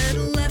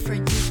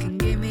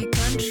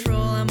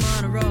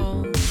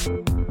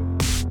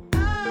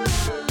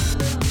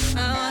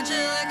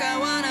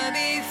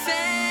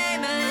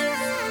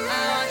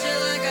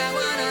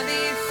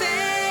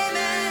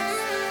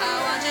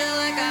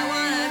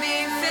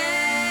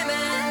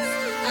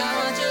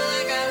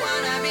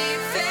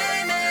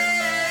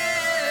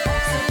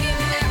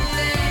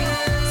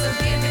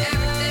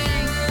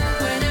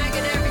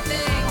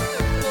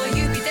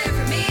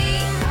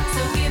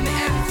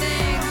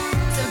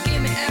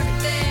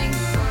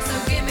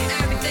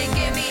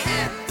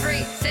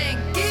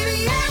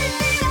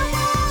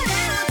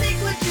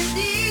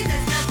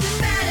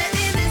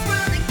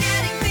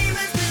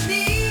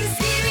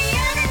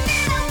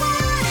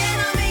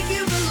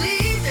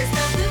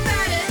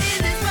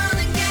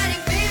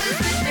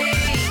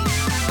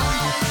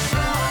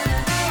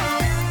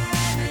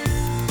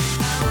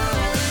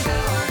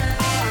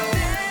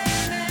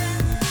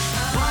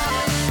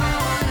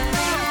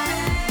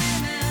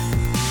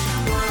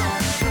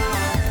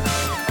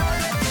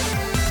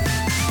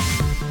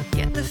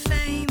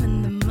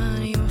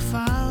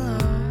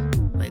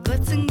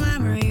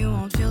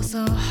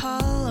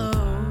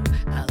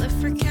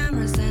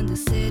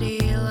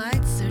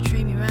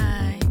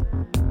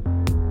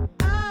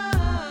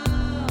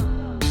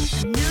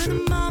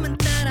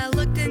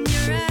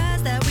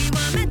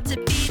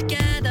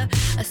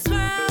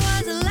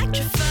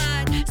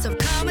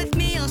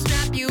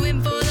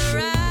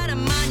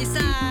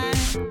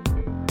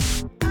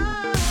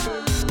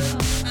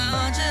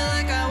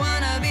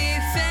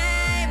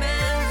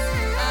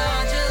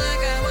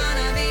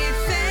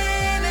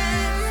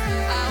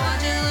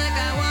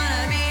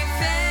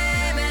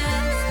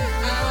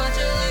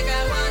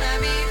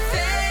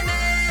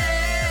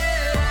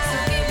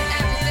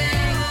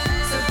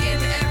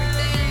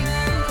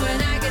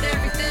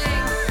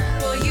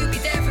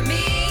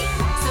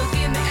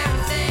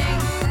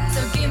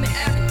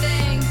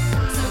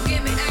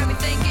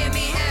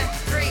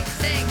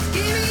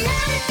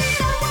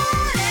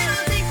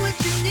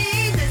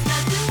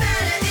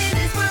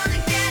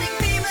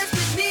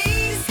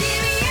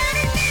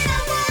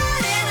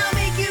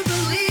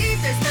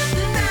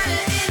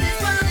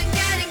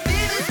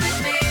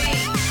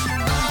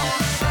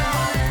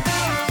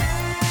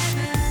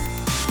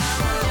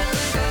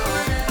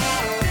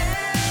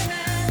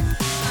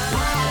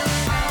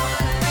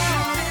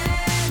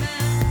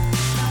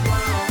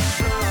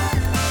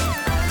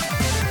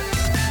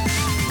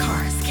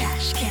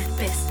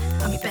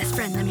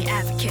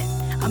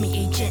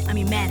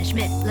 me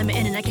management. Let me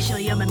in and I can show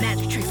you all my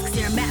magic tricks. Cause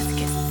you're a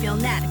masochist, feel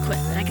inadequate.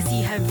 But I can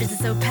see how your business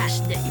is so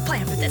passionate. You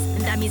plan for this,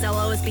 and that means I'll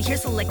always be here.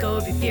 So let go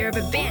of your fear of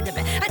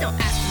abandonment. I don't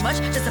ask for much,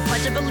 just a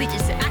pledge of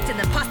allegiance. To act an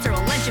imposter,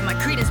 I'll lend you my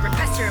credence.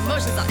 Repress your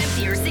emotions, I'll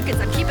empty your secrets.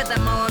 I'm keeping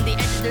them all on the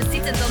edge of their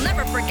seats, and they'll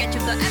never forget you.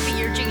 They'll envy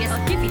your genius.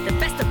 I'll give you the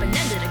best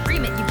open-ended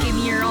agreement. You gave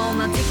me your all,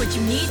 and I'll take what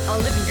you need. I'll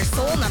live in your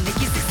soul, and I'll make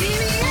you succeed. Give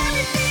me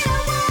everything I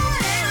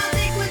want, and I'll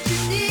take what you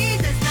need.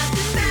 There's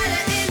nothing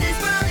better in this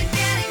world than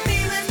getting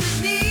famous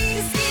with me.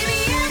 Just give me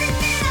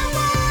everything I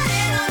want,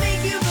 and I'll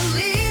make you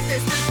believe.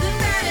 There's nothing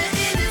better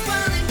in this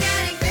world than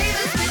getting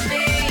famous with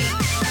me. I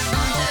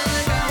want you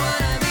like I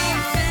wanna be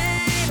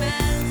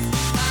famous.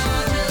 I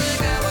want you like I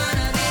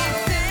wanna be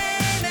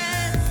famous.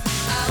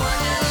 I want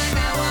you like I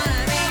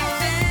wanna be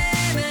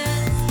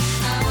famous.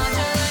 I want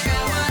you like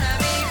I wanna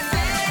be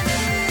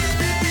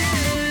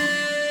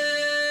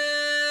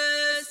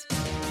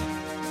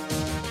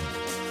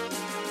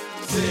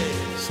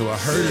So I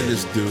heard of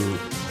this dude.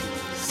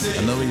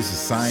 I know he's a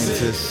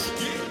scientist.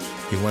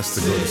 He wants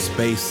to go to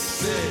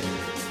space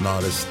and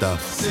all this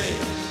stuff.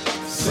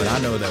 But I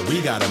know that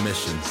we got a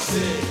mission.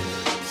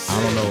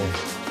 I don't know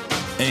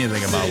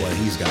anything about what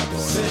he's got going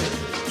on.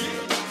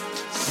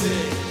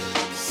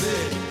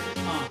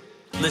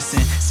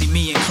 Listen, see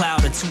me and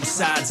Cloud are two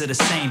sides of the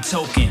same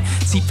token.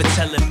 Tifa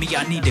telling me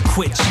I need to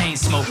quit chain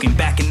smoking.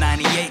 Back in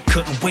 98,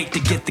 couldn't wait to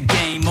get the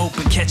game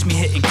open. Catch me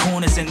hitting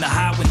corners in the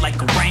highway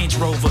like a Range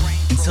Rover.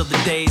 Until the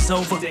day's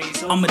over,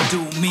 I'ma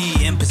do me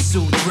and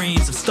pursue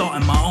dreams of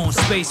starting my own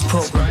space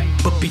program.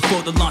 But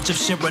before the launch of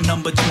Shira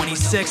number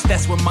 26,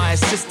 that's where my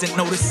assistant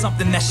noticed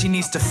something that she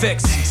needs to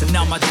fix. So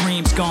now my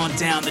dream's gone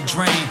down the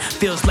drain.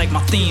 Feels like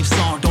my theme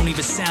song don't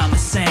even sound the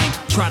same.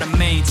 Try to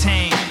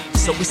maintain,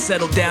 so we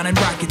settled down in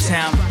Rocket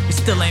Town. We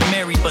still ain't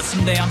married, but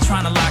someday I'm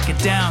trying to lock it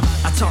down.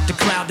 I talk to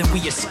Cloud and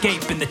we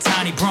escape in the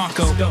tiny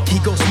Bronco. He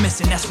goes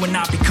missing, that's when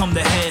I become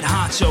the head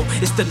honcho.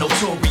 It's the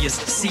notorious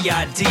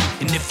CID,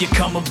 and if you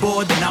come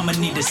aboard, then I'ma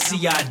need a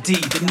CID.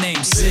 The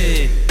name's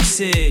Sid,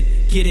 Sid,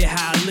 get it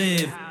how I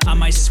live. I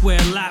might swear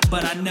a lot,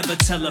 but I never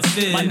tell a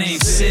fib. My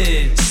name's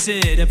Sid,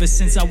 Sid. Ever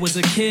since I was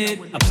a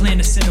kid, I planned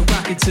to send a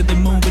rocket to the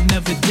moon, but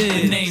never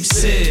did. The name's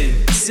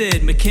Sid,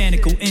 Sid,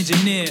 mechanical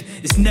engineer.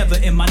 It's never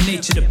in my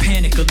nature to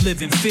panic or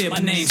live in fear. My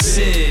name's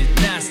Sid.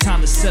 Now it's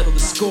time to settle the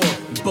score.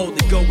 We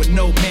boldly go where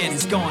no man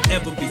has gone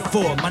ever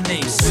before. My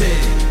name's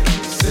Sid,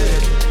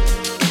 Sid,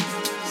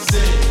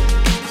 Sid,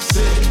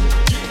 Sid,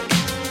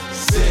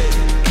 Sid,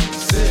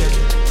 Sid,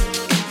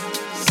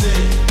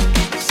 Sid,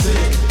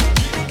 Sid.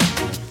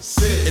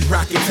 In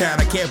Rocket Town,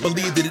 I can't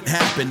believe that it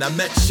happened. I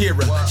met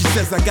Shira. She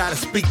says I gotta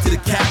speak to the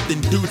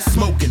captain. Dude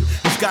smoking.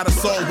 He's got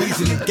us all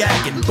wheezing and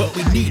gagging, but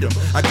we need him.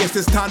 I guess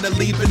it's time to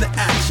leave into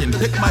action.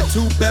 Pick my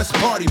two best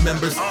party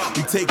members.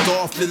 We take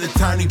off in the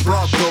tiny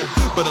Bronco,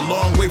 but a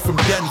long way from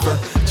Denver.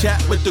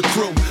 Chat with the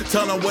crew,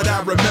 tell them what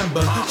I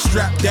remember.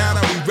 Strapped down,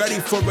 are we ready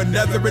for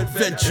another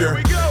adventure? Here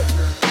we go.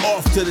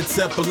 Off to the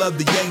temple of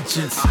the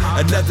ancients.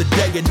 Another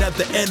day,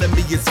 another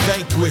enemy is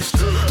vanquished.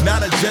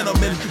 Not a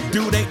gentleman,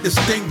 dude ain't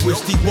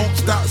distinguished. He won't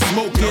stop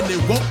smoking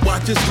and won't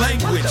watch his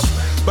language.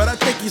 But I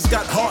think he's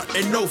got heart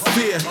and no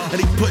fear,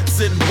 and he puts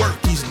in work,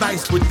 he's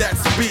nice with that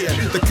spear.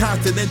 The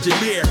constant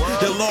engineer,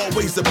 he'll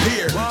always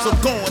appear. So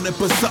go on and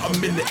put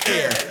something in the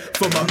air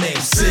for my man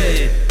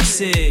Sid.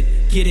 Sid,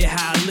 get it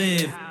how I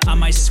live. I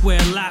might swear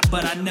a lot,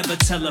 but I never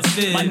tell a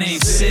fib. My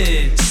name's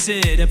Sid,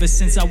 Sid. Ever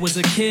since I was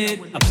a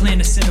kid, I planned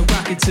to send a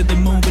rocket to the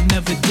moon, but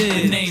never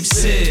did. The name's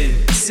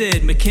Sid,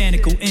 Sid,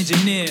 mechanical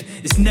engineer.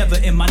 It's never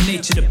in my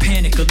nature to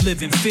panic or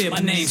live in fear. My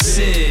name's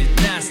Sid.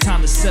 Now it's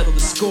time to settle the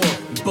score.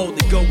 We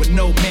boldly go where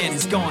no man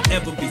has gone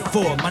ever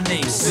before. My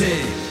name's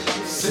Sid,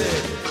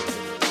 Sid,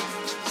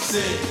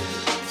 Sid,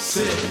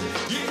 Sid,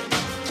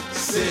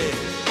 Sid,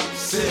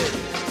 Sid,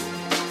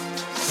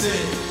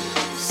 Sid,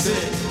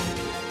 Sid.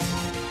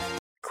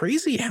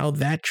 Crazy how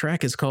that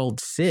track is called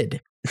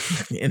Sid.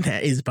 And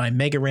that is by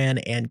Mega Ran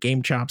and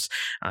Game Chops.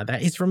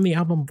 That is from the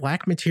album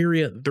Black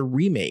Materia, the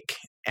remake.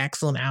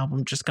 Excellent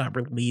album, just got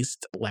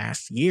released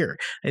last year.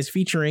 It's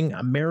featuring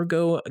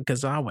Amerigo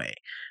Gazawe.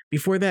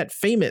 Before that,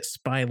 Famous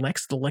by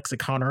Lex the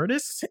Lexicon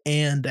Artist,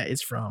 and that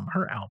is from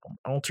her album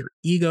Alter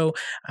Ego.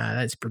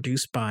 That's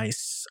produced by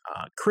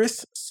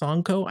Chris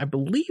Sonko. I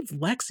believe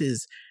Lex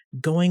is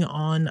going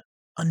on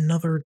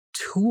another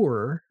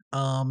tour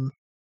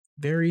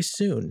very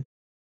soon.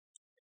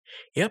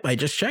 Yep, I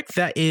just checked.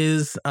 That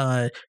is,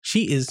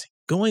 she is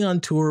going on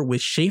tour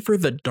with Schaefer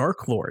the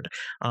Dark Lord,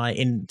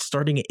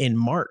 starting in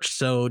March.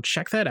 So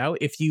check that out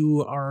if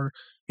you want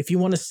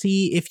to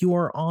see if you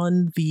are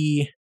on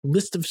the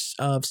list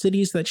of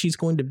cities that she's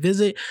going to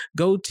visit.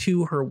 Go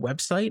to her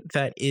website.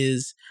 That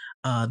is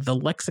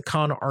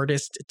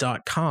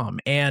thelexiconartist.com,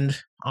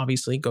 and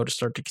obviously go to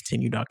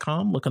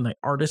starttocontinue.com, look on the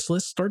artist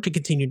list,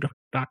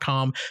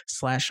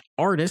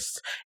 starttocontinue.com/artists,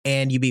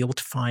 and you'll be able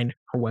to find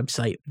her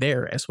website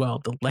there as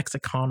well,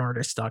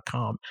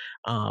 thelexiconartist.com.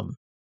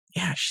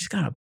 Yeah, she's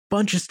got a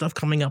bunch of stuff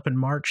coming up in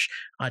March,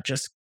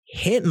 just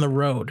hitting the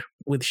road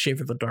with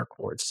Schaefer the Dark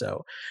Lord.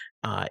 So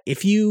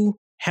if you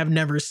have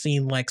never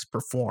seen Lex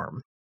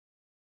perform,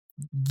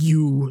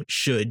 you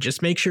should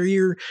just make sure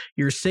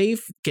you're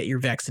safe, get your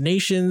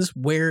vaccinations,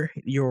 wear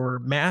your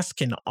mask,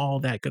 and all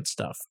that good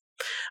stuff.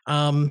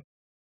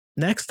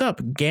 Next up,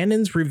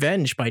 Ganon's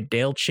Revenge by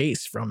Dale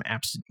Chase from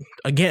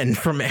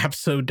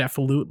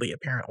Abso-Defulutely,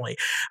 apparently.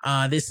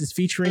 This is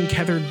featuring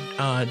Heather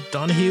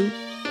Donahue,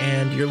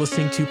 and you're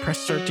listening to Press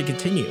Start to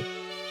Continue.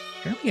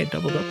 Apparently I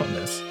doubled up on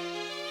this.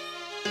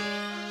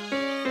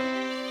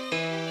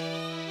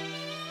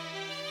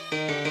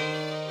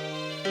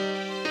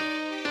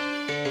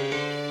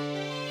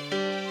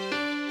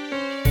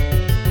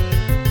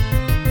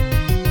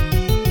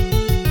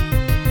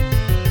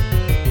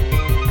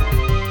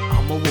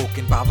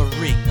 By the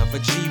ring of a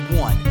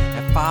G1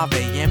 at 5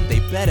 a.m. They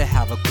better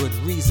have a good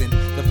reason.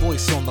 The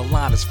voice on the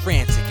line is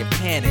frantic and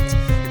panicked.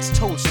 It's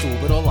Toadstool,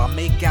 but all I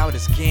make out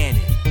is Ganon.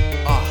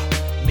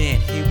 Man,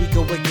 here we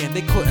go again.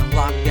 They couldn't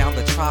lock down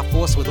the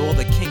Triforce with all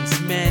the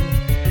King's men.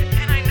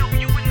 And I know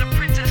you and the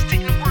princess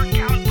didn't work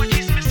out, but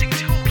she's missing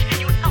too. Can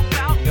you help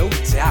out? No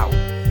doubt.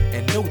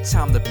 And no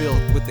time to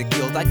build with the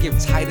guild. I give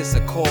Titus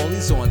a call.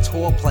 He's on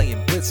tour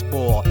playing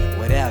blitzball.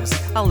 Whatevs,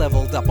 I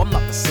leveled up. I'm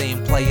not the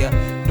same player.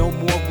 No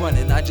more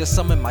running, I just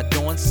summon my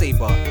Dawn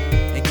Saber.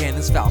 And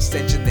Ganon's Faust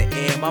engine the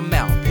air. My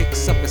mount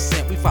picks up a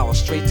scent, we follow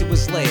straight to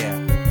his lair.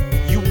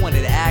 You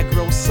wanted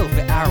aggro,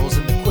 silver arrows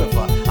in the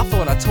quiver. I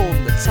thought I told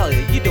him to tell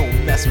you, you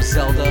don't mess with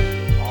Zelda.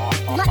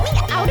 Let me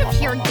out of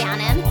here,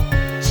 Ganon.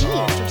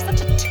 Jeez, you're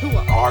such a tool.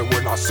 I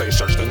would not say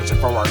such things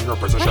if I were in your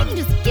position. Why don't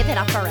you just give it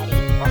up already?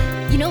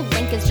 You know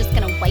Link is just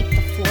gonna wipe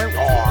the floor with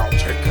you. I'll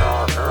take care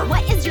of him.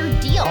 What is your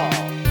deal?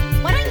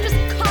 Why don't you just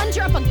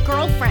conjure up a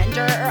girlfriend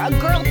or a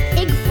girl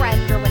pig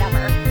friend or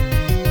whatever?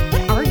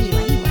 What are you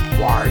anyway?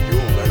 Why, you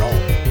little...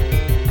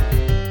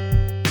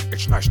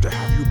 It's nice to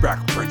have you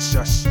back,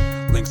 princess.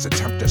 Link's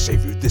attempt to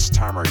save you this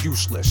time are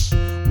useless.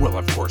 Well,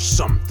 of course,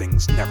 some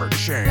things never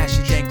change. As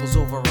she dangles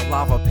over a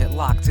lava pit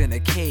locked in a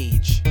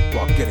cage.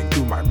 While getting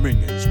through my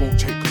minions won't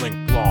take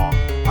Link long.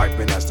 I've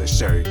been, as they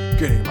say,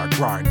 getting my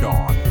grind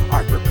on.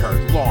 I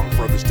prepared long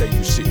for this day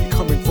you see.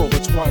 Coming for the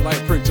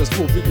Twilight Princess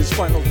will be this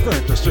final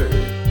fantasy.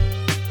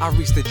 I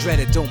reached the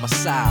dreaded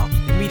domicile,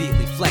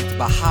 immediately flanked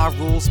by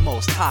Hyrule's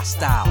most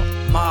hostile.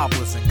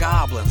 Moblins and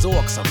goblins,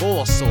 orcs of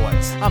all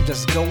sorts. I'm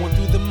just going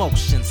through the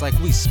motions like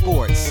we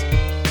sports.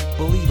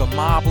 Believe a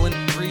moblin,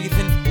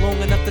 breathing,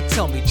 long enough to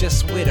tell me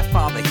just where to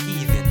find the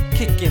heathen.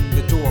 Kick in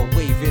the door,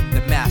 waving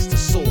the master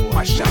sword.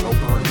 My shadow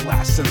burn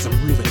blast sends him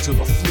reeling to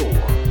the floor.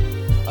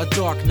 A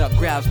dark nut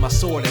grabs my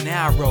sword and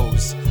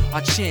arrows.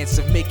 Our chance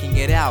of making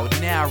it out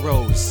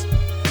narrows.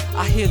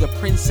 I hear the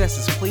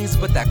princess's pleas,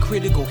 but that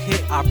critical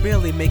hit, I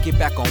barely make it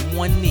back on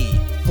one knee.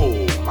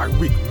 Fool, my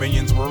weak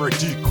minions were a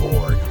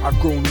decoy. I've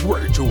grown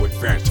way too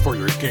advanced for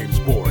your games,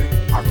 boy.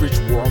 I've reached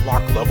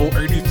Warlock level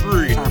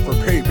 83. Time for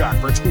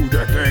payback for 2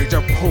 decades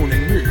of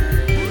honing me.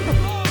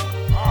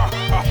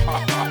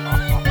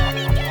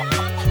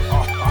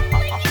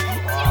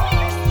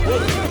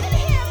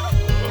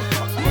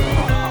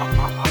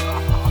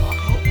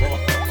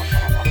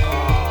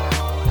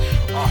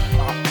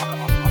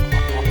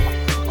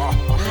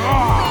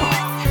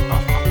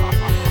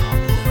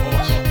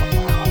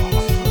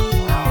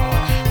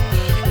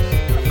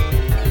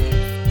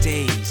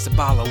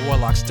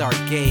 Warlock's dark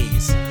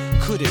gaze.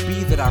 Could it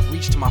be that I've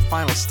reached my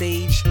final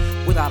stage?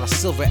 Without a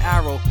silver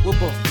arrow, we're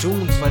both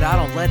doomed, but I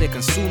don't let it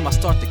consume. I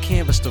start to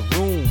canvas the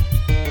room.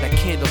 That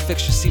candle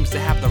fixture seems to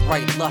have the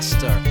right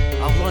luster.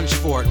 I lunge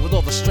for it with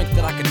all the strength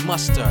that I can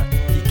muster.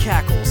 He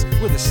cackles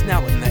with his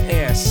snout in the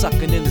air,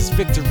 sucking in his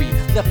victory,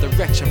 left the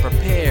wretch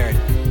unprepared.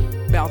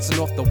 Bouncing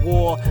off the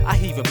wall, I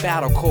heave a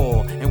battle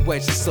call and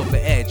wedge the silver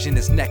edge in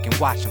his neck and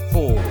watch him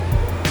fall.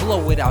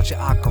 Blow it out your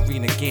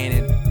ocarina,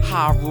 Ganon.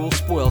 Hyrule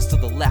spoils to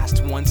the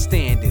last one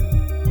standing.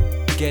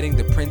 Getting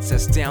the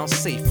princess down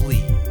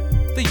safely.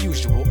 The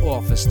usual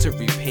office to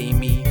repay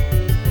me.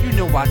 You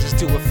know I just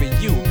do it for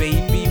you,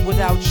 baby.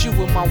 Without you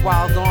in my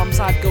wild arms,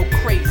 I'd go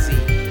crazy.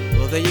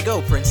 Well, there you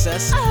go,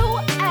 princess.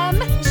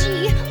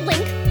 OMG,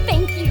 Link,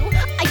 thank you.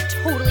 I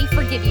totally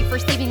forgive you for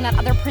saving that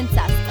other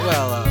princess.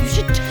 Well, you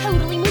should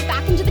totally move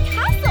back into the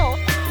castle.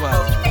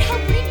 Well, you could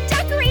help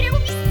redecorate. It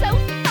would be so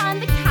fun.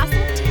 The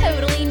castle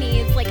totally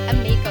needs like a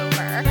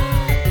makeover.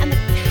 And the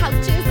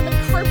couches and the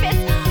carpets.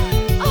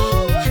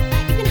 Oh,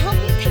 you can help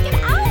me pick it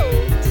out.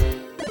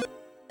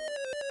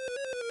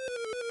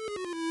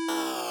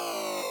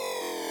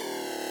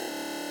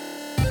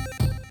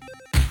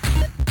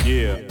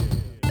 Yeah.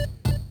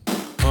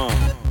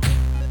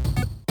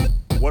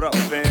 What up,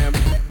 fam?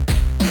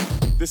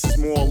 This is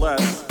More or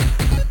Less,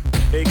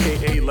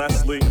 aka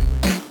Leslie.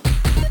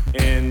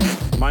 And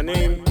my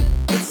name,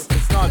 it's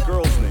not a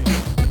girl's name.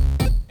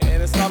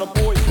 And it's not a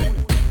boy's name.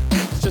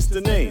 It's just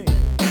a name.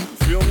 You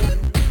feel me?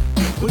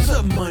 What's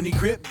up, money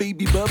grip,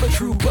 baby bubba,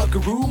 true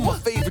buckaroo, my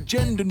favorite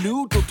gender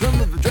neutral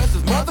term of address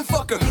is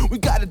motherfucker. We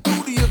got a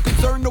duty of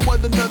concern to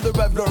one another.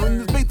 I've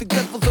learned this basic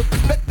levels of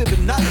respected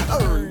and not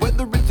earned.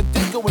 Whether it's a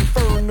disco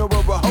inferno or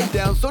a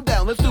hoedown, so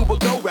down, let's do a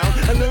go round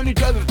and learn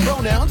each other's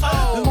pronouns.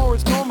 The more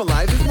it's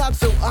normalized, it's not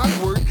so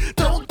awkward.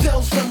 Don't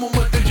tell someone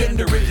what their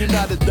gender is, you're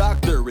not a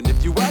doctor. And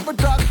if you are a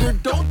doctor,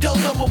 don't tell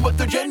someone what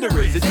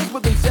gender is. It is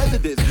what they says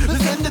it is.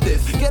 Listen to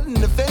this.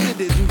 Getting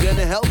offended isn't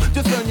gonna help.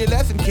 Just learn your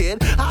lesson,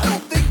 kid. I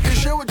don't think you're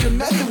sure what you're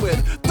messing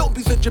with. Don't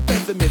be such a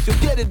pessimist. You'll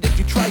get it if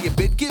you try a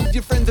bit. Give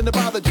your friends an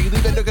apology.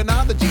 Leave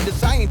endocrinology to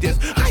scientists.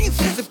 I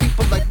insist that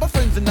people like my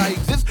friends and I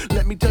exist.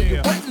 Let me tell you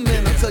what, and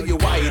then I'll tell you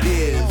why it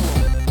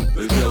is.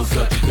 There's no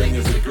such thing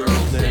as a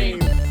girl's name.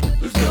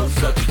 There's no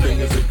such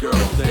thing as a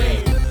girl's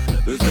name.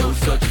 There's no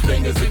such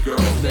thing as a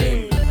girl's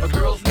name. A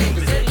girl's name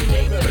is any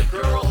name that a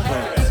girl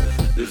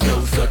has. There's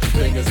no such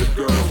thing as a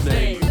girl's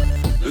name.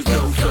 There's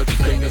no such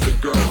thing as a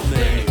girl's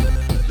name.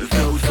 There's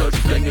no such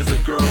thing as a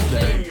girl's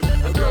name.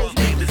 A girl's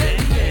name is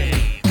any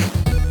name.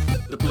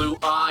 The blue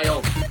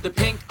aisle, the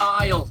pink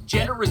aisle.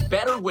 Gender is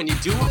better when you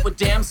do it with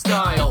damn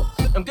style.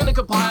 I'm gonna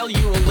compile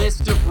you a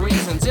list of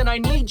reasons, and I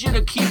need you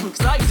to keep them,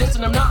 cause I exist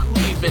and I'm not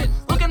leaving.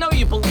 Look, I know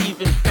you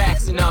believe in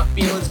facts and not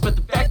feelings, but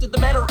the fact of the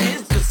matter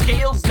is the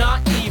scale's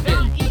not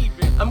even.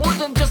 I'm more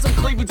than just some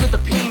cleavage with a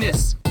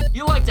penis.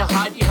 You like to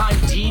hide behind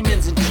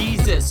demons and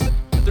Jesus.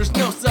 There's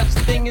no such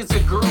thing as a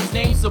girl's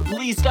name, so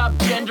please stop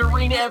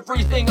gendering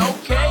everything,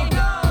 okay?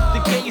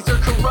 The gays are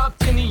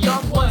corrupt and the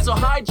young ones, so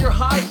hide your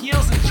high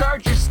heels and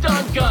charge your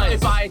stun guns.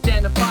 If I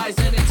identify as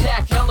an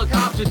attack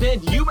helicopter,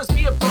 then you must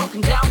be a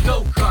broken down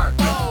go-kart.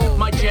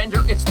 My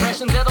gender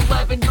expression's at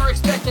 11, you're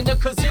expecting a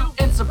kazoo,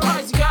 and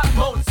surprise, you got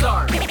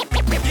Mozart.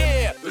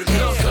 Yeah, there's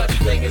no such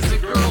thing as a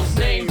girl's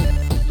name.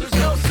 There's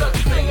no such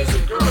thing as a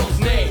girl's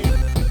name.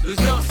 There's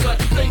no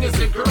such thing as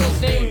a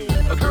girl's name.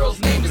 A girl's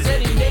name is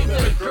any name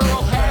that a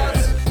girl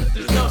has.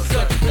 There's no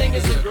such thing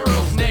as a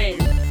girl's name.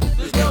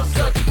 There's no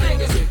such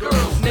thing as a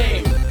girl's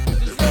name.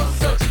 There's no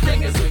such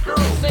thing as a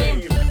girl's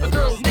name. A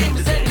girl's name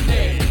is any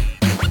name.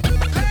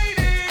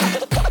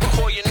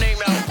 Call your name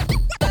out.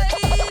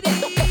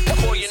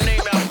 Call your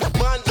name out.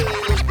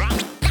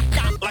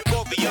 Like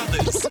all the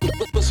others.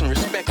 Put some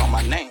respect on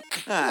my name.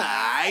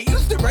 I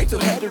used to write so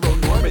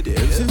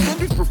heteronormative, since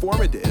gender's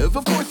performative,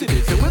 of course it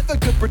is. And if I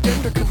could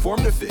pretend to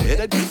conform to fit,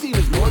 I'd be seen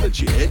as more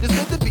legit.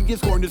 Instead of being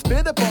scorned and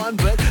spit upon,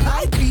 but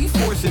I'd be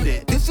forcing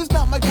it. This is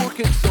not my core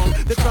concern,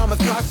 the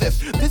trauma's process.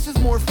 This is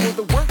more for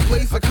the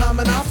workplace, a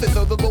common office,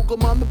 or the local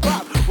mom and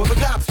pop, or the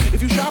cops.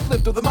 If you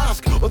shoplift, or the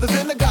mosque, or the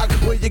synagogue,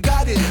 well you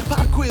got it.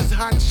 Pop quiz,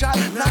 hot shot,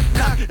 knock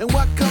knock. And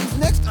what comes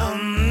next?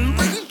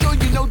 Pretty sure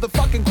you know the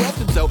fucking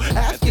question, so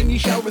ask and you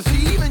shall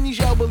receive and you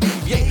shall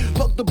believe. Yay,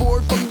 fuck the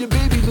board from your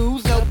baby,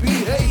 lose, help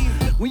behave.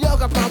 We all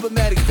got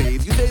problematic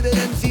faves. You say that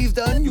MC's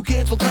done, you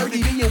cancel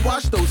Cardi B and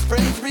watch those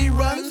Friends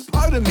reruns.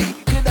 Pardon me,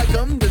 did I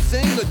come to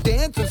sing or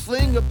dance or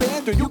sling or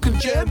banter? You can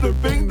jam or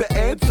bring the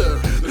answer.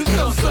 There's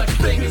no such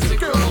thing as a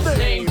girl's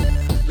name.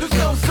 There's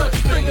no such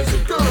thing as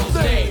a girl's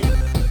name.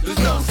 There's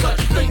no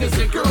such thing as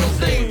a girl's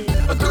name.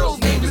 A girl's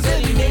name is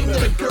any name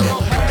that a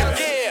girl has.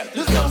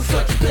 There's no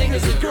such thing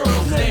as a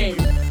girl's name.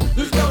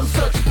 There's no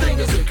such thing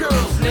as a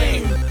girl's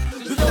name.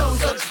 There's no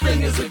such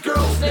thing as a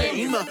girl's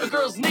name. A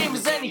girl's name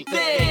is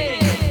anything.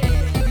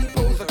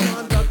 People's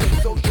conduct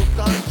and social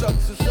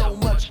constructs are so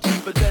much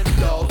deeper than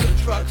dolls and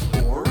trucks.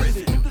 Or is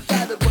it you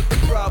decided what the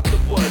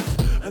problem was?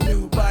 A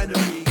new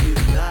binary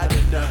is not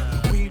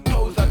enough. We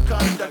pose our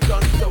conduct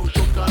on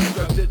social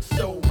constructs. It's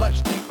so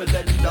much deeper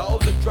than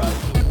dolls and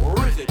trucks.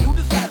 Or is it you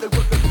decided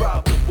what the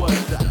problem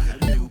was?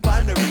 A new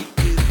binary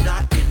is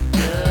not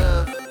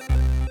enough.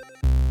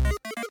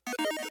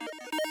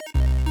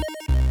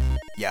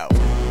 Yo,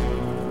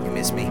 you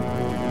miss me?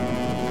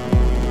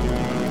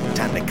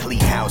 Time to clean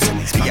house in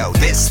these. Yo,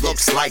 this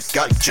looks like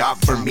a job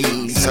for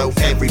me. So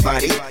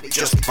everybody,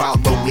 just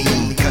follow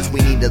me. Cause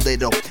we need a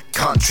little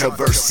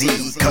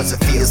controversy. Cause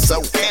it feels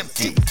so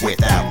empty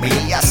without me.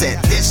 I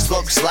said this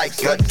looks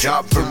like a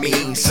job for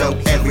me. So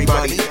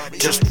everybody,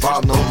 just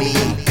follow me.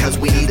 Cause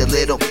we need a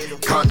little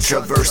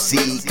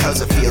controversy.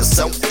 Cause it feels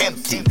so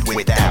empty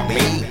without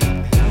me.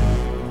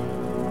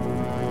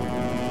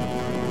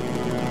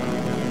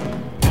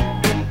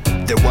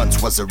 There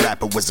once was a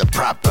rapper, was a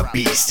proper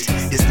beast.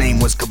 His name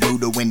was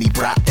Kabuto when he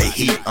brought the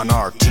heat. On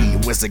RT,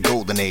 it was a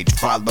golden age,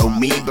 follow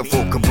me.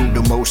 Before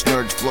Kabuto, most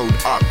nerds flowed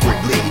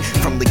awkwardly.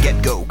 From the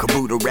get-go,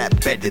 Kabuto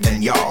rapped better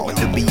than y'all. And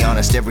to be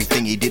honest,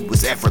 everything he did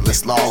was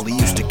effortless lol. He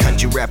used to cut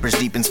your rappers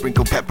deep and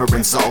sprinkle pepper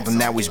and salt. And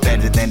now he's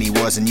better than he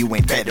was and you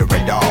ain't better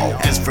at all.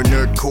 As for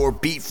nerdcore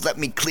beef, let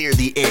me clear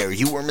the air.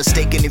 You were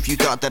mistaken if you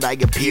thought that I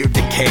appeared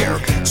to care.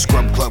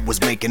 Scrub Club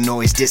was making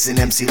noise, dissing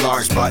MC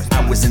Lars, but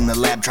I was in the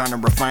lab trying to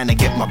refine and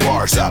get my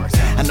bars up.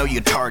 I know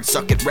you're tired,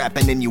 suck at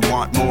rapping and you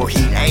want more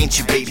heat. I ain't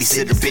your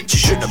babysitter, bitch, you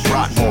should've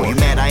brought more. You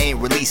mad I ain't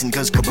releasing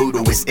cause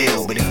Kabuto is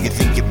ill. But if you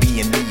think you're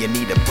being me, you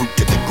need a boot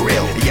to the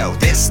grill. Yo,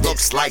 this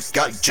looks like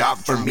a job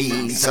for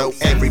me. So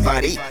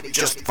everybody,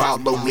 just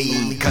follow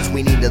me. Cause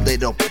we need a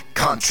little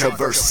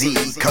controversy,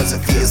 cause it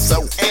feels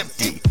so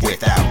empty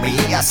without me.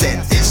 I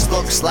said this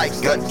looks like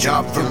a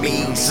job for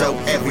me, so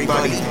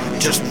everybody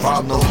just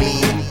follow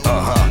me.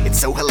 It's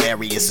so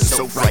hilarious and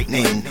so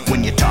frightening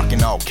when you're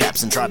talking all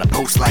caps and try to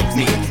post like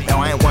me.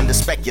 Now I ain't one to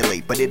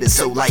speculate, but it is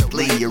so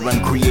likely you're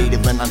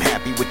uncreative and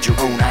unhappy with your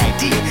own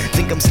ID.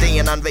 Think I'm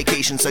staying on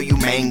vacation so you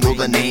mangle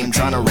the name,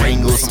 trying to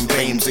wrangle some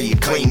fame so you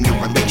claim your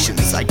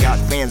relations. I got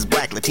fans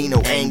black, Latino,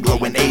 Anglo,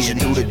 and Asian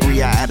who'd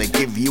agree I had to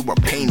give you a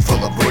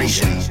painful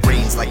abrasion.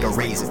 Brains like a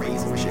raisin.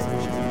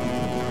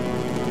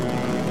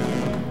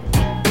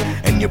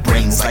 Your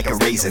brain's like a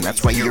raisin,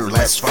 that's why you're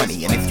less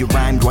funny. And if you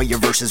rhymed, why your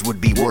verses would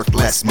be worth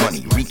less money.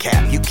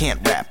 Recap, you can't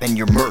rap and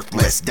you're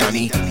mirthless,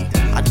 dunny.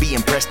 I'd be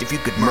impressed if you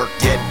could murk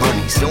dead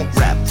bunnies. Don't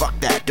rap, fuck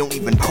that, don't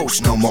even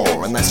post no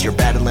more, unless you're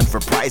battling for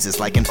prizes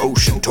like an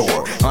ocean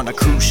tour on a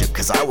cruise ship,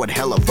 cause I would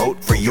hella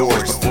vote for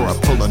yours before I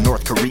pull a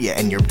North Korea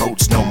and your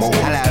boat's no more.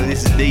 Hello,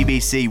 this is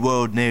BBC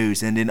World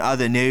News, and in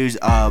other news,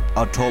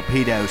 a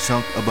torpedo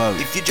sunk a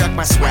boat. If you judge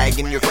my swag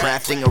and you're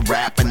crafting a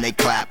rap and they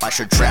clap, I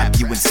should trap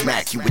you and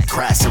smack you with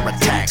crasser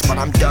attacks. But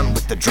I'm done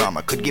with the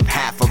drama, could give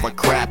half of a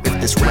crap if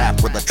this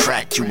rap will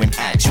attract you in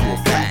actual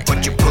fact.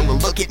 But you pull a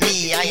look at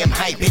me, I am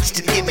high-pitched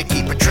and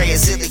gimmicky, portray a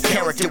silly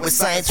character with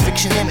science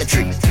fiction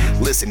imagery.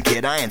 Listen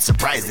kid, I ain't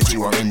surprised that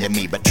you are into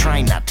me, but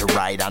try not to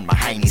ride on my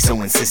hiney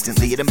so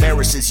insistently. It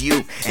embarrasses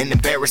you and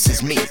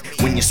embarrasses me.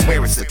 When you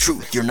swear it's the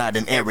truth, you're not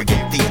an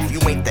arrogant thief.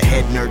 You ain't the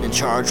head nerd in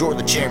charge or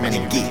the chairman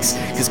of geeks,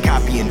 cause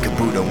copying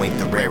Kabuto ain't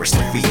the rarest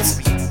of feats.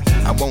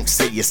 I won't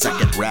say you suck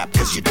at rap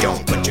cause you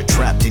don't, but you're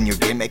trapped in your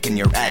gimmick and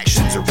your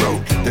actions are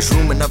rote. There's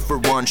room enough for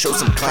one, show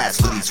some class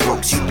for these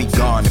folks. You'd be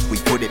gone if we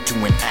put it to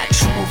an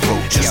actual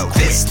vote. Yo,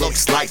 this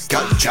looks like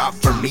a job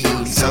for me,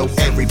 so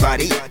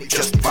everybody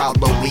just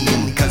follow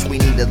me, cause we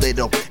need a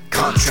little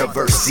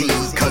controversy,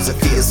 cause it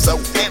feels so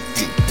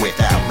empty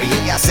without me.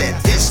 I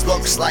said this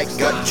looks like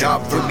a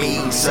job for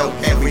me, so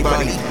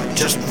everybody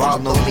just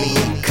follow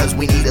me, cause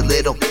we need a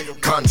little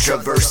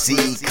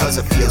controversy, cause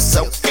it feels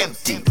so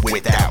empty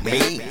without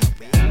me.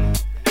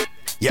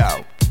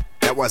 Yo,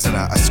 that wasn't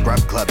a Scrub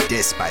Club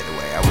diss, by the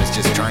way. I was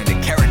just trying to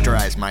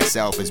characterize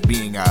myself as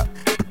being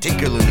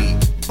particularly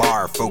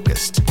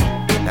bar-focused.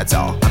 That's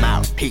all. I'm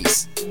out.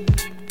 Peace.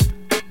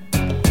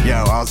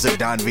 Yo, also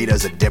Don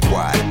Vito's a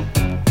dipwad,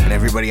 and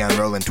everybody on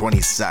Rollin' 20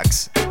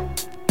 sucks.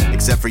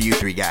 Except for you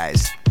three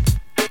guys.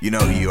 You know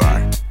who you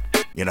are.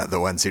 You know,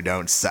 the ones who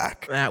don't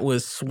suck. That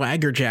was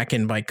Swagger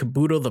Jackin' by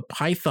Kabuto the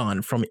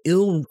Python from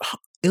Ill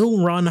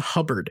Ron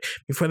Hubbard.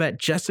 Before that,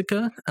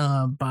 Jessica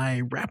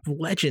by rap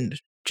legend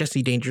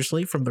Jesse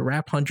Dangerously from the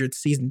Rap 100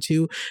 Season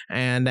 2,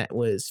 and that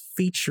was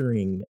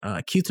featuring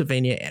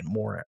Cutesylvania and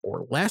More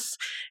or Less.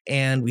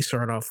 And we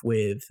start off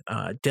with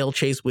Del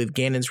Chase with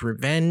Ganon's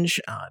Revenge.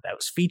 That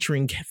was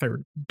featuring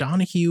Heather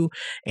Donahue,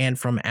 and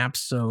from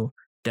Abso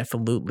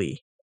Defalutely.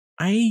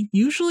 I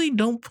usually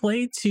don't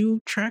play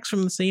 2 tracks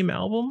from the same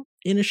album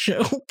in a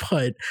show,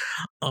 but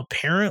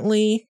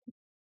apparently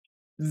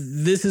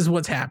this is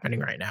what's happening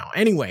right now.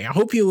 Anyway, I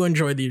hope you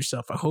enjoyed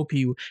yourself. I hope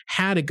you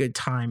had a good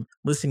time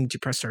listening to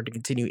Press Start to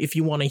Continue. If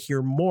you want to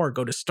hear more,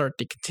 go to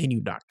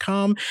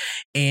starttocontinue.com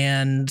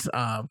and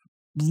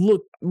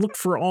look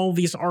for all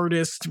these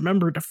artists.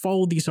 Remember to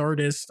follow these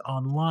artists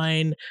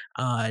online,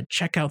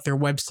 check out their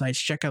websites,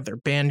 check out their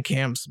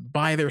Bandcamps,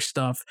 buy their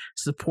stuff,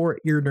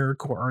 support your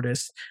nerdcore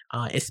artists,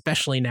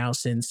 especially now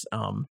since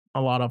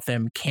a lot of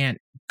them can't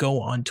go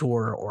on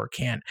tour or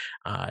can't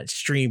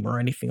stream or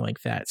anything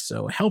like that.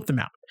 So help them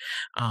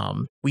out.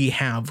 We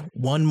have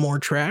one more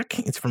track.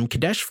 It's from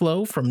Kadesh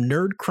Flow from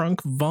Nerd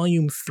Crunk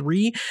Volume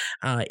 3.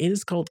 It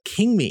is called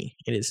King Me.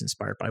 It is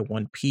inspired by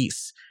One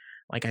Piece.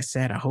 Like I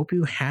said, I hope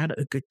you had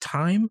a good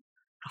time.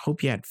 I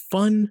hope you had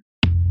fun.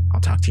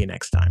 I'll talk to you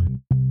next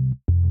time.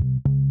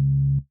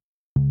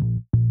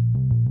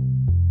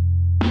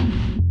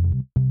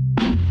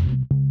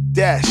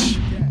 Dash.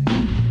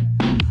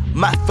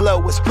 My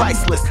flow is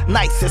priceless,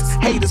 nicest.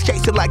 Haters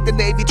chasing like the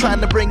Navy,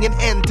 trying to bring an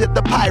end to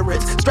the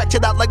pirates. Stretch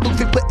it out like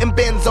Luffy putting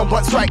bends on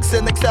blunt strikes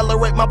and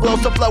accelerate my blow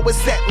so flow is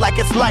set like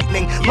it's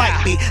lightning. Might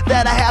be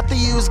that I have to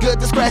use good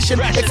discretion.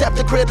 Accept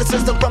the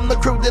criticism from the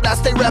crew that I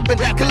stay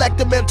reppin'. Collect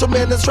the mental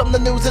minutes from the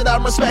news that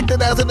I'm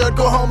respected as a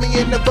nerdcore homie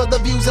in it for the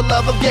views and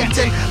love of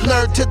getting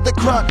nerd to the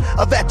crunk,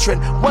 a veteran.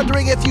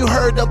 Wondering if you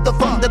heard of the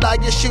funk that I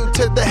just shoot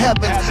to the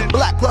heavens.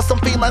 Black plus some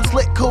feline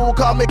slick cool,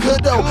 call me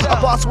Kudo.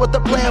 A boss with a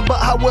plan, but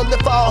how will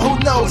it fall? Who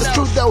knows? It's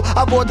true though,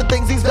 I avoid the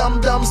things these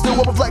dum-dums do.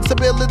 Over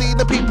flexibility,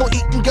 the people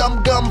eating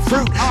gum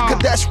fruit.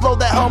 Kadesh Flow,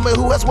 that homie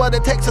who has what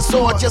it takes a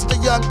sword. Just a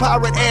young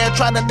pirate and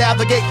trying to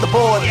navigate the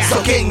board.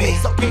 So king me,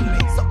 so king me,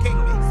 so king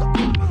me, so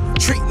king me.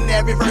 Treating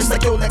every verse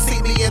like you'll next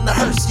see me in the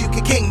hearse. You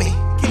can king me,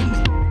 king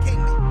me,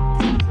 king me,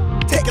 king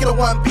me. Taking a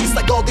one piece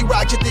like Goldie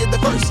Roger did the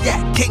verse. Yeah,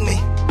 king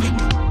me, king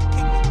me,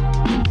 king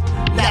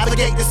me.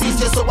 Navigate the seas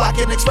just so I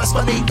can express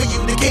my need for you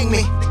to king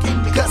me.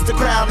 Cause the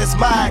crown is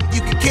mine,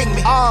 you can king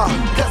me.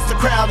 Cause the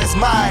crown is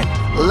mine.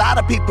 A lot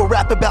of people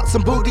rap about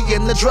some booty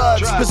and the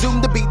drugs.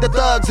 Presumed to be the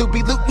thugs who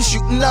be looting,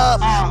 shooting up.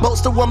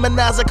 Most of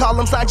womanizer call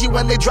them signs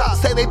when they drop.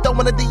 Say they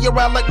throwing a D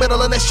around like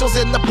middle initials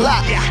in the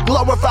block.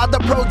 Glorify the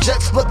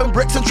projects, flipping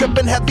bricks and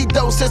tripping heavy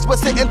doses. We're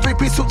sitting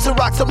 3-piece suits and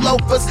rocks some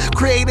loafers.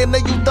 Creating a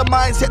youth of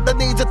mindset that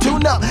needs a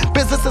tune-up.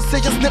 Business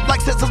decisions snip like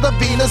scissors of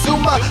Vina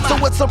Zuma. So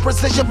with some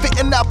precision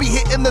fitting, I'll be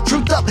hitting the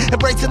truth up.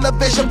 Embracing the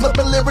vision,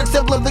 flipping lyrics,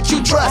 emblem that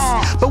you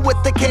trust. But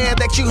with the care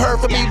that you heard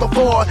from me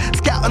before.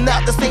 Scouting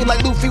out the scene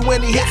like Luffy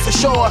when he hits the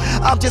shore.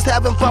 I'm just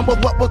having fun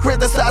with what was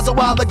criticized a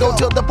while ago.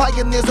 Till the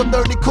pioneers of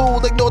nerdy cool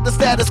ignore the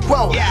status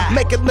quo.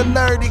 Making the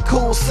nerdy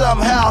cool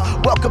somehow.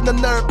 Welcome to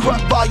Nerd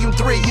Crunk Volume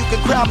 3. You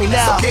can crown me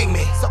now. So king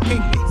me, so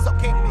king me, so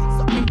king me,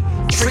 so king me.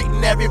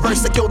 Treating every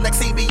verse like you'll next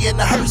see me in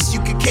the hearse.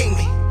 You can king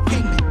me,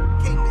 king me,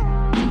 king me.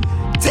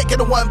 Taking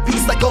a one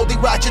piece like Goldie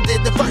Roger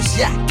did the first.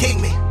 Yeah, king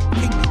me,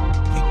 king me,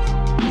 king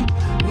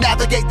me.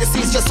 Navigate the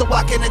seas just so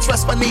I can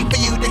address my need for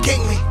you to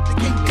king me.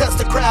 Cause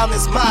the crown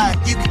is mine,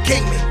 you can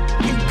king me.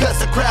 Cause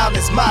the crown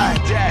is mine.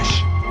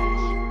 Dash.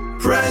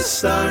 Press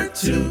start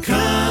to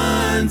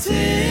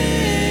continue.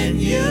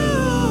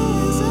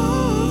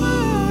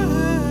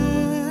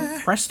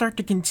 Press Start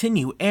to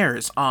Continue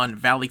airs on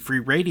Valley Free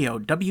Radio,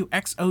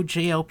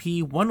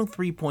 WXOJLP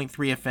 103.3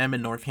 FM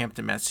in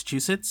Northampton,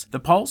 Massachusetts,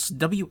 The Pulse,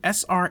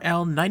 WSRL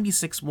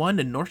 96.1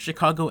 in North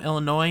Chicago,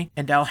 Illinois,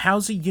 and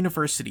Dalhousie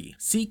University,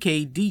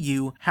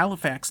 CKDU,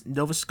 Halifax,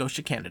 Nova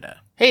Scotia,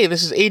 Canada. Hey,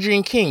 this is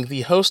Adrian King,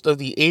 the host of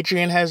the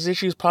Adrian Has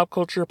Issues Pop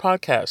Culture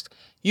Podcast.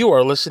 You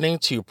are listening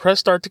to Press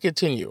Start to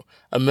Continue,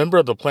 a member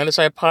of the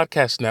Planetside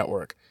Podcast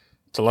Network.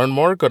 To learn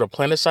more, go to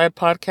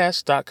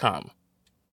planetsidepodcast.com.